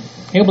hearing.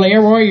 Hillbilly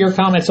Airboy, your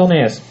comments on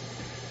this?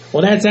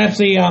 Well, that's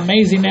absolutely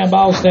amazing, that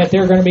boss, that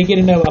they're going to be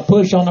getting a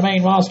push on the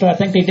main roster. I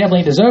think they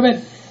definitely deserve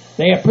it.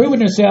 They have proven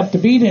themselves to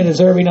be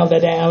deserving of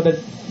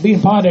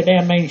being part of the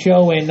damn main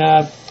show, and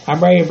I'm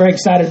very, very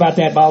excited about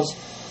that, boss.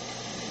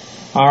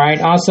 All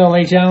right. Also,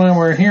 ladies and gentlemen,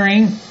 we're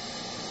hearing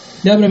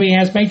WWE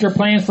has major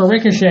plans for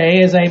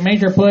Ricochet as a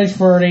major push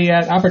for the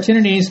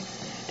opportunities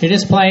to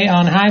display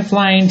on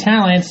high-flying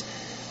talents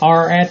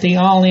are at the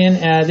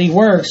All-In the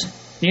works.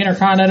 The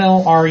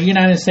Intercontinental or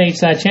United States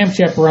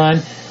Championship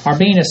run are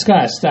being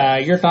discussed.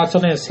 Your thoughts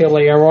on this,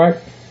 Hillbilly Airboy?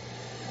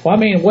 Well, I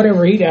mean,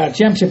 whatever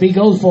championship he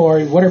goes for,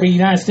 whatever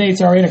United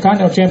States or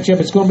Intercontinental Championship,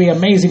 it's going to be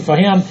amazing for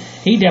him.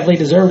 He definitely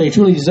deserves it. He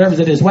truly deserves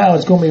it as well.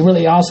 It's going to be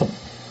really awesome.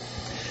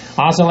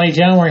 Also, ladies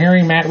and gentlemen, we're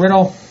hearing Matt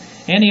Riddle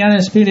and the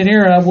Undisputed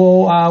Era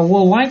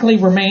will likely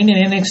remain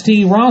in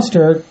NXT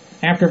roster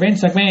after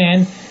Vince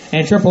McMahon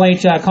and Triple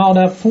H called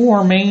up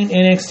 4 main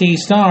NXT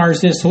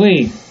stars this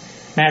week.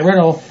 Matt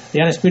Riddle,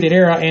 the Undisputed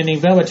Era, and the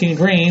Velveteen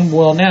Dream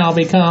will now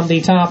become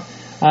the top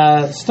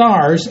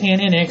stars in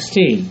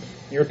NXT.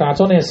 Your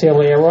thoughts on this,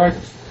 Hillbilly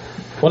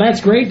Airboy? Well,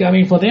 that's great. I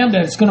mean, for them,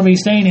 that's going to be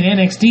staying in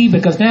NXT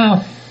because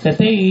now that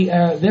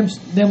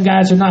them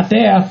guys are not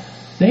there,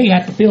 they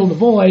have to fill the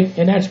void,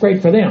 and that's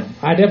great for them.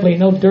 I definitely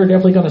know that they're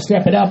definitely going to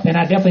step it up, and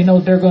I definitely know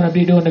that they're going to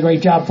be doing a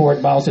great job for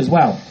it, boss, as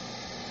well.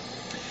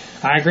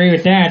 I agree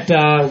with that.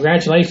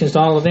 Congratulations to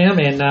all of them,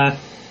 and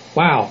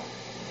wow.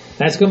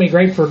 That's going to be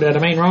great for the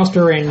main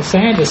roster, and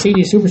sad to see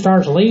these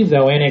superstars leave,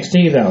 though,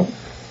 NXT, though.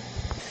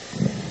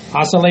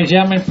 Also, ladies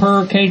and gentlemen,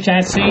 per Cage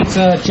Chat Seats,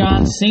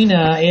 John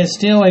Cena is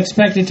still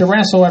expected to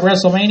wrestle at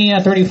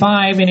WrestleMania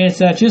 35, and it's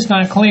just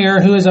not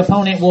clear who his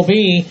opponent will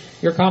be.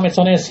 Your comments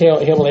on this,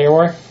 Hillbilly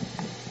Airboy?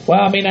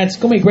 Well, I mean, it's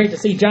going to be great to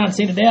see John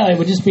Cena there. It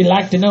would just be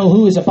like to know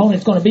who his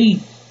opponent's going to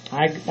be.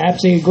 I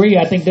absolutely agree.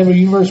 I think WWE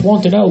Universe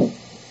wants to know.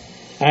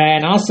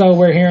 And also,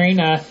 we're hearing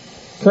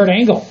Kurt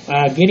Angle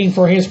getting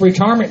for his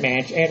retirement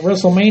match at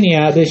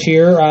WrestleMania this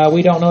year.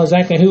 We don't know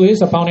exactly who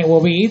his opponent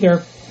will be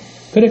either.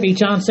 Could it be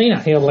John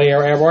Cena?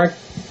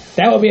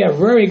 That would be a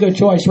very good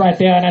choice right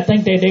there, and I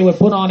think that they would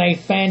put on a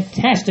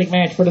fantastic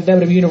match for the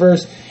WWE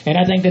Universe, and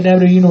I think the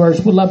WWE Universe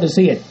would love to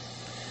see it.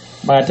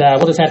 But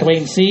we'll just have to wait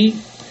and see.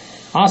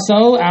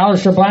 Also,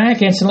 Aleister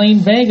Black and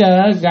Selena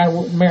Vega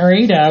got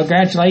married.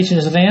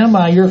 Congratulations to them.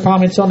 Your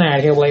comments on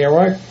that, Hillbilly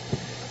Airwork?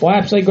 Well,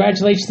 absolutely,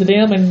 congratulations to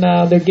them, and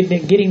they're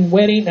getting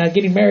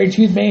married.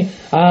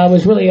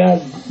 Was really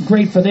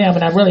great for them,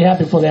 and I'm really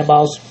happy for them,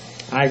 boss.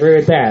 I agree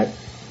with that.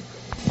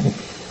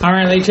 All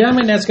right, ladies and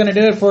gentlemen, that's going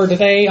to do it for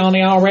today on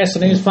the All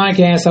Wrestling News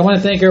Podcast. I want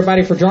to thank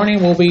everybody for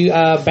joining. We'll be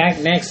back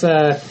next.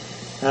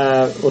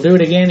 We'll do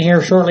it again here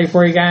shortly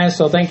for you guys.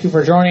 So thank you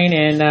for joining,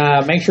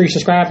 and make sure you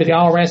subscribe to the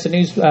All Wrestling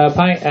News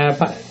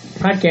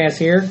podcast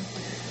here.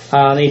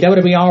 The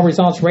WWE All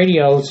Results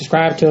Radio.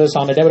 Subscribe to us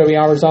on the WWE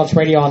All Results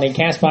Radio on the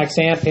Castbox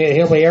app,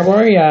 Hillbilly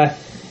Airboy.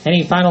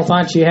 Any final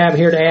thoughts you have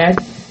here to add?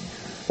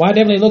 Well, I'm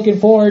definitely looking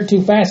forward to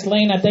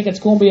Fastlane. I think it's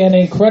going to be an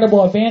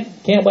incredible event.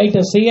 Can't wait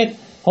to see it.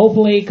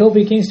 Hopefully,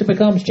 Kofi Kingston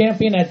becomes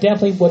champion. That's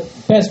definitely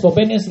what's best for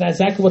business, and that's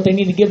exactly what they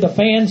need to give the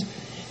fans.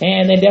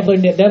 And they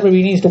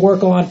definitely needs to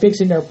work on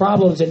fixing their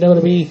problems. And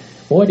WWE,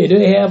 boy, they do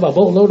have a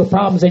boatload of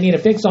problems they need to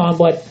fix on.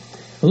 But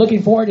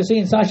looking forward to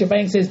seeing Sasha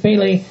Banks and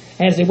Bayley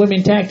as the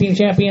women tag team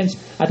champions.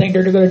 I think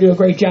they're going to do a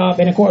great job.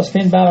 And, of course,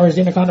 Finn Balor is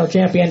the Intercontinental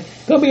champion.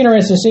 Going to be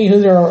interesting to see who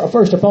their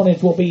first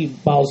opponents will be,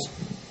 boss.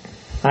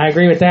 I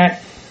agree with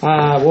that.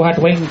 We'll have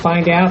to wait and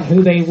find out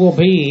who they will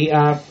be.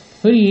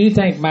 Who do you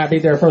think might be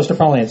their first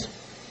opponents?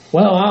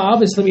 Well,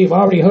 obviously, we've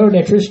already heard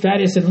that Trish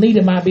Stratus and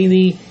Lita might be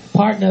the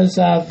partners,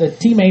 the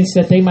teammates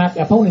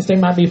opponents they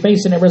might be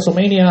facing at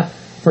WrestleMania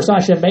for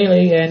Sasha and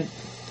Bayley. And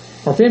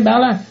for Finn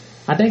Balor,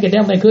 I think it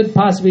definitely could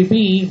possibly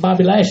be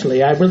Bobby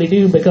Lashley. I really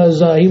do,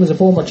 because he was a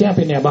former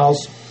champion there,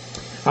 boss.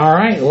 All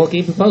right, we'll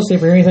keep you posted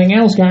for anything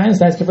else, guys.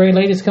 That's the very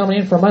latest coming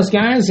in from us,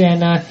 guys.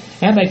 And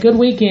have a good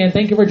weekend.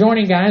 Thank you for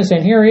joining, guys.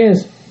 And here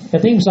is the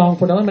theme song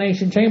for the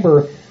Elimination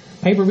Chamber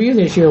pay-per-view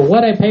this year.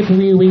 What a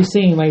pay-per-view we've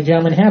seen, ladies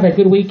and gentlemen. Have a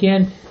good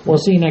weekend. We'll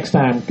see you next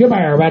time.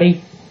 Goodbye,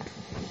 everybody.